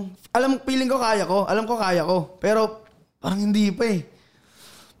 feeling ko kaya ko. Alam ko kaya ko. Pero, parang hindi pa eh.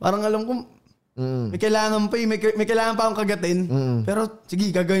 Parang alam ko, may kailangan pa eh. May kailangan pa akong kagatin. Pero,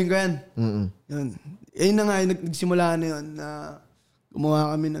 sige, gagawin ko yan. Yun. Yun na nga, nagsimula na yun na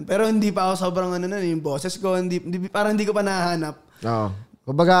gumawa kami nun. Pero hindi pa ako sobrang yung boses ko, parang hindi ko pa nahanap.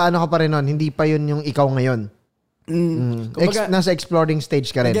 Kumbaga, ka pa rin nun, hindi pa yun yung ikaw ngayon. Kumbaga, nasa exploring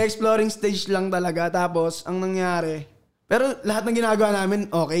stage ka rin. Nag-exploring stage lang talaga. Tapos, ang nangyari, pero lahat ng ginagawa namin,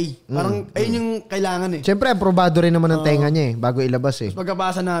 okay. Parang, ayun yung kailangan eh. Siyempre, aprobado rin naman ng tenga niya eh, bago ilabas eh. Tapos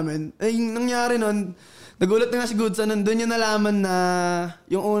pagkapasa namin, yung nangyari nun, nagulat na nga si Goodson, doon niya nalaman na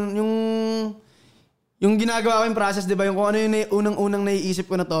yung ginagawa ko yung process, di ba? Yung kung ano yung unang-unang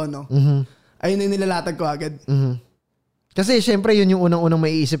naiisip ko na tono, ayun yung nilalatag ko agad. Kasi syempre yun yung unang-unang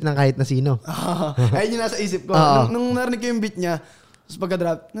maiisip ng kahit na sino. Ayun yung nasa isip ko. Nung narinig ko yung beat niya, tapos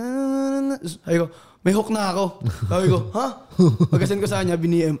pagka-drop, sabi ko, may hook na ako. Sabi ko, ha? Pagkasend ko sa kanya,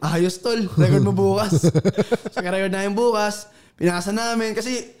 biniem, ayos tol, record mo bukas. So, record na yung bukas, pinasa namin.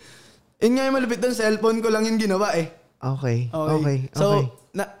 Kasi, yun nga yung malupit doon, cellphone ko lang yung ginawa eh. Okay. So,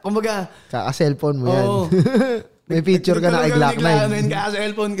 kumbaga, kaka-cellphone mo yan. May picture ka na kay Glock 9.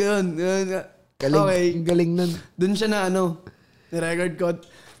 Kaka-cellphone ko yun. Galing, okay. Galing nun. Doon siya na ni-record ko.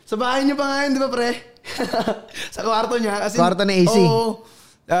 Sa bahay niya pa nga yun, di ba pre? Sa kwarto niya. Kwarto na AC. Oo.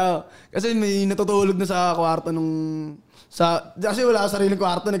 Kasi may natutulog na sa kwarto kasi wala sa sariling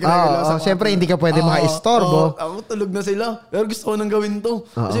kwarto. Siyempre hindi ka pwede maka-istorbo. Ako tulog na sila. Pero gusto ko nang gawin to.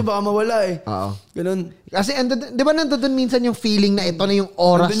 Kasi baka mawala eh. Ganun. Kasi di ba nandun minsan yung feeling na ito na yung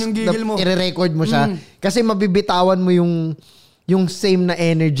oras yung na i-record mo siya. Kasi mabibitawan mo yung same na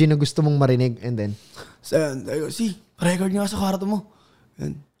energy na gusto mong marinig. And then? So, record nga sa kwarto mo.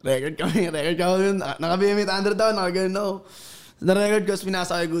 Yan. Record kami yun. Naka-BM 800 daw, naka-ganun ako. Na-record ko, tapos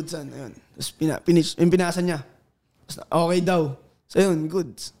pinasa kay Goodson. Ayun. Tapos pinasa niya. Tapos okay daw. So yun,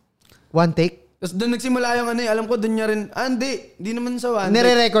 goods. One take? Tapos doon nagsimula yung alam ko doon niya rin, hindi naman sa one take.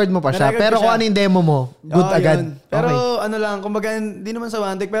 Nire-record mo pa siya, pero kung ano yung demo mo, good agad. Yun. Pero kumbaga, hindi naman sa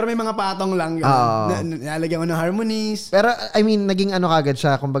one take, pero may mga patong lang. Nalagyan ko ng harmonies. Pero, I mean, naging kagad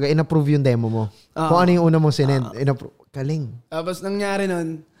siya, kumbaga, in-approve yung demo mo. Kung ano yung una mong sinend, Kaling. Tapos nangyari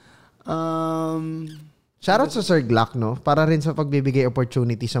nun, shoutout sa Sir Glock, no? Para rin sa pagbibigay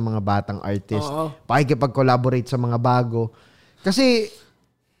opportunity sa mga batang artist. Pakikipag-collaborate sa mga bago. Kasi,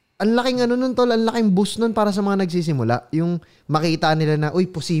 ang laking nun tol, ang laking boost nun para sa mga nagsisimula. Yung makita nila na, uy,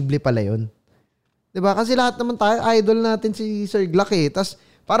 posible pala yun. Diba? Kasi lahat naman tayo, idol natin si Sir Glock eh. Tapos,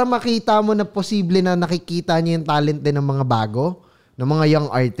 para makita mo na posible na nakikita niya yung talent din ng mga bago, ng mga young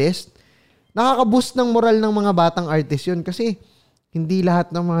artist, nakaka-boost ng moral ng mga batang artist yun. Kasi, hindi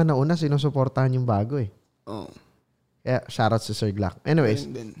lahat ng mga nauna sinusuportahan yung bago eh. Kaya, shoutout sa Sir Glock.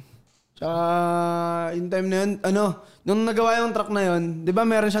 Anyways. Tsaka, yung time na yun, nung nagawa yung track na yun, di ba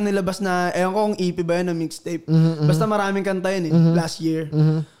meron siyang nilabas na, ewan ko kung EP ba yun, na mixtape. Basta maraming kanta yun last year.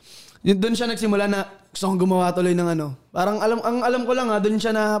 Yun, doon siya nagsimula na, gusto kong gumawa tuloy ng Parang, alam ko lang doon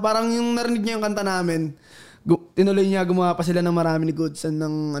siya na, parang yung narinig niya yung kanta namin, tinuloy niya, gumawa pa sila ng marami ni Goodson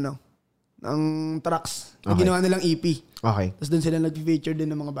ng, ng tracks na ginawa nilang EP. Okay. Tapos doon sila nag-feature din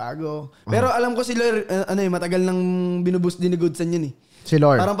ng mga bago. Pero alam ko sila, matagal nang binuboost din ni Goodson yun eh. Si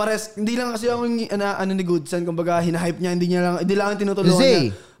Lord. Parang pares, hindi lang kasi ako ni Goodson, kumbaga hinahype niya, hindi lang tinutulungan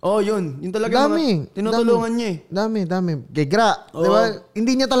niya. Yun. Yun talaga Dami. mga tinutulungan niya eh. Dami. Kay Gra, di ba?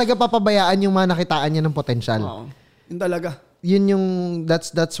 Hindi niya talaga papabayaan yung mga nakitaan niya ng potential. Oo. Yun talaga. Yun yung,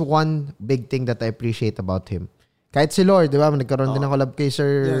 that's one big thing that I appreciate about him. Kahit si Lord, di ba? Nagkaroon din ng collab kay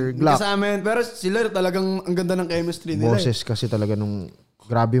Sir Glock. Kasama yun. Pero si Lord talagang ang ganda ng chemistry nila. Boses kasi talaga nung,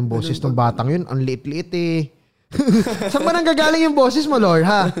 grabe yung boses ng batang yun. Ang liit-liit eh. Saan ba nanggagaling yung boses mo, Lord,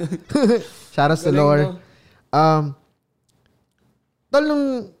 ha? Shoutout to Lord. Tol,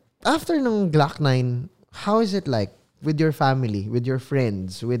 after nung Glock 9, how is it like with your family, with your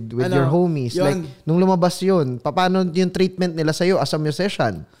friends, with your homies? Yun. Like, nung lumabas yun, paano yung treatment nila sa'yo as a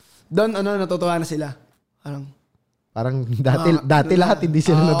musician? Doon, natutuwa na sila. Parang dati lahat hindi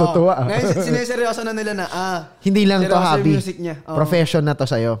sila natutuwa. Ngayon, sineseryoso na nila na, hindi lang to hobby. Music niya. Profession na to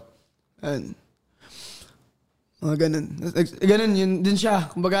sa'yo. Ganun. Ganun, yun din siya.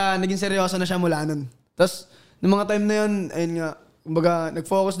 Kumbaga, naging seryoso na siya mula nun. Tapos, nung mga time na yun, ayun nga, kumbaga,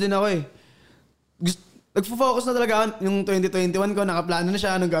 nag-focus din ako eh. Nag-focus na talaga ako. Yung 2021 ko, nakaplano na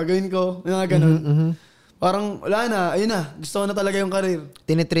siya, anong gagawin ko. Yung mga ganun. Parang, wala na, ayun na. Gusto ko na talaga yung career.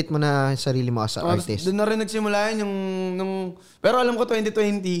 Tinitreat mo na sarili mo as an artist. Doon na rin nagsimula yun pero alam ko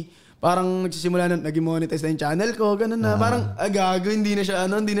 2020, parang nagsisimula na, naging monetize na yung channel ko, ganun na. Parang, gago, hindi na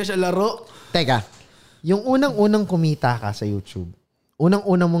siya laro. Teka, yung unang-unang kumita ka sa YouTube,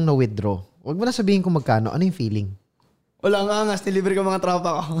 unang-unang mong na-withdraw, huwag mo na sabihin kung magkano, ano yung feeling? Wala nga angas, nilibre ko mga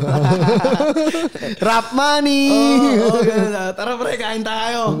tropa ko. Rap money! Ganun na. Tara pre, kain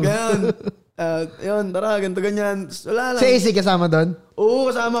tayo. Ganun. Yun, tara, ganito ganyan. Wala lang. Si AC kasama doon? Oo,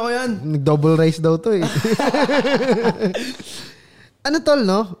 kasama ko yan. Nag-double rice daw to eh. Ano tol,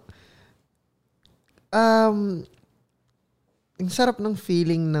 no? Ang sarap ng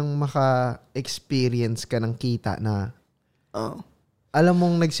feeling ng maka-experience ka ng kita na alam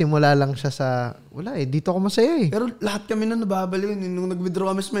mong nagsimula lang siya sa wala eh, dito ako masaya eh. Pero lahat kami na nababaliw. Nung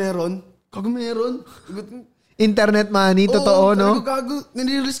nag-withdraw kami meron. Kago meron. Internet money, totoo, no? Kago,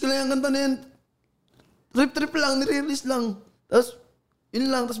 nire-release ko lang yung kanta na yan. Trip lang, nire-release lang. Tapos, yun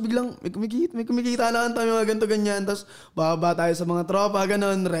lang. Tapos biglang, may kumikita na kanta, mga ganito ganyan. Tapos, bababa tayo sa mga tropa,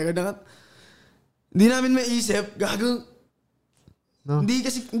 ganun, record na. Hindi namin maisip, gago. No?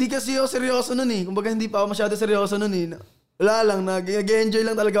 Hindi kasi ako seryoso nun eh. Kumbaga, hindi pa ako masyado seryoso nun eh. Wala lang, nag-enjoy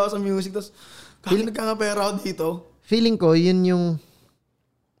lang talaga ako sa music. Tapos, nagkakapera ako dito. Feeling ko, yun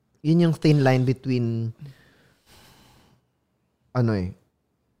yung thin line between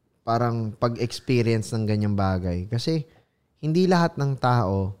parang pag-experience ng ganyang bagay. Kasi, hindi lahat ng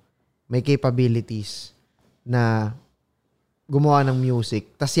tao may capabilities na gumawa ng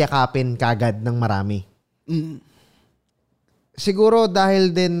music tas yakapin kagad ng marami. Siguro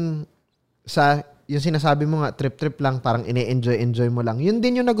dahil din sa yung sinasabi mo nga, trip-trip lang, parang ine-enjoy mo lang. Yun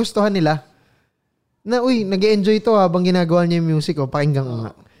din yung nagustuhan nila. Na, nag-enjoy to habang ginagawa niya yung music, pakinggan ko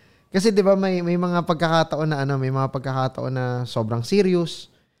nga. Kasi 'di ba may mga pagkakataon na sobrang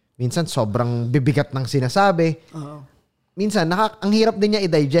serious, minsan sobrang bibigat ng sinasabi. Minsan ang hirap din niya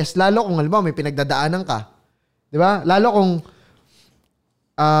i-digest lalo kung halimbawa may pinagdadaanan ka. 'Di ba? Lalo kung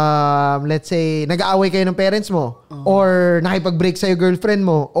let's say nag-aaway kayo ng parents mo or nakipag-break sa girlfriend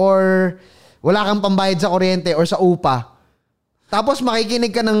mo or wala kang pambayad sa kuryente or sa upa. Tapos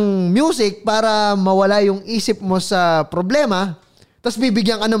makikinig ka ng music para mawala yung isip mo sa problema. Tapos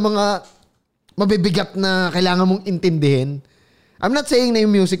bibigyan ka ng mga mabibigat na kailangan mong intindihin. I'm not saying na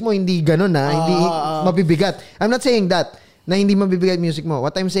yung music mo hindi ganun hindi mabibigat. I'm not saying that na hindi mabibigat music mo.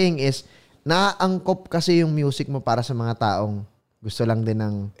 What I'm saying is naangkop kasi yung music mo para sa mga taong gusto lang din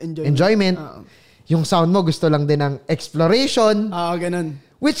ng enjoyment. Yung sound mo gusto lang din ng exploration. Ganun.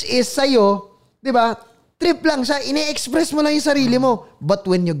 Which is sa'yo, di ba? Trip lang siya. Ine-express mo lang yung sarili mo. But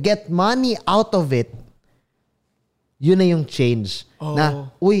when you get money out of it, yun na yung change. Na,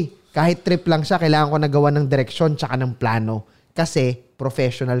 kahit trip lang siya, kailangan ko nagawa ng direksyon tsaka ng plano. Kasi,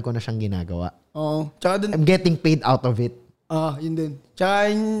 professional ko na siyang ginagawa. Tsaka I'm getting paid out of it. Yun din. Tsaka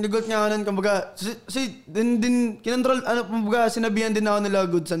yung nagot niya ako nun, kumbaga, kasi din kinontrol, kumbaga, sinabihan din ako nila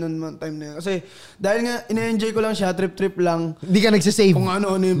good sa nun time na yun. Kasi, dahil nga, ina-enjoy ko lang siya, trip lang. Hindi ka nagsisave. Kung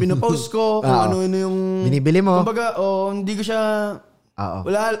ano-ano yung pinopost ko, kung ano-ano yung... binibili mo. Kumbaga, hindi ko siya...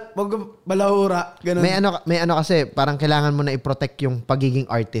 wala, balahura, ganun. May ano kasi, parang kailangan mo na i-protect yung pagiging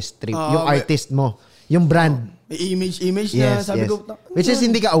artist trip. Yung artist mo. Yung brand. May image na. Sabi ko, which is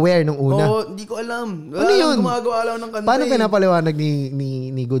hindi ka aware nung una. Hindi ko alam. Ano yun? Gumagawa lang ng kanta. Paano pinapaliwanag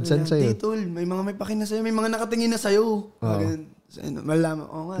ni Goodson sa'yo? Tol, may mga may pakin na sa'yo. May mga nakatingin na sa'yo.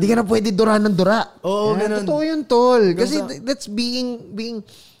 Malaman. Hindi ka na pwede dura ng dura. Ganun. Totoo yun, tol. Kasi that's being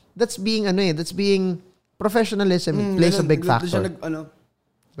professionalism. It plays a big factor.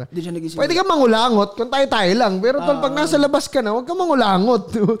 Hindi siya nag-isip. Pwede ka mangulangot kung tayo-tayo lang. Pero tol, pag nasa labas ka na, huwag ka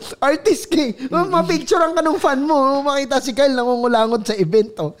mangulangot. Artist ka. Mapicturean ka ng fan mo. Makita si Kyle nangungulangot sa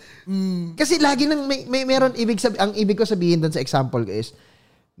event. Oh. Kasi lagi nang may meron, ang ibig ko sabihin doon sa example ko is,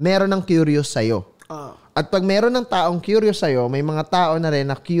 meron ng curious sa'yo. At pag meron ng taong curious sa'yo, may mga tao na rin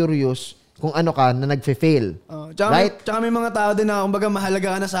na curious kung ano ka na nagfe-fail. Right? Tsaka may mga tao din na kumbaga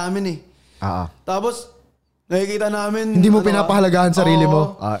mahalaga ka na sa amin eh. Tapos, nakikita namin... Hindi mo pinapahalagahan sarili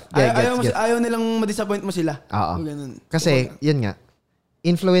mo. Ayaw nilang ma-disappoint mo sila. Kasi, yun nga,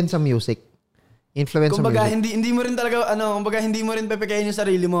 influence sa music. Kumbaga, hindi mo rin talaga, hindi mo rin pepekayin yung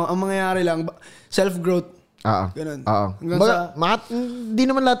sarili mo. Ang mangyayari lang, self-growth. Ganun. Hindi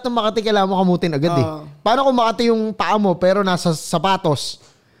naman lahat ng Makati kailangan mo kamutin agad eh. Paano kung Makati yung paa mo pero nasa sapatos?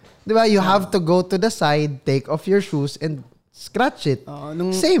 Diba? You have to go to the side, take off your shoes, and scratch it.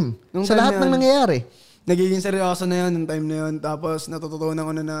 Same. Sa lahat ng nangyayari. Nagiging seryoso na yun, yung time na yun. Tapos natututunan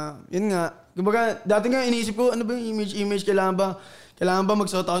ko na, yun nga. Kumbaga, dati nga iniisip ko, ano ba yung image? Kailangan ba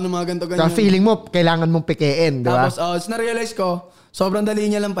magsuot ako ng mga ganito ganyan? Sa feeling mo, kailangan mong pikein, di ba? Tapos, na-realize ko, sobrang dali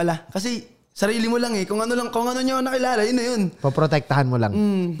niya lang pala. Kasi, sarili mo lang eh. Kung ano niyo nakilala, yun na yun. Poprotektahan mo lang.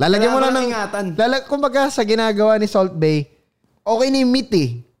 Lalagyan mo lang ng ingatan. Kumbaga, sa ginagawa ni Salt Bay, okay na yung meat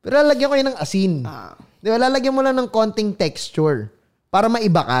eh. Pero lalagyan ko yun ng asin. Di ba? Lalagyan mo lang ng konting texture. Para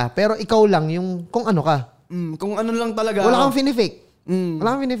maiba ka, pero ikaw lang yung kung ano ka. Kung ano lang talaga. Wala kang finifake.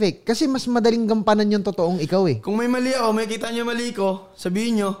 Wala kang finifake. Kasi mas madaling gampanan yung totoong ikaw eh. Kung may mali ako, may kita niyo mali ko,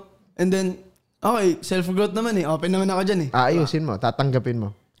 sabihin niyo. And then, okay, self-growth naman eh. Open naman ako dyan eh. Ayusin mo, tatanggapin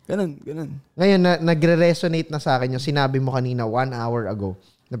mo. Ganun. Ngayon, nagre-resonate na sa akin yung sinabi mo kanina 1 hour ago.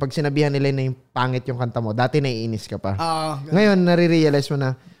 Na pag sinabihan nila na yung pangit yung kanta mo, dati naiinis ka pa. Ngayon, nare-realize mo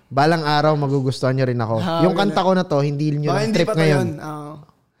na, balang araw magugustuhan nyo rin ako. Yung kanta ko na to, hindi nyo lang trip ngayon.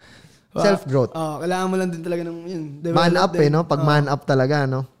 Self-growth. Kailangan mo lang din talaga ng yun. Man up din. No? Pag man up talaga,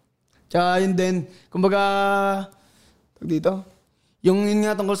 no? Tsaka yun din. Kumbaga, dito, yung yun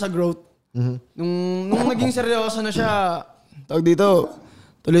nga tungkol sa growth. Nung naging seryoso na siya, dito,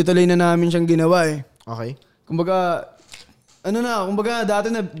 tuloy-tuloy na namin siyang ginawa eh. Okay. Kumbaga, dati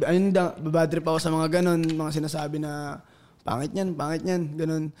na, bad trip ako sa mga ganon, mga sinasabi na, pangit yan,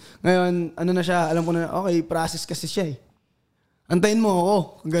 ganun. Ngayon, na siya, alam ko na, okay, process kasi siya eh. Antayin mo ako,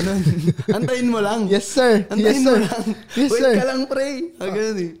 ganun. Antayin mo lang. Yes, sir. Antayin mo lang. Yes, Wait sir. ka lang, pre.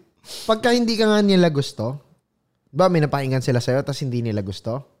 Ganun eh. Pagka hindi ka nga nila gusto, ba may napakinggan sila sa'yo tapos hindi nila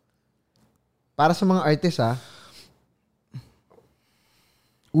gusto? Para sa mga artist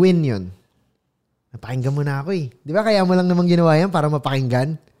win yun. Napakinggan mo na ako eh. Di ba kaya mo lang namang ginawa yan para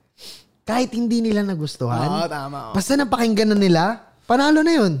mapakinggan? Kahit hindi nila nagustuhan. Tama. Basta napakinggan na nila, panalo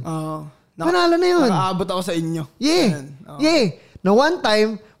na yun. Panalo na yun. Nakaabot ako sa inyo. Yeah. Na one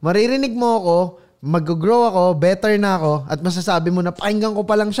time, maririnig mo ako, mag-grow ako, better na ako, at masasabi mo na pakinggan ko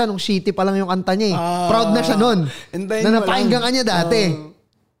pa lang siya nung shitty pa lang yung kanta niya eh. Proud na siya nun. Na napakinggan ka niya dati.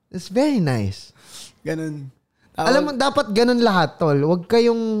 It's very nice. Ganun. Alam mo, dapat ganun lahat, tol. Wag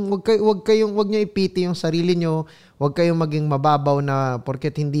niyo ipiti yung sarili niyo. Wag kayong maging mababaw na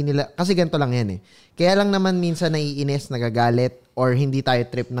porket hindi nila, kasi ganito lang yan eh. Kaya lang naman minsan naiinis, nagagalit, or hindi tayo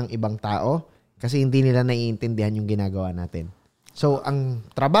trip ng ibang tao kasi hindi nila naiintindihan yung ginagawa natin. So, ang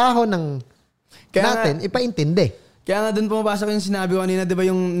trabaho natin, ipaintindi. Kaya nga doon pumapasok yung sinabi ko kanina, di ba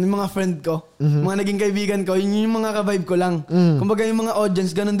yung mga friend ko, mga naging kaibigan ko, yun yung mga ka-vibe ko lang. Kumbaga yung mga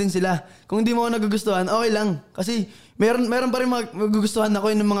audience, ganun din sila. Kung hindi mo ako nagugustuhan, okay lang. Kasi meron pa rin magugustuhan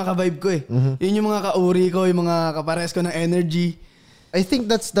ako yung mga ka-vibe ko eh. Yun yung mga kauri ko, yung mga kapares ko ng energy. I think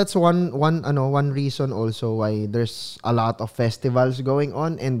that's one reason also why there's a lot of festivals going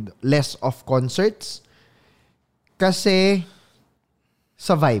on and less of concerts. Kasi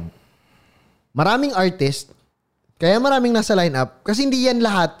sa vibe. Maraming artist, kaya maraming nasa lineup kasi hindi yan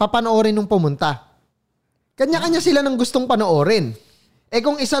lahat papanoorin nung pumunta. Kanya-kanya sila ng gustong panoorin.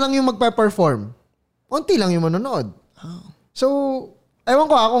 Kung isa lang yung magpe-perform, unti lang yung manonood. So, ewan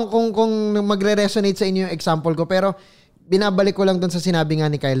ko kung magre-resonate sa inyo yung example ko, pero binabalik ko lang dun sa sinabi nga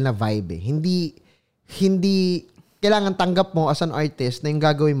ni Kyle na vibe eh. Hindi kailangan tanggap mo as an artist na yung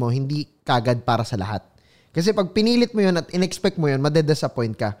gagawin mo hindi kagad para sa lahat. Kasi pag pinilit mo yun at in-expect mo yun,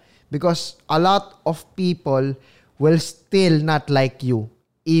 madedisappoint ka. Because a lot of people will still not like you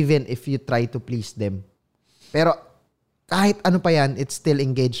even if you try to please them. Pero kahit ano pa yan, it's still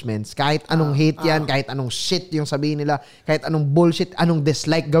engagements. Kahit anong hate yan, kahit anong shit yung sabihin nila, kahit anong bullshit, anong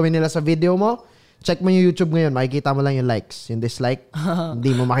dislike gawin nila sa video mo, check mo yung YouTube ngayon, makikita mo lang yung likes. Yung dislike,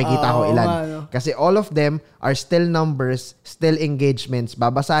 hindi mo makikita ko ilan. Kasi all of them are still numbers, still engagements.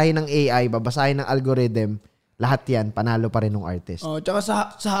 Babasahin ng AI, babasahin ng algorithm, lahat yan, panalo pa rin ng artist. Tsaka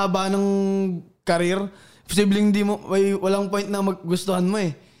sa haba ng career, Posibleng walang point na maggustuhan mo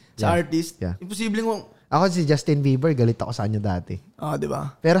eh. Sa artist. Yeah. Imposibleng mo. Ako si Justin Bieber, galit ako sa kanya dati. Di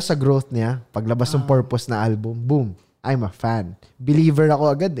ba? Pero sa growth niya, paglabas ng Purpose na album, boom, I'm a fan. Believer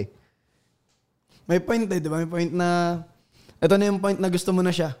ako agad eh. May point di ba? May point na, ito na yung point na gusto mo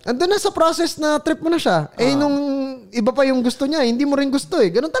na siya. Andun na sa process na trip mo na siya. Nung iba pa yung gusto niya, hindi mo rin gusto eh.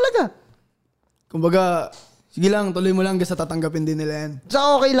 Ganun talaga. Kumbaga, sige lang, tuloy mo lang kasi tatanggapin din nila yan.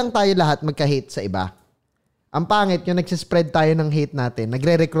 So okay lang tayo lahat magka-hate sa iba. Ang pangit, yung nagsispread tayo ng hate natin,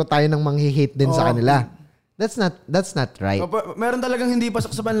 nagre-recruit tayo ng manghi-hate din sa kanila. That's not right. Meron talagang hindi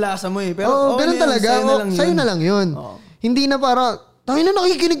pasok sa panlasa mo eh. Pero ganun talaga. Sa'yo na lang yun. Hindi na para, tayo na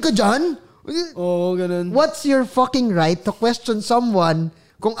nakikinig ka dyan? Ganun. What's your fucking right to question someone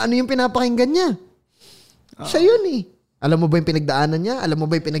kung ano yung pinapakinggan niya? Siya yun eh. Alam mo ba yung pinagdaanan niya? Alam mo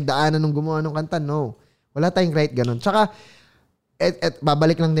ba yung pinagdaanan nung gumawa ng kanta? No. Wala tayong right ganun. Tsaka,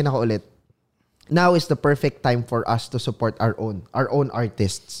 babalik lang din ako ulit. Now is the perfect time for us to support our own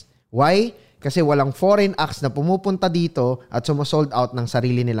artists. Why? Kasi walang foreign acts na pumupunta dito at sumusold out ng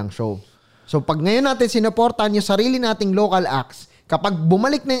sarili nilang show. So pag ngayon natin sinuportahan yung sarili nating local acts, kapag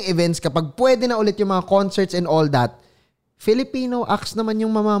bumalik na yung events, kapag pwede na ulit yung mga concerts and all that, Filipino acts naman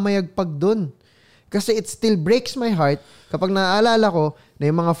yung mamamayagpag dun. Kasi it still breaks my heart kapag naaalala ko na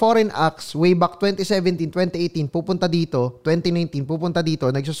yung mga foreign acts way back 2017, 2018 pupunta dito, 2019 pupunta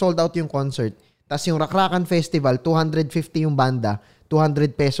dito, nagsosold out yung concert. Tapos yung Rakrakan Festival, 250 yung banda,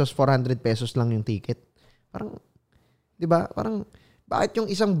 200 pesos, 400 pesos lang yung ticket. Parang, di ba? Parang, bakit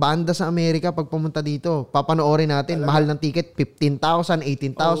yung isang banda sa Amerika pag pumunta dito, papanoorin natin, mahal ng ticket, 15,000,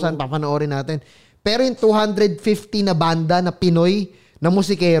 18,000, papanoorin natin. Pero yung 250 na banda na Pinoy, na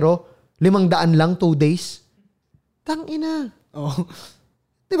musikero, 500 lang, 2 days. Tangina.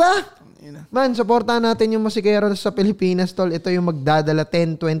 Diba? Man, supportahan natin yung musikero sa Pilipinas, tol. Ito yung magdadala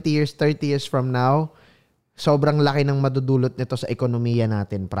 10, 20 years, 30 years from now. Sobrang laki ng madudulot nito sa ekonomiya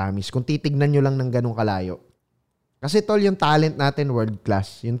natin, promise. Kung titignan nyo lang ng ganung kalayo. Kasi, tol, yung talent natin, world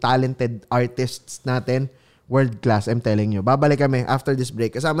class. Yung talented artists natin, world class. I'm telling you. Babalik kami after this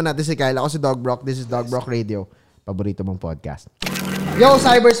break. Kasama natin si Kxle. Ako si Dougbrock. This is Dougbrock Radio. Paborito mong podcast. Yo,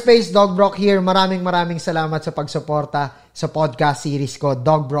 Cyberspace, Dougbrock here. Maraming salamat sa pagsuporta sa podcast series ko,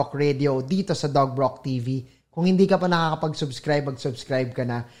 Dougbrock Radio, dito sa Dougbrock TV. Kung hindi ka pa nakakapag-subscribe, mag-subscribe ka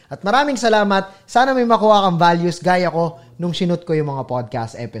na. At maraming salamat. Sana may makuha kang values gaya ko nung sinut ko yung mga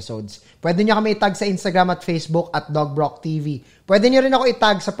podcast episodes. Pwede nyo kami itag sa Instagram at Facebook at Dougbrock TV. Pwede nyo rin ako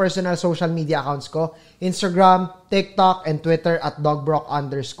itag sa personal social media accounts ko, Instagram, TikTok, and Twitter at Dougbrock_.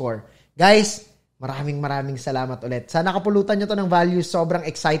 Guys, maraming salamat ulit. Sana kapulutan nyo to ng values. Sobrang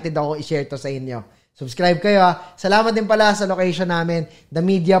excited ako i-share to sa inyo. Subscribe kayo ha. Salamat din pala sa location namin, The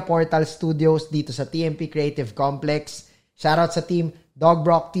Media Portal Studios dito sa TMP Creative Complex. Shoutout sa team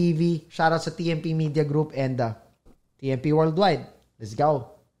Dougbrock TV. Shoutout sa TMP Media Group and TMP Worldwide. Let's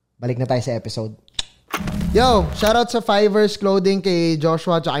go. Balik na tayo sa episode. Yo, shoutout sa Fivers Clothing kay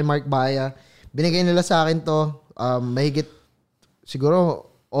Joshua at kay Mark Baya. Binigay nila sa akin to. Mahigit siguro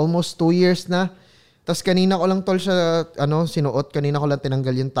almost 2 years na. Tapos kanina ko lang tol siya sinuot. Kanina ko lang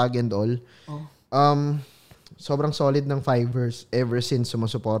tinanggal yung tag and all. Sobrang solid ng Fivers ever since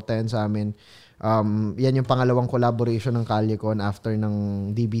sumusuporta yan sa amin. Yan yung pangalawang collaboration ng Calycon after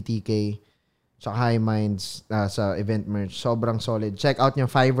ng DBTK sa High Minds sa event merch. Sobrang solid. Check out yung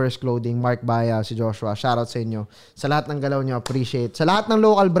Fivers Clothing, Mark Baya, si Joshua. Shoutout sa inyo. Sa lahat ng galaw nyo, appreciate. Sa lahat ng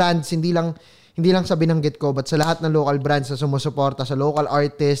local brands, hindi lang sa binanggit ko, but sa lahat ng local brands na sumusuporta sa local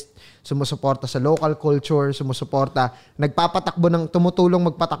artist, sumusuporta sa local culture,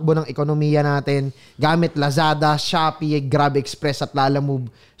 tumutulong magpatakbo ng ekonomiya natin gamit Lazada, Shopee, Grab Express at Lalamove.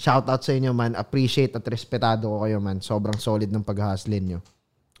 Shoutout sa inyo, man. Appreciate at respetado ko kayo, man. Sobrang solid ng pag-hustlin nyo.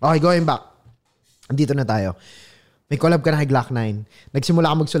 Okay, going back. Andito na tayo. May collab ka na kay Glock 9.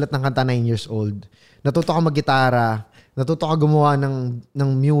 Nagsimula ka magsulat ng kanta 9 years old. Natuto ka mag-gitara. Natuto ka gumawa ng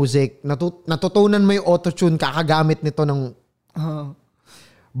music. Natutunan mo yung auto-tune. Kakagamit nito ng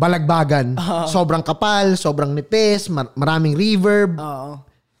balagbagan. Sobrang kapal, sobrang nipis, maraming reverb.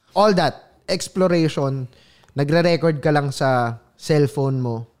 All that. Exploration. Nagre-record ka lang sa cellphone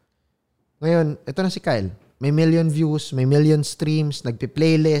mo. Ngayon, ito na si Kxle. May million views, may million streams,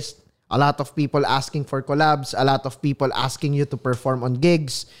 nagpi-playlist. A lot of people asking for collabs, a lot of people asking you to perform on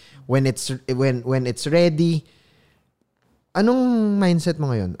gigs when it's ready. Anong mindset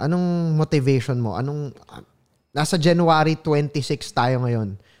mo ngayon? Anong motivation mo? Nasa January 26 tayo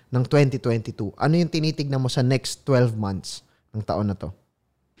ngayon ng 2022. Ano yung tinitignan mo sa next 12 months ng taon na to?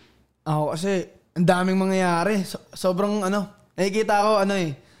 Ako kasi ang daming mangyayari. Sobrang nakikita ko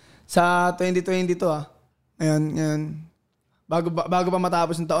sa 2022 Ngayon. Bago pa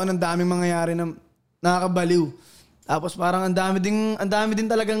matapos ng taon, ang daming mangyayari na nakakabaliw. Tapos parang ang dami din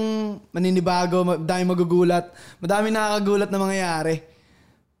talagang maninibago, madami magugulat, madami nakakagulat na mangyayari.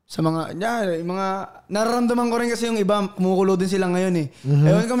 Sa mga nararamdaman ko rin kasi yung iba, kumukulo din sila ngayon eh.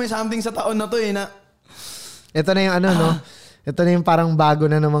 Ewan ko may something sa taon na to eh na... Ito na yung no? Ito na yung parang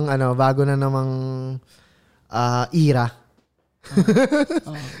bago na namang era.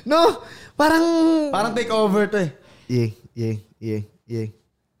 No? Parang take over to eh. Yeah.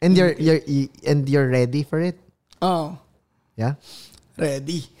 And you're ready for it? Oh. Yeah?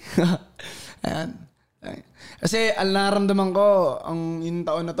 Ready. Ayan. Kasi naramdaman ko, yung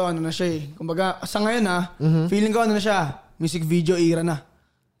taon na to, ano na siya eh. Kumbaga, sa ngayon feeling ko ano na siya, music video era na.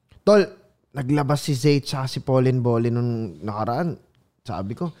 Tol, naglabas si Zay tsaka si Paulin Bolin nung nakaraan.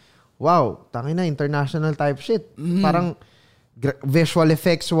 Sabi ko, wow, tangin na, international type shit. Parang visual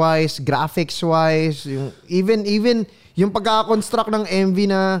effects wise, graphics wise, yung even yung pagka-construct ng MV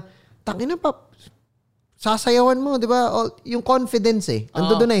na tangin na sasayawan mo, di ba? Yung confidence eh.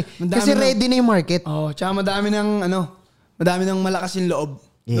 Ando doon eh. Kasi ready na yung market. Tsaka madami ng malakas yung loob.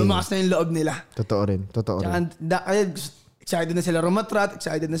 Yeah. Lumakas na yung loob nila. Totoo rin. Kaya excited na sila rumatrat,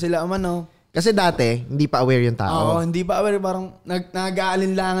 excited na sila Kasi dati, hindi pa aware yung tao. Hindi pa aware. Parang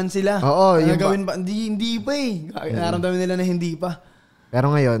nag-aalinlangan sila. Gagawin pa. Hindi pa eh. Naramdaman nila na hindi pa.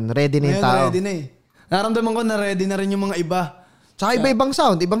 Pero ngayon, ready na yung tao. Ready na eh. Naramdaman ko na ready na rin yung mga iba. Tsaka ibang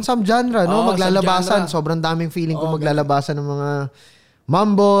sound genre, no? Maglalabasan. Sobrang daming feeling kung maglalabasan ng mga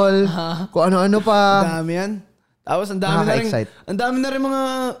mumble, kung ano-ano pa. Dami yan. Tapos ang dami na rin mga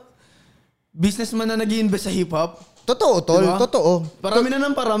businessman na nag-i-invest sa hip-hop. Totoo, tol. Diba? Totoo. Parami na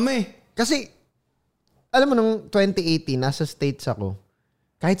ng parami. Kasi, alam mo, nung 2018, nasa States ako.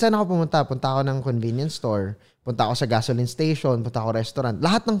 Kahit saan ako punta ako ng convenience store, punta ako sa gasoline station, punta ako restaurant.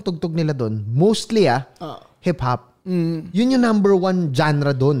 Lahat ng tugtog nila doon, mostly hip-hop. Yun yung number 1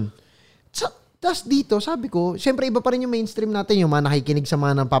 genre doon. Tapos dito, sabi ko, syempre iba pa rin yung mainstream natin, yung mga nakikinig sa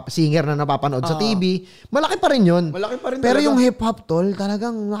mga singer na napapanood sa TV. Malaki pa rin yun. Pero talaga. yung hip-hop, tol,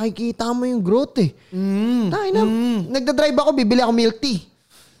 talagang nakikita mo yung growth eh. Nagdadrive ako, bibili ako milk tea.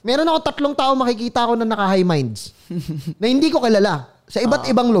 Meron ako 3 tao makikita ko na naka-high minds. Na hindi ko kilala. Sa iba't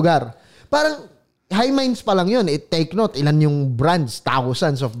ibang lugar. Parang, high minds pa lang yun. Take note, ilan yung brands,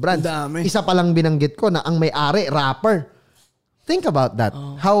 thousands of brands. Dami. Isa pa lang binanggit ko na ang may-ari, rapper. Think about that.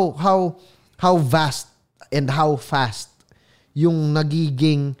 How vast and how fast yung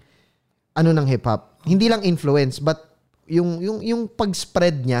nagiging ng hip-hop. Hindi lang influence, but yung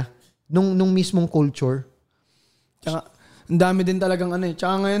pag-spread niya nung mismong culture. Tsaka, ang dami din talagang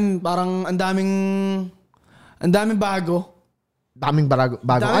Tsaka ngayon, parang ang daming bago. Bagong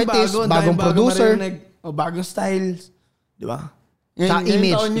artist, bagong producer. Bagong styles. Di ba? Sa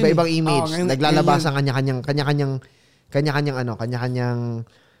image, iba-ibang image. Naglalabas ang kanya-kanyang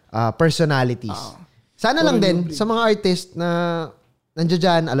personalities. Sana lang din, sa mga artist na nandiyan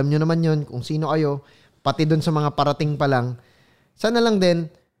dyan, alam nyo naman yun, kung sino kayo, pati dun sa mga parating pa lang, sana lang din,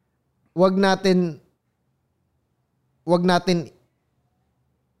 wag natin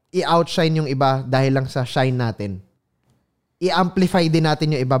i-outshine yung iba dahil lang sa shine natin. I-amplify din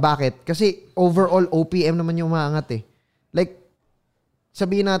natin yung iba. Bakit? Kasi overall, OPM naman yung umaangat eh. Like,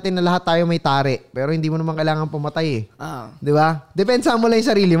 sabihin natin na lahat tayo may tari, pero hindi mo naman kailangan pumatay eh. Di ba? Depensa mo lang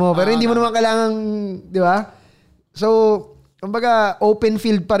yung sarili mo, pero hindi mo naman kailangan, di ba? So, kumbaga, open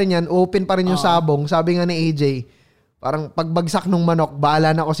field pa rin yan, open pa rin yung sabong. Sabi nga ni AJ, parang pagbagsak ng manok,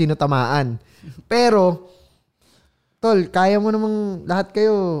 bahala na kung sino tamaan. Pero, tol, kaya mo namang lahat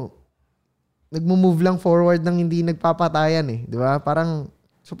kayo nagmo-move lang forward ng hindi nagpapatayan eh. Di ba? Parang,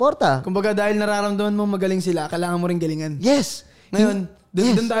 suporta. Kumbaga, dahil nararamdaman mo magaling sila, kailangan mo rin galingan. Yes! Ngayon,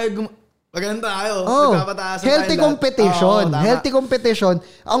 doon tayo magaling tayo. Nagpapataasan healthy tayo competition. Healthy competition.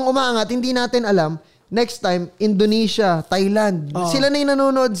 Ang umaangat, hindi natin alam, next time, Indonesia, Thailand, sila na yung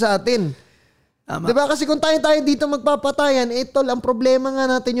nanonood sa atin. Diba? Kasi kung tayo dito magpapatayan, tol, ang problema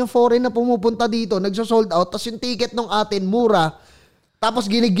nga natin yung foreign na pumupunta dito, nagsosold out, tapos yung ticket ng atin, mura, tapos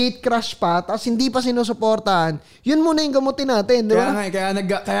gini-gate crash pa, tapos hindi pa sinusuportahan, yun muna yung gamutin natin, di ba?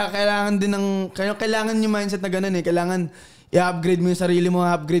 Kaya kailangan din kailangan yung mindset na ganun eh. Kailangan i-upgrade mo yung sarili mo,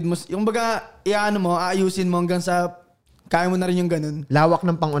 upgrade mo. Yung baga, aayusin mo hanggang sa kaya mo na rin yung ganun. Lawak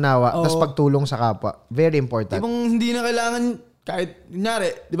ng pangunawa, tapos pagtulong sa kapwa. Very important. Ibang hindi na kailangan, kahit,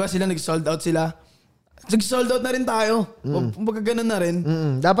 kunyari, di ba sila nag-sold out sila? Nag-sold out na rin tayo. Baga ganun na rin.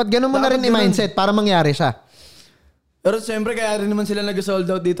 Dapat ganun mo na rin yung mindset para mangyari siya. Pero siyempre, kaya rin naman sila nag-sold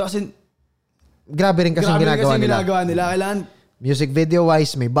out dito kasi grabe rin kasi ginagawa nila. Kailangan music video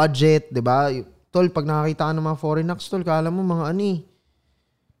wise, may budget, 'di ba? Tol, pag nakakita ka ng mga foreign acts, tol, kala mo mga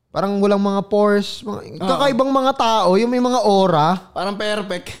Parang walang mga pores. Kakaibang mga tao. Yung may mga aura. Parang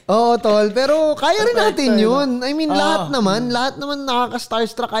perfect. Oo, tol. Pero kaya rin natin yun. I mean, lahat naman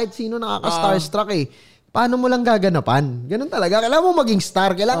nakaka-starstruck. Kahit sino nakaka-starstruck eh. Paano mo lang gaganapan? Ganun talaga. Kailangan mo maging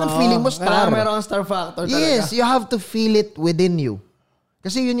star. Kailangan feeling mo star. Kailangan meron kang star factor talaga. Yes, you have to feel it within you.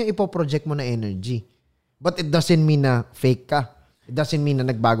 Kasi yun yung ipoproject mo na energy. But it doesn't mean na fake ka. It doesn't mean na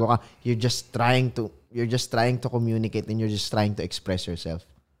nagbago ka. You're just trying to communicate and you're just trying to express yourself.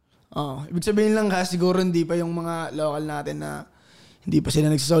 Ibig sabihin lang kasi siguro hindi pa yung mga local natin na hindi pa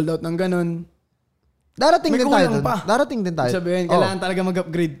sila nagsisold out ng ganun. Darating May din tayo. Darating din tayo. Ibig sabihin, kailangan talaga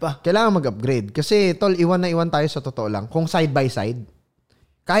mag-upgrade pa. Kailangan mag-upgrade. Kasi, tol, iwan na iwan tayo sa totoo lang. Kung side by side,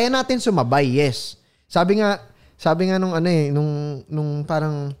 kaya natin sumabay, yes. Sabi nga nung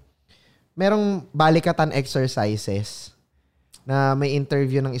parang, merong balikatan exercises na may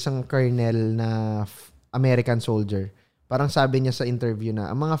interview ng isang colonel na American soldier. Parang sabi niya sa interview na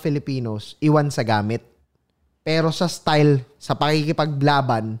ang mga Filipinos iwan sa gamit. Pero sa style, sa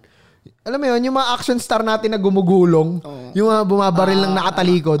pakikipaglaban, alam mo yun, yung mga action star natin na gumugulong, yung mga bumabaril ng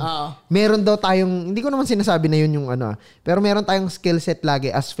nakatalikod, meron daw tayong, hindi ko naman sinasabi na yun yung pero meron tayong skill set lagi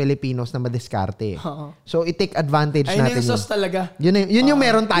as Filipinos na madiskarte. So, i-take advantage natin yun. Yung sauce talaga. Yun yung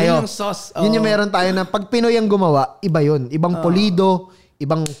meron tayo. Yun yung sauce. Yun yung meron tayo na pag Pinoy ang gumawa, iba yun. Ibang polido,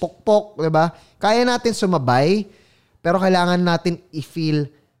 ibang pokpok, diba? Kaya natin sumabay, pero kailangan natin i-feel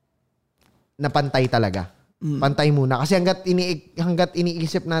na pantay talaga. Pantay muna. Kasi hanggat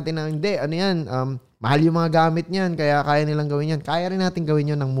iniisip natin na hindi, ano yan, mahal yung mga gamit niyan, kaya kaya nilang gawin yan. Kaya rin natin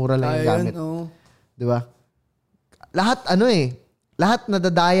gawin yun ng mura lang yung gamit. Diba? Lahat lahat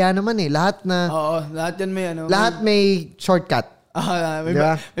nadadaya naman eh. Lahat lahat yan may lahat may shortcut.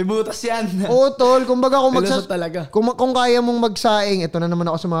 May butas yan. Oo, tol. Kumbaga kung kaya mong magsaing, ito na naman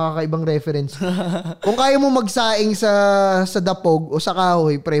ako sa mga kakaibang reference. Kung kaya mong magsaing sa dapog o sa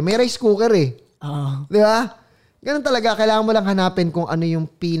kahoy, pre, may rice cooker eh. Di ba? Ganun talaga. Kailangan mo lang hanapin kung ano yung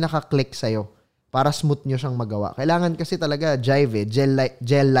pinaka-click sa'yo para smooth nyo siyang magawa. Kailangan kasi talaga jive eh.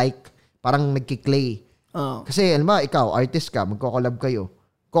 Gel-like. Parang nagki-clay. Kasi, alam mo, ikaw, artist ka, magko-collab kayo.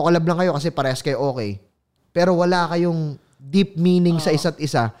 Ko-collab lang kayo kasi parehas kayo okay. Pero wala kayong deep meaning sa isa't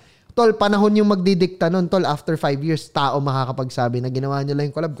isa. Tol, panahon yung magdidikta nun. Tol, after 5 years, tao makakapagsabi na ginawa nyo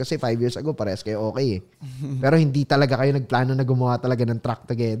lang yung collab kasi 5 years ago, parehas kayo okay eh. Pero hindi talaga kayo nagplano na gumawa talaga ng track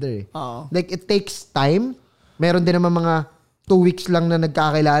together eh. Like, it takes time. Meron din naman mga 2 weeks lang na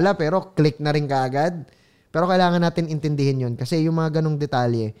nagkakilala pero click na rin kaagad. Pero kailangan natin intindihin yun kasi yung mga ganong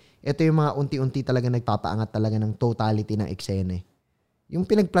detalye, ito yung mga unti-unti talaga nagpapaangat talaga ng totality ng eksena. Yung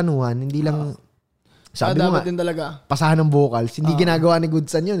pinagplanuhan, hindi lang... Sabi mo nga, din talaga. Pasahan ng vocals. Hindi ginagawa ni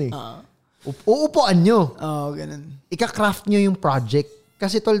Goodson yun eh. Uupuan nyo. Ganun. Ika-craft nyo yung project.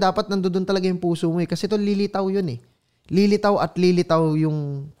 Kasi tol, dapat nandoon talaga yung puso mo eh. Kasi tol, lilitaw yun eh. Lilitaw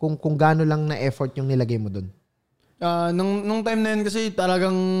yung kung gaano lang na effort yung nilagay mo dun. Nung time na yun kasi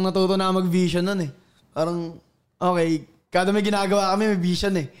talagang natuto na mag-vision nun eh. Parang, okay, kada may ginagawa kami, may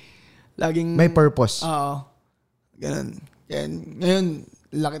vision eh. Laging... May purpose. Ganun. Ngayon,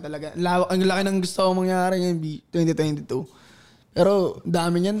 laki talaga. Ang laki ng gusto ko mangyari ngayon 2022. Pero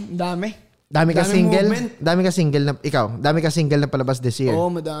dami niyan, dami. Dami ka single? Movement. Dami ka single na ikaw. Dami ka single na palabas this year.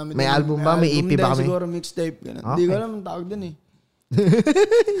 Oo, madami. May album ba? May EP ba kami? Siguro mixtape ganun. Hindi ko alam ang tawag doon eh.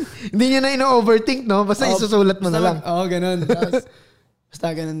 Hindi niya na ino-overthink, no? Basta isusulat mo na lang. Ganun. Basta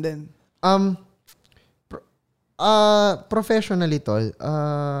ganun din. Professionally tol,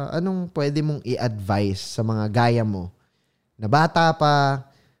 anong pwede mong i-advise sa mga gaya mo na bata pa,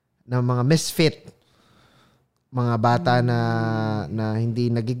 na mga misfit, mga bata na hindi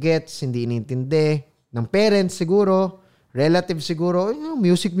nagigets, hindi inintindi, ng parents siguro, relatives siguro,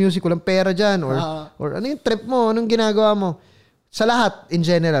 music, walang pera dyan, or ano yung trip mo, anong ginagawa mo. Sa lahat, in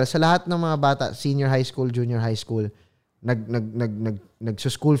general, sa lahat ng mga bata, senior high school, junior high school,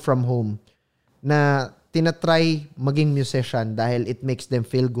 nag-school from home, na tinatry maging musician dahil it makes them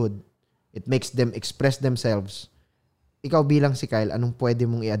feel good, it makes them express themselves. Ikaw bilang si Kyle, anong pwede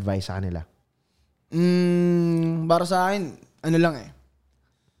mong i-advise sa kanila? Para sa akin, ano lang eh.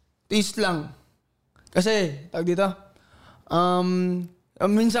 Taste lang. Kasi, tawag dito,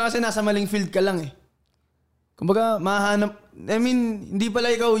 minsan kasi nasa maling field ka lang eh. Kumbaga, hindi pala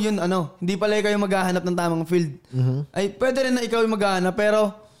ikaw yun, hindi pala ikaw yung maghahanap ng tamang field. Ay, pwede rin na ikaw yung maghahanap,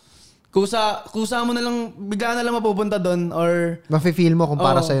 pero kusa mo na lang, bigla na lang mapupunta doon, or... Mafe-feel mo kung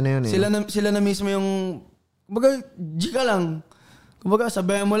para sa'yo na yun eh. Sila na mismo yung... Kumbaga, G ka lang. Kumbaga,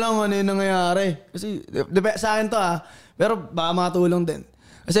 sabayan mo lang ano yung nangyayari. Kasi, sa akin to pero baka makatulong din.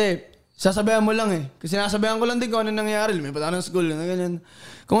 Kasi, sasabayan mo lang eh. Kasi nasabayan ko lang din kung ano nangyayari. Lumipat ako ng school, ganyan.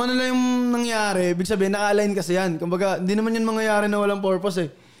 Kung ano lang yung nangyayari, ibig sabihin, naka-align kasi yan. Kumbaga, hindi naman yan mangyayari na walang purpose eh.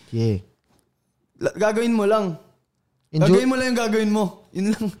 Yeah. Gagawin mo lang. Gagawin mo lang yung gagawin mo.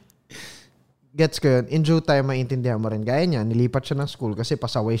 Yun lang. Gets ko yun. In due time, maintindihan mo rin. Gaya niya, nilipat siya ng school kasi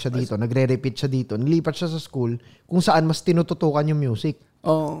pasaway siya dito. Nagre-repeat siya dito. Nilipat siya sa school kung saan mas tinututukan yung music.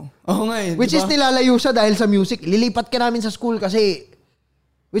 Oo. Oo nga yun. Which is nilalayo siya dahil sa music. Lilipat ka namin sa school kasi...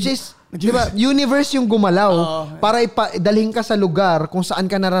 Which is, di ba, universe yung gumalaw para dalhin ka sa lugar kung saan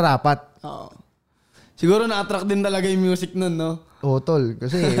ka nararapat. Oo. Siguro na-attract din talaga yung music nun, no? Oo, tol.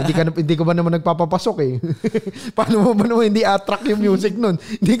 Kasi hindi ko ba naman nagpapapasok eh. Paano mo ba naman hindi attract yung music nun?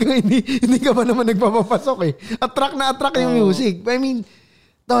 Hindi ka ba naman nagpapapasok eh. Attract yung music. I mean,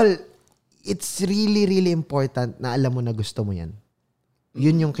 tol, it's really, really important na alam mo na gusto mo yan.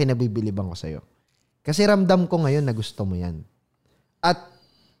 Yun yung kinabibilibang ko sa'yo. Kasi ramdam ko ngayon na gusto mo yan. At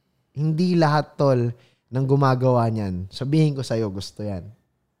hindi lahat, tol, ng gumagawa niyan, sabihin ko sa'yo, gusto yan.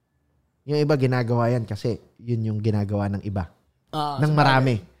 Yung iba ginagawa yan kasi yun yung ginagawa ng iba. Ng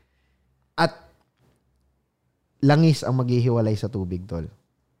marami. At langis ang maghihiwalay sa tubig, tol.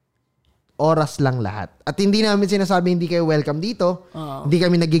 Oras lang lahat. At hindi namin sinasabi hindi kayo welcome dito. Hindi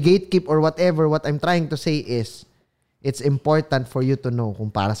kami nag-gatekeep or whatever. What I'm trying to say is, it's important for you to know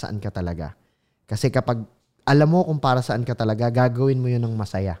kung para saan ka talaga. Kasi kapag alam mo kung para saan ka talaga, gagawin mo yun ng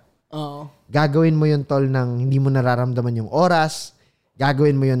masaya. Gagawin mo yun, tol, ng hindi mo nararamdaman yung oras.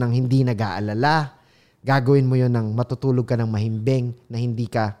 Gagawin mo yun ng hindi nag-aalala. Gagawin mo yun ng matutulog ka ng mahimbing na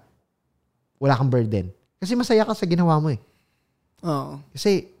wala kang burden. Kasi masaya ka sa ginawa mo eh.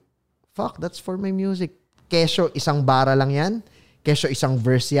 Kasi, fuck, that's for my music. Kesyo isang bara lang yan. Kesyo isang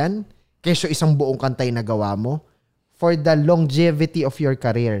verse yan. Kesyo isang buong kantay na gawa mo. For the longevity of your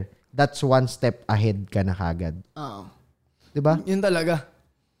career, that's one step ahead ka na kagad. Diba? Yun talaga.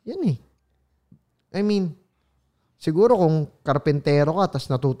 Yan eh. I mean, siguro kung karpentero ka tapos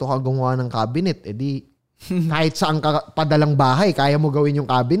natuto ka gumawa ng cabinet, edi kahit saan ka padalang bahay, kaya mo gawin yung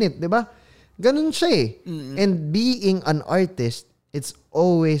cabinet, di ba? Ganun siya eh. And being an artist, it's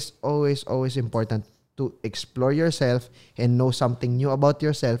always important to explore yourself and know something new about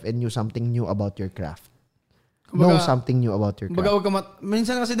yourself and know something new about your craft. Know something new about your craft.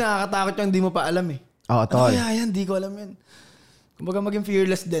 Minsan kasi nakakatakot yung hindi mo pa alam eh. Oo, tol. Yan, hindi ko alam yan. Kumbaga maging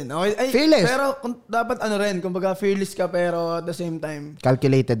fearless din. Okay? Ay, fearless. Pero dapat kumbaga fearless ka pero at the same time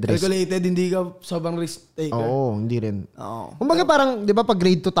calculated risk. Hindi ka sobrang risk taker. Oo, hindi rin. Kumbaga parang, di ba pag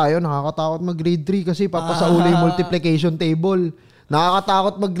grade 2 tayo, nakakatakot mag grade 3 kasi papasauli yung multiplication table.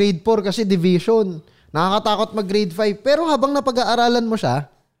 Nakakatakot mag grade 4 kasi division. Nakakatakot mag grade 5. Pero habang napag-aaralan mo siya,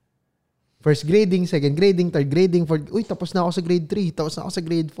 first grading, second grading, third grading, tapos na ako sa grade 3, tapos na ako sa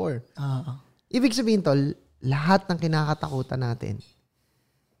grade 4. Ibig sabihin, tol, lahat ng kinakatakutan natin,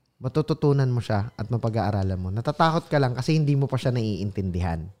 matututunan mo siya at mapag-aaralan mo. Natatakot ka lang kasi hindi mo pa siya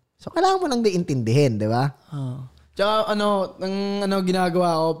naiintindihan. So, kailangan mo nang diintindihin, di ba? Tsaka, ginagawa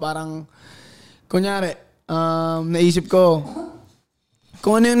ko, parang, kunyari, naisip ko,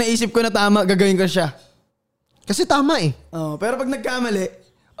 kung ano yung naisip ko na tama, gagawin ko siya. Kasi tama eh. Pero pag nagkamali,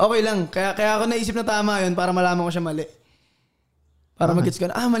 okay lang. Kaya ako naisip na tama yun para malaman ko siya mali. Para mag-gets ko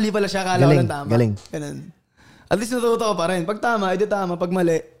na, mali pala siya, kala ko lang tama. Galing. Ganun. At least natuto ko pa rin. Pag tama, edi tama. Pag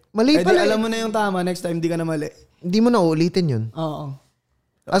mali, pala. Alam mo na yung tama, next time, di ka na mali. Hindi mo na uulitin yun. Oo.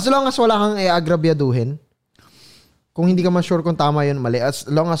 As long as wala kang agrabyaduhin, kung hindi ka man sure kung tama yun, mali, as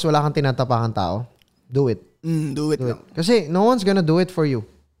long as wala kang tinatapakang tao, do it. Do it lang. Kasi no one's gonna do it for you.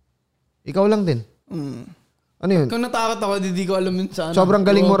 Ikaw lang din. Ano yun? Kung natakot ako, hindi ko alam yun sa ano. Sobrang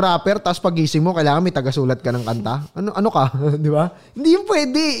galing mo rapper, tapos pagising mo, kailangan may tagasulat ka ng kanta. Ano ka? Di ba? Hindi yung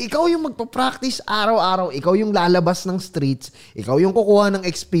pwede. Ikaw yung magpa-practice araw-araw. Ikaw yung lalabas ng streets. Ikaw yung kukuha ng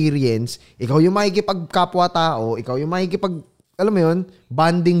experience. Ikaw yung makikipagkapwa-tao. Ikaw yung alam mo yun,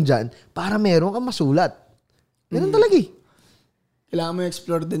 banding dyan, para meron kang masulat. Ganun talaga eh. Kailangan mo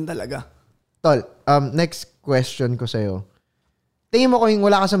explore din talaga. Tol, next question ko sa'yo. Tingin mo kung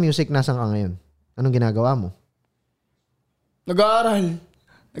wala ka sa music, nasan ka ngayon? Anong ginagawa mo?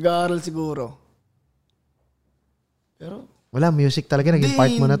 Nag-aaral siguro. Pero wala, music talaga. Naging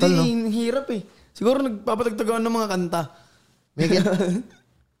part mo na, tol, no? Hindi, hirap eh. Siguro nagpapatagtagawan ng mga kanta.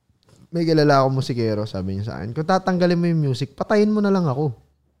 May kilala ako musikero, sabi niya sa akin. Kung tatanggalin mo yung music, patayin mo na lang ako.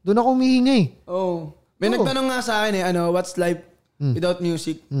 Doon ako humihinga eh. May nagtanong nga sa akin what's life without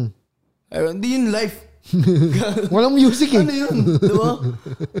music? Hindi yun life. Walang music eh. Ano yun? Diba?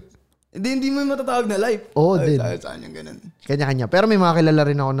 Hindi mo matatawag na life. Oo, din. Saan yung ganun? Kanya-kanya. Pero may mga kilala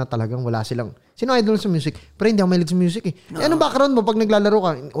rin ako na talagang wala silang. Sino idol sa music? Pre, hindi ako mahilig sa music eh. Anong background mo pag naglalaro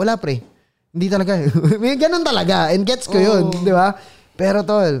ka? Wala, pre. Hindi talaga. May ganun talaga. And gets ko yun. Di ba? Pero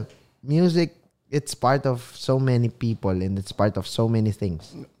tol, music, it's part of so many people and it's part of so many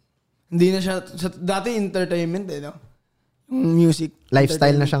things. Hindi na siya, dati entertainment no? music.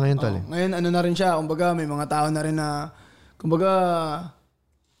 Lifestyle na siya ngayon, tol. Ngayon, ano na rin siya. Kumbaga, may mga tao na rin na, kumbaga,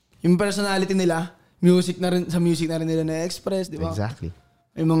 yung personality nila, sa music na rin nila na-express, di ba? Exactly.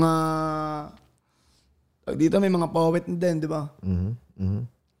 May mga, dito may mga poet din, di ba?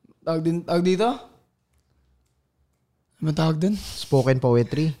 Tawag dito? Ano tawag din? Spoken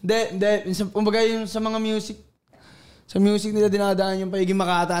poetry? Hindi. Kumbaga yung sa mga music, sa music nila dinadaan yung pagiging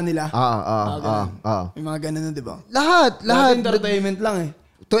makata nila. May mga ganun, di ba? Lahat. Entertainment lang eh.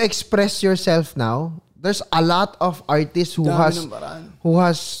 To express yourself now, there's a lot of artists who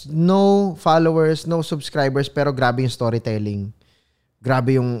has no followers, no subscribers, pero grabe yung storytelling.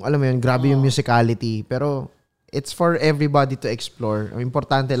 Grabe yung, alam mo yun, grabe yung musicality. Pero it's for everybody to explore.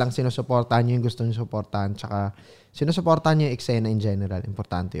 Importante lang sinusuportahan nyo yung gusto nyo suportahan. Tsaka sinusuportahan nyo yung eksena in general.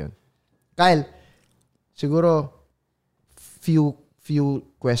 Importante yun. Kyle, siguro few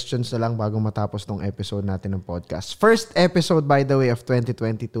questions na lang bago matapos tong episode natin ng podcast. First episode, by the way, of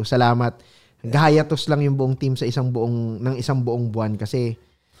 2022. Salamat. Gahayatos lang yung buong team sa isang buong buwan kasi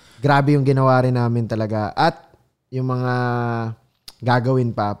grabe yung ginawa rin namin talaga. At yung mga gagawin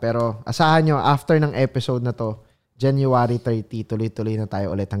pa. Pero asahan nyo, after ng episode na to, January 30, tuloy-tuloy na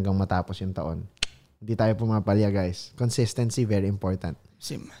tayo ulit hanggang matapos yung taon. Hindi tayo pumapalya, guys. Consistency, very important.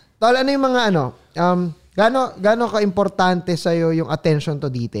 Tol, ano yung mga Gaano ka-importante sa'yo yung attention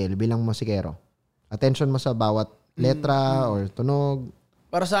to detail bilang musikero? Attention mo sa bawat letra or tunog?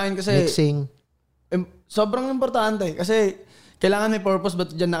 Para sa akin kasi, mixing? Sobrang importante. Kasi kailangan may purpose,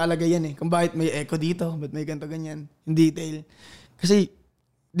 ba't dyan nakalagay yan eh. Kung bakit may echo dito, ba't may ganito ganyan. Yung detail. Kasi,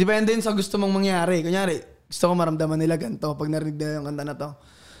 depende sa gusto mong mangyari. Kunyari, gusto ko maramdaman nila ganito pag narinig na yung kanta na to.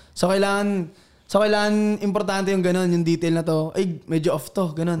 So, kailangan importante yung ganun, yung detail na to. Ay, medyo off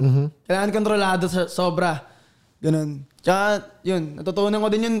to, ganun. Kailangan kontrolado sa sobra. Ganun. Tsaka, yun, natutunan ko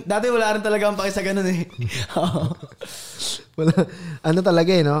din yun. Dati wala rin talaga ang paki sa ganun eh. Wala. Ano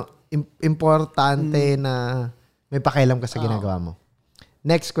talaga eh, no? Importante na may pakialam ka sa ginagawa mo.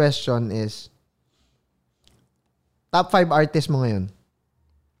 Next question is, top 5 artists mo ngayon?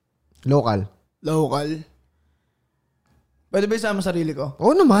 Local. Pwede ba isama sarili ko?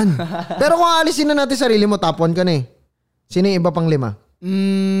 Oo naman. Pero kung alisin na natin sarili mo, top 1 ka na eh. Sino yung iba pang 5?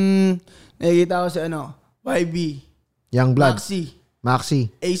 Nakikita ko si YB. Youngblood.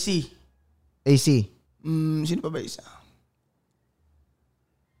 Maxi. AC. Sino pa ba isa?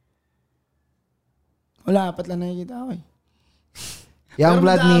 Wala, 4 lang nakikita ko eh.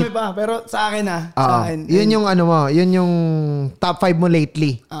 Youngblood ni... Pero sa akin sa akin. Yun yung yun yung top 5 mo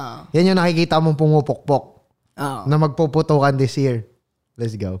lately. Yan yung nakikita mong pumupukpok. Na magpuputukan this year.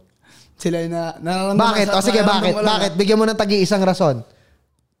 Let's go. Sila yung nararamdaman. Bakit? Sige, bakit? Bakit? Bigyan mo ng tagi-isang rason.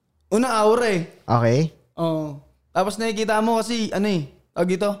 Una, aura eh. Okay. Tapos nakikita mo kasi,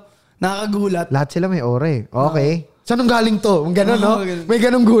 nakakagulat. Lahat sila may aura eh. Okay. Saan ang galing to? Ganon, no? Ganun. May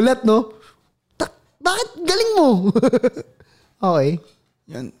ganong gulat, no? Bakit? Galing mo. Okay.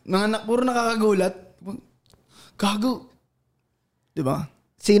 Yan. Puro nakakagulat. Gago. Diba?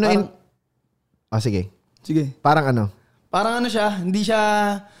 Sino sige. Parang siya, hindi siya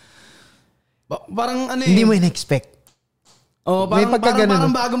Hindi mo in-expect. Parang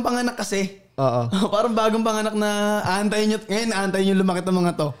bagong panganak kasi. Oo. Parang bagong panganak na aantayin nyo lumakit ng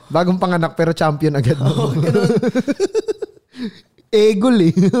mga to. Bagong panganak pero champion agad. Ganun. Egol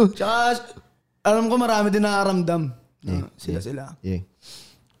eh. Tsaka, alam ko marami din nakaramdam. Sila. Yeah.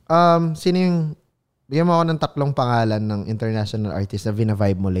 Sino yung, bigyan mo ako ng 3 pangalan ng international artist na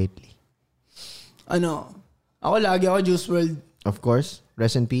vina-vibe mo lately. Ako lagi Juice WRLD. Of course.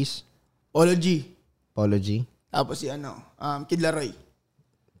 Rest in peace. Polo G. Tapos si Kid Laroy.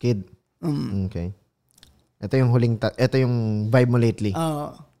 Okay. Ito yung vibe mo lately.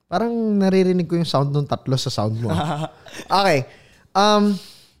 Parang naririnig ko yung sound ng 3 sa sound mo. Okay.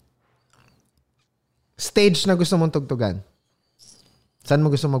 Stage na gusto mong tugtugan. Saan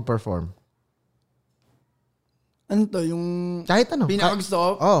mo gusto mag-perform? Ano to? Yung... Kahit ano. Pinakagusto ko?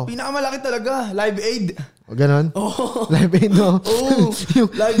 Oh. Pinakamalaki talaga. Live Aid. O, ganon? Oh. Live Aid, no? Oh.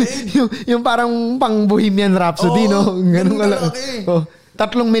 Live Aid. yung parang pang Bohemian Rhapsody, no? Ganun kalaki.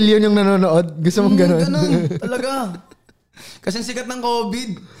 3 million yung nanonood. Gusto mong ganon? Ganun. Talaga. Kasi sikat ng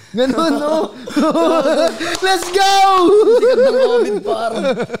COVID. Ganon, no? Let's go! Sikat ng COVID,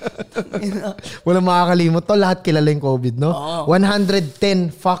 parang. Walang makakalimot to. Lahat kilala yung COVID, no?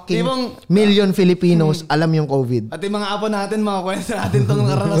 110 fucking million Filipinos alam yung COVID. At yung mga apo natin, mga kwento natin itong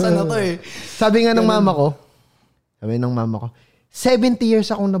karanasan na to eh. Sabi ng mama ko, 70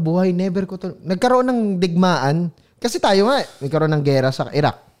 years akong nabuhay, never ko to. Nagkaroon ng digmaan. Kasi tayo nga, nagkaroon ng gera sa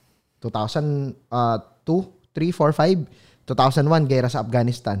Iraq. 2002, 3, 4, 5. 2001, gera sa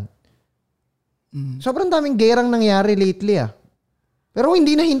Afghanistan. Sobrang daming gerang nangyari lately Pero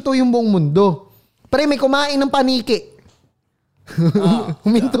hindi na hinto yung buong mundo. Pre, may kumain ng paniki.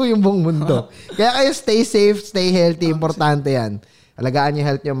 Huminto yung buong mundo. Kaya kayo stay safe, stay healthy. Importante yan. Alagaan yung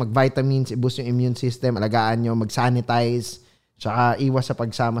health nyo, mag-vitamins, i-boost yung immune system. Alagaan nyo, mag-sanitize. Tsaka iwas sa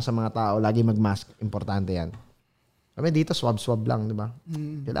pagsama sa mga tao. Lagi mag-mask. Importante yan. Kami dito, swab-swab lang, di ba?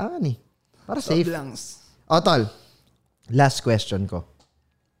 Kailangan Para safe. Tol. Last question ko.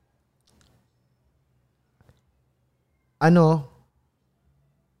 Ano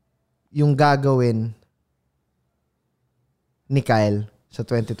yung gagawin ni Kxle sa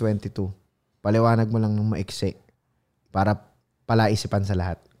 2022? Paliwanag mo lang ng maiksi para palaisipan sa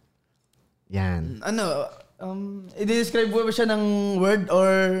lahat. Yan. I-describe mo ba siya ng word or...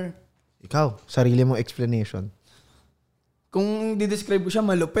 Ikaw, sarili mong explanation. Kung i-describe ko siya,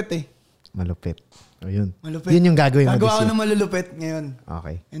 malupit Malupit. Ayun. Malupit. Yun yung gagawin mo. Gagawa ko ng malulupit ngayon.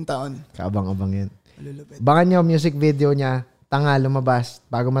 Okay. Yung taon. Kaabang-abang yun. Malulupit. Bangan nyo music video niya, tanga lumabas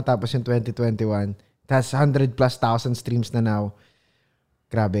bago matapos yung 2021. Tas 100 plus thousand streams na now.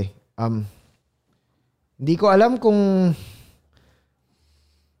 Grabe. Hindi ko alam kung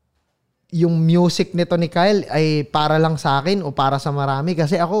yung music nito ni Kxle ay para lang sa akin o para sa marami.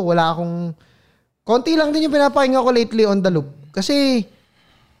 Kasi ako, wala akong... Konti lang din yung pinapahinga ko lately on the loop. Kasi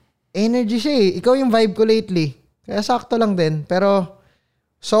energy siya Ikaw yung vibe ko lately. Kaya sakto lang din. Pero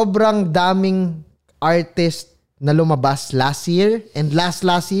sobrang daming artist na lumabas last year and last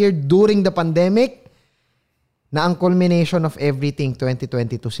year during the pandemic na ang culmination of everything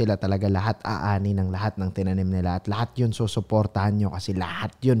 2022 sila talaga lahat aani ng lahat ng tinanim nila at lahat yun susuportahan nyo kasi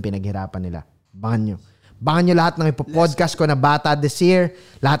lahat yun pinaghirapan nila. Bangan nyo lahat ng ipopodcast ko na bata this year,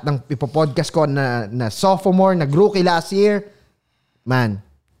 lahat ng ipopodcast ko na sophomore, na rookie last year. Man,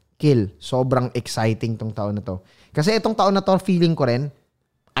 Kxle, sobrang exciting tong taon na to. Kasi itong taon na to, feeling ko rin,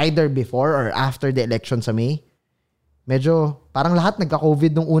 either before or after the election sa May, medyo parang lahat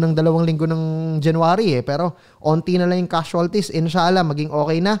nagka-COVID nung unang 2 linggo ng January Pero onti na lang yung casualties. Inshallah, maging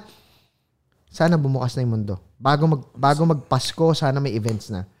okay na. Sana bumukas na yung mundo. Bago magpasko, sana may events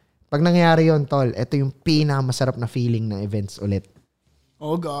na. Pag nangyari yon tol, ito yung pinakamasarap na feeling ng events ulit.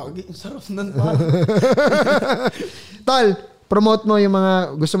 Gagi. Sarap nun pa. Tol, promote mo yung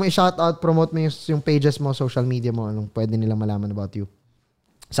mga, gusto mo i-shoutout, promote mo yung pages mo, social media mo, anong pwede nila malaman about you.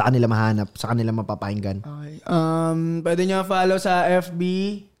 Sa kanila mahanap, sa kanila mapapakinggan. Okay. Pwede nyo follow sa FB,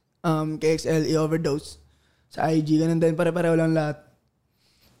 Kxle Overdose. Sa IG, ganun din, pare-pareho lang lahat.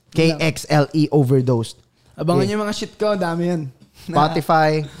 Kxle Overdose. Abangan nyo yung mga shit ko, dami yan.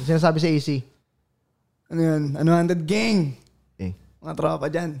 Spotify, sinasabi sa AC. Ano yun? 100 gang. Mga tropa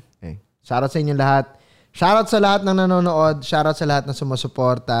dyan. Shoutout sa inyo lahat. Shoutout sa lahat ng nanonood. Shoutout sa lahat ng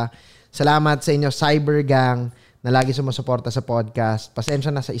sumusuporta. Salamat sa inyo, Cyber Gang, na lagi sumusuporta sa podcast. Pasensya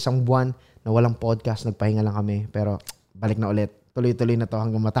na sa 1 buwan na walang podcast. Nagpahinga lang kami. Pero balik na ulit. Tuloy-tuloy na to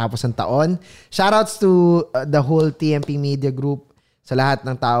hanggang matapos ang taon. Shoutouts to the whole TMP Media Group. Sa lahat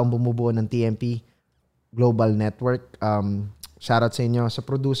ng taong bumubuo ng TMP Global Network. Shoutout sa inyo. Sa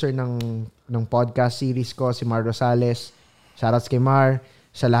producer ng podcast series ko, si Mar Rosales. Shoutouts kay Mar.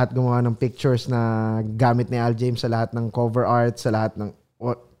 Sa lahat gumawa ng pictures na gamit ni Al James. Sa lahat ng cover art. Sa lahat ng...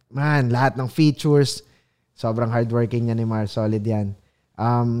 lahat ng features. Sobrang hardworking niya ni Mar. Solid yan.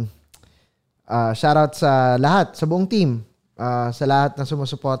 Shoutout sa lahat. Sa buong team. Sa lahat na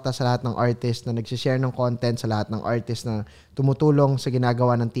sumusuporta, sa lahat ng artist na nagsishare ng content, sa lahat ng artist na tumutulong sa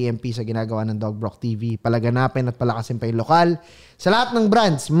ginagawa ng TMP, sa ginagawa ng Dougbrock TV, palaganapin at palakasin pa yung lokal. Sa lahat ng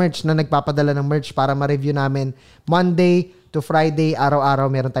brands, merch na nagpapadala ng merch para ma-review namin. Monday to Friday, araw-araw,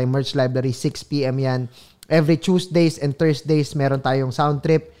 meron tayong merch library, 6 p.m. yan. Every Tuesdays and Thursdays, meron tayong sound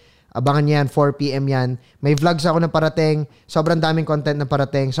trip. Abangan niyan, 4 p.m. yan. May vlogs ako na parating. Sobrang daming content na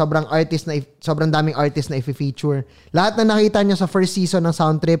parating. Sobrang daming artist na i-feature. Lahat na nakita nyo sa first season ng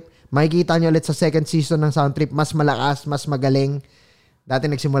Sound Trip, makikita nyo ulit sa second season ng Sound Trip. Mas malakas, mas magaling.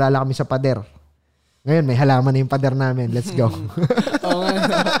 Dati nagsimula lang kami sa pader. Ngayon, may halaman na yung pader namin. Let's go.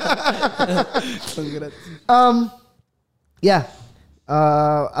 Congrats.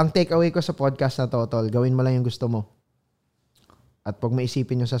 Ang takeaway ko sa podcast na to, tol, gawin mo lang yung gusto mo. At pag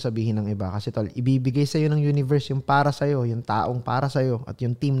maisipin yung sasabihin ng iba. Kasi tol, ibibigay sa'yo ng universe yung para sa'yo, yung taong para sa'yo, at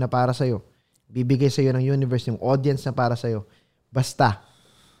yung team na para sa'yo. Ibibigay sa'yo ng universe yung audience na para sa'yo. Basta,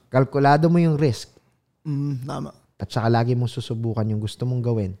 kalkulado mo yung risk. Tama. At saka lagi mong susubukan yung gusto mong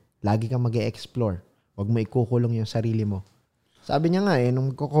gawin. Lagi kang mag-e-explore. Huwag mo ikukulong yung sarili mo. Sabi niya nga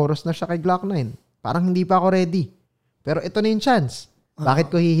nung kukoros na siya kay Glock 9, parang hindi pa ako ready. Pero ito na yung chance. Bakit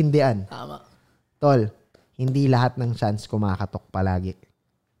ko hihindian? Tama. Tol, hindi lahat ng chance kumakatok palagi.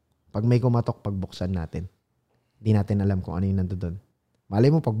 Pag may kumatok, pagbuksan natin. Hindi natin alam kung ano yung nandoon. Malay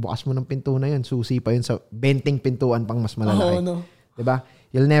mo, pagbukas mo ng pinto na yun, susi pa yun sa 20 pintuan pang mas malalaki. no. Diba?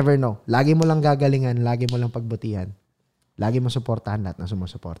 You'll never know. Lagi mo lang gagalingan, lagi mo lang pagbutihan. Lagi mo suportahan lahat na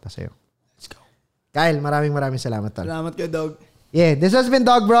sumusuporta sa'yo. Let's go. Kyle, maraming salamat, tol. Salamat kay Dog. Yeah, this has been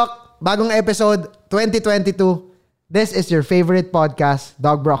Dougbrock. Bagong episode, 2022. This is your favorite podcast,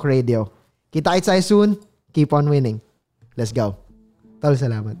 Dougbrock Radio. Kita-kits tayo soon. Keep on winning. Let's go. Tol,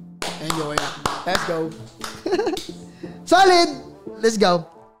 salamat. Enjoy. Let's go. Solid! Let's go.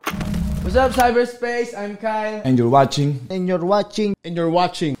 What's up, cyberspace? I'm Kyle. And you're watching. And you're watching. And you're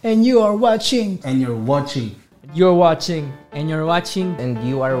watching. And you are watching. And you're watching. You're watching. And you're watching. And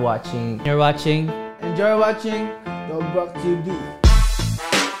you are watching. You're watching. Enjoy watching Dougbrock TV.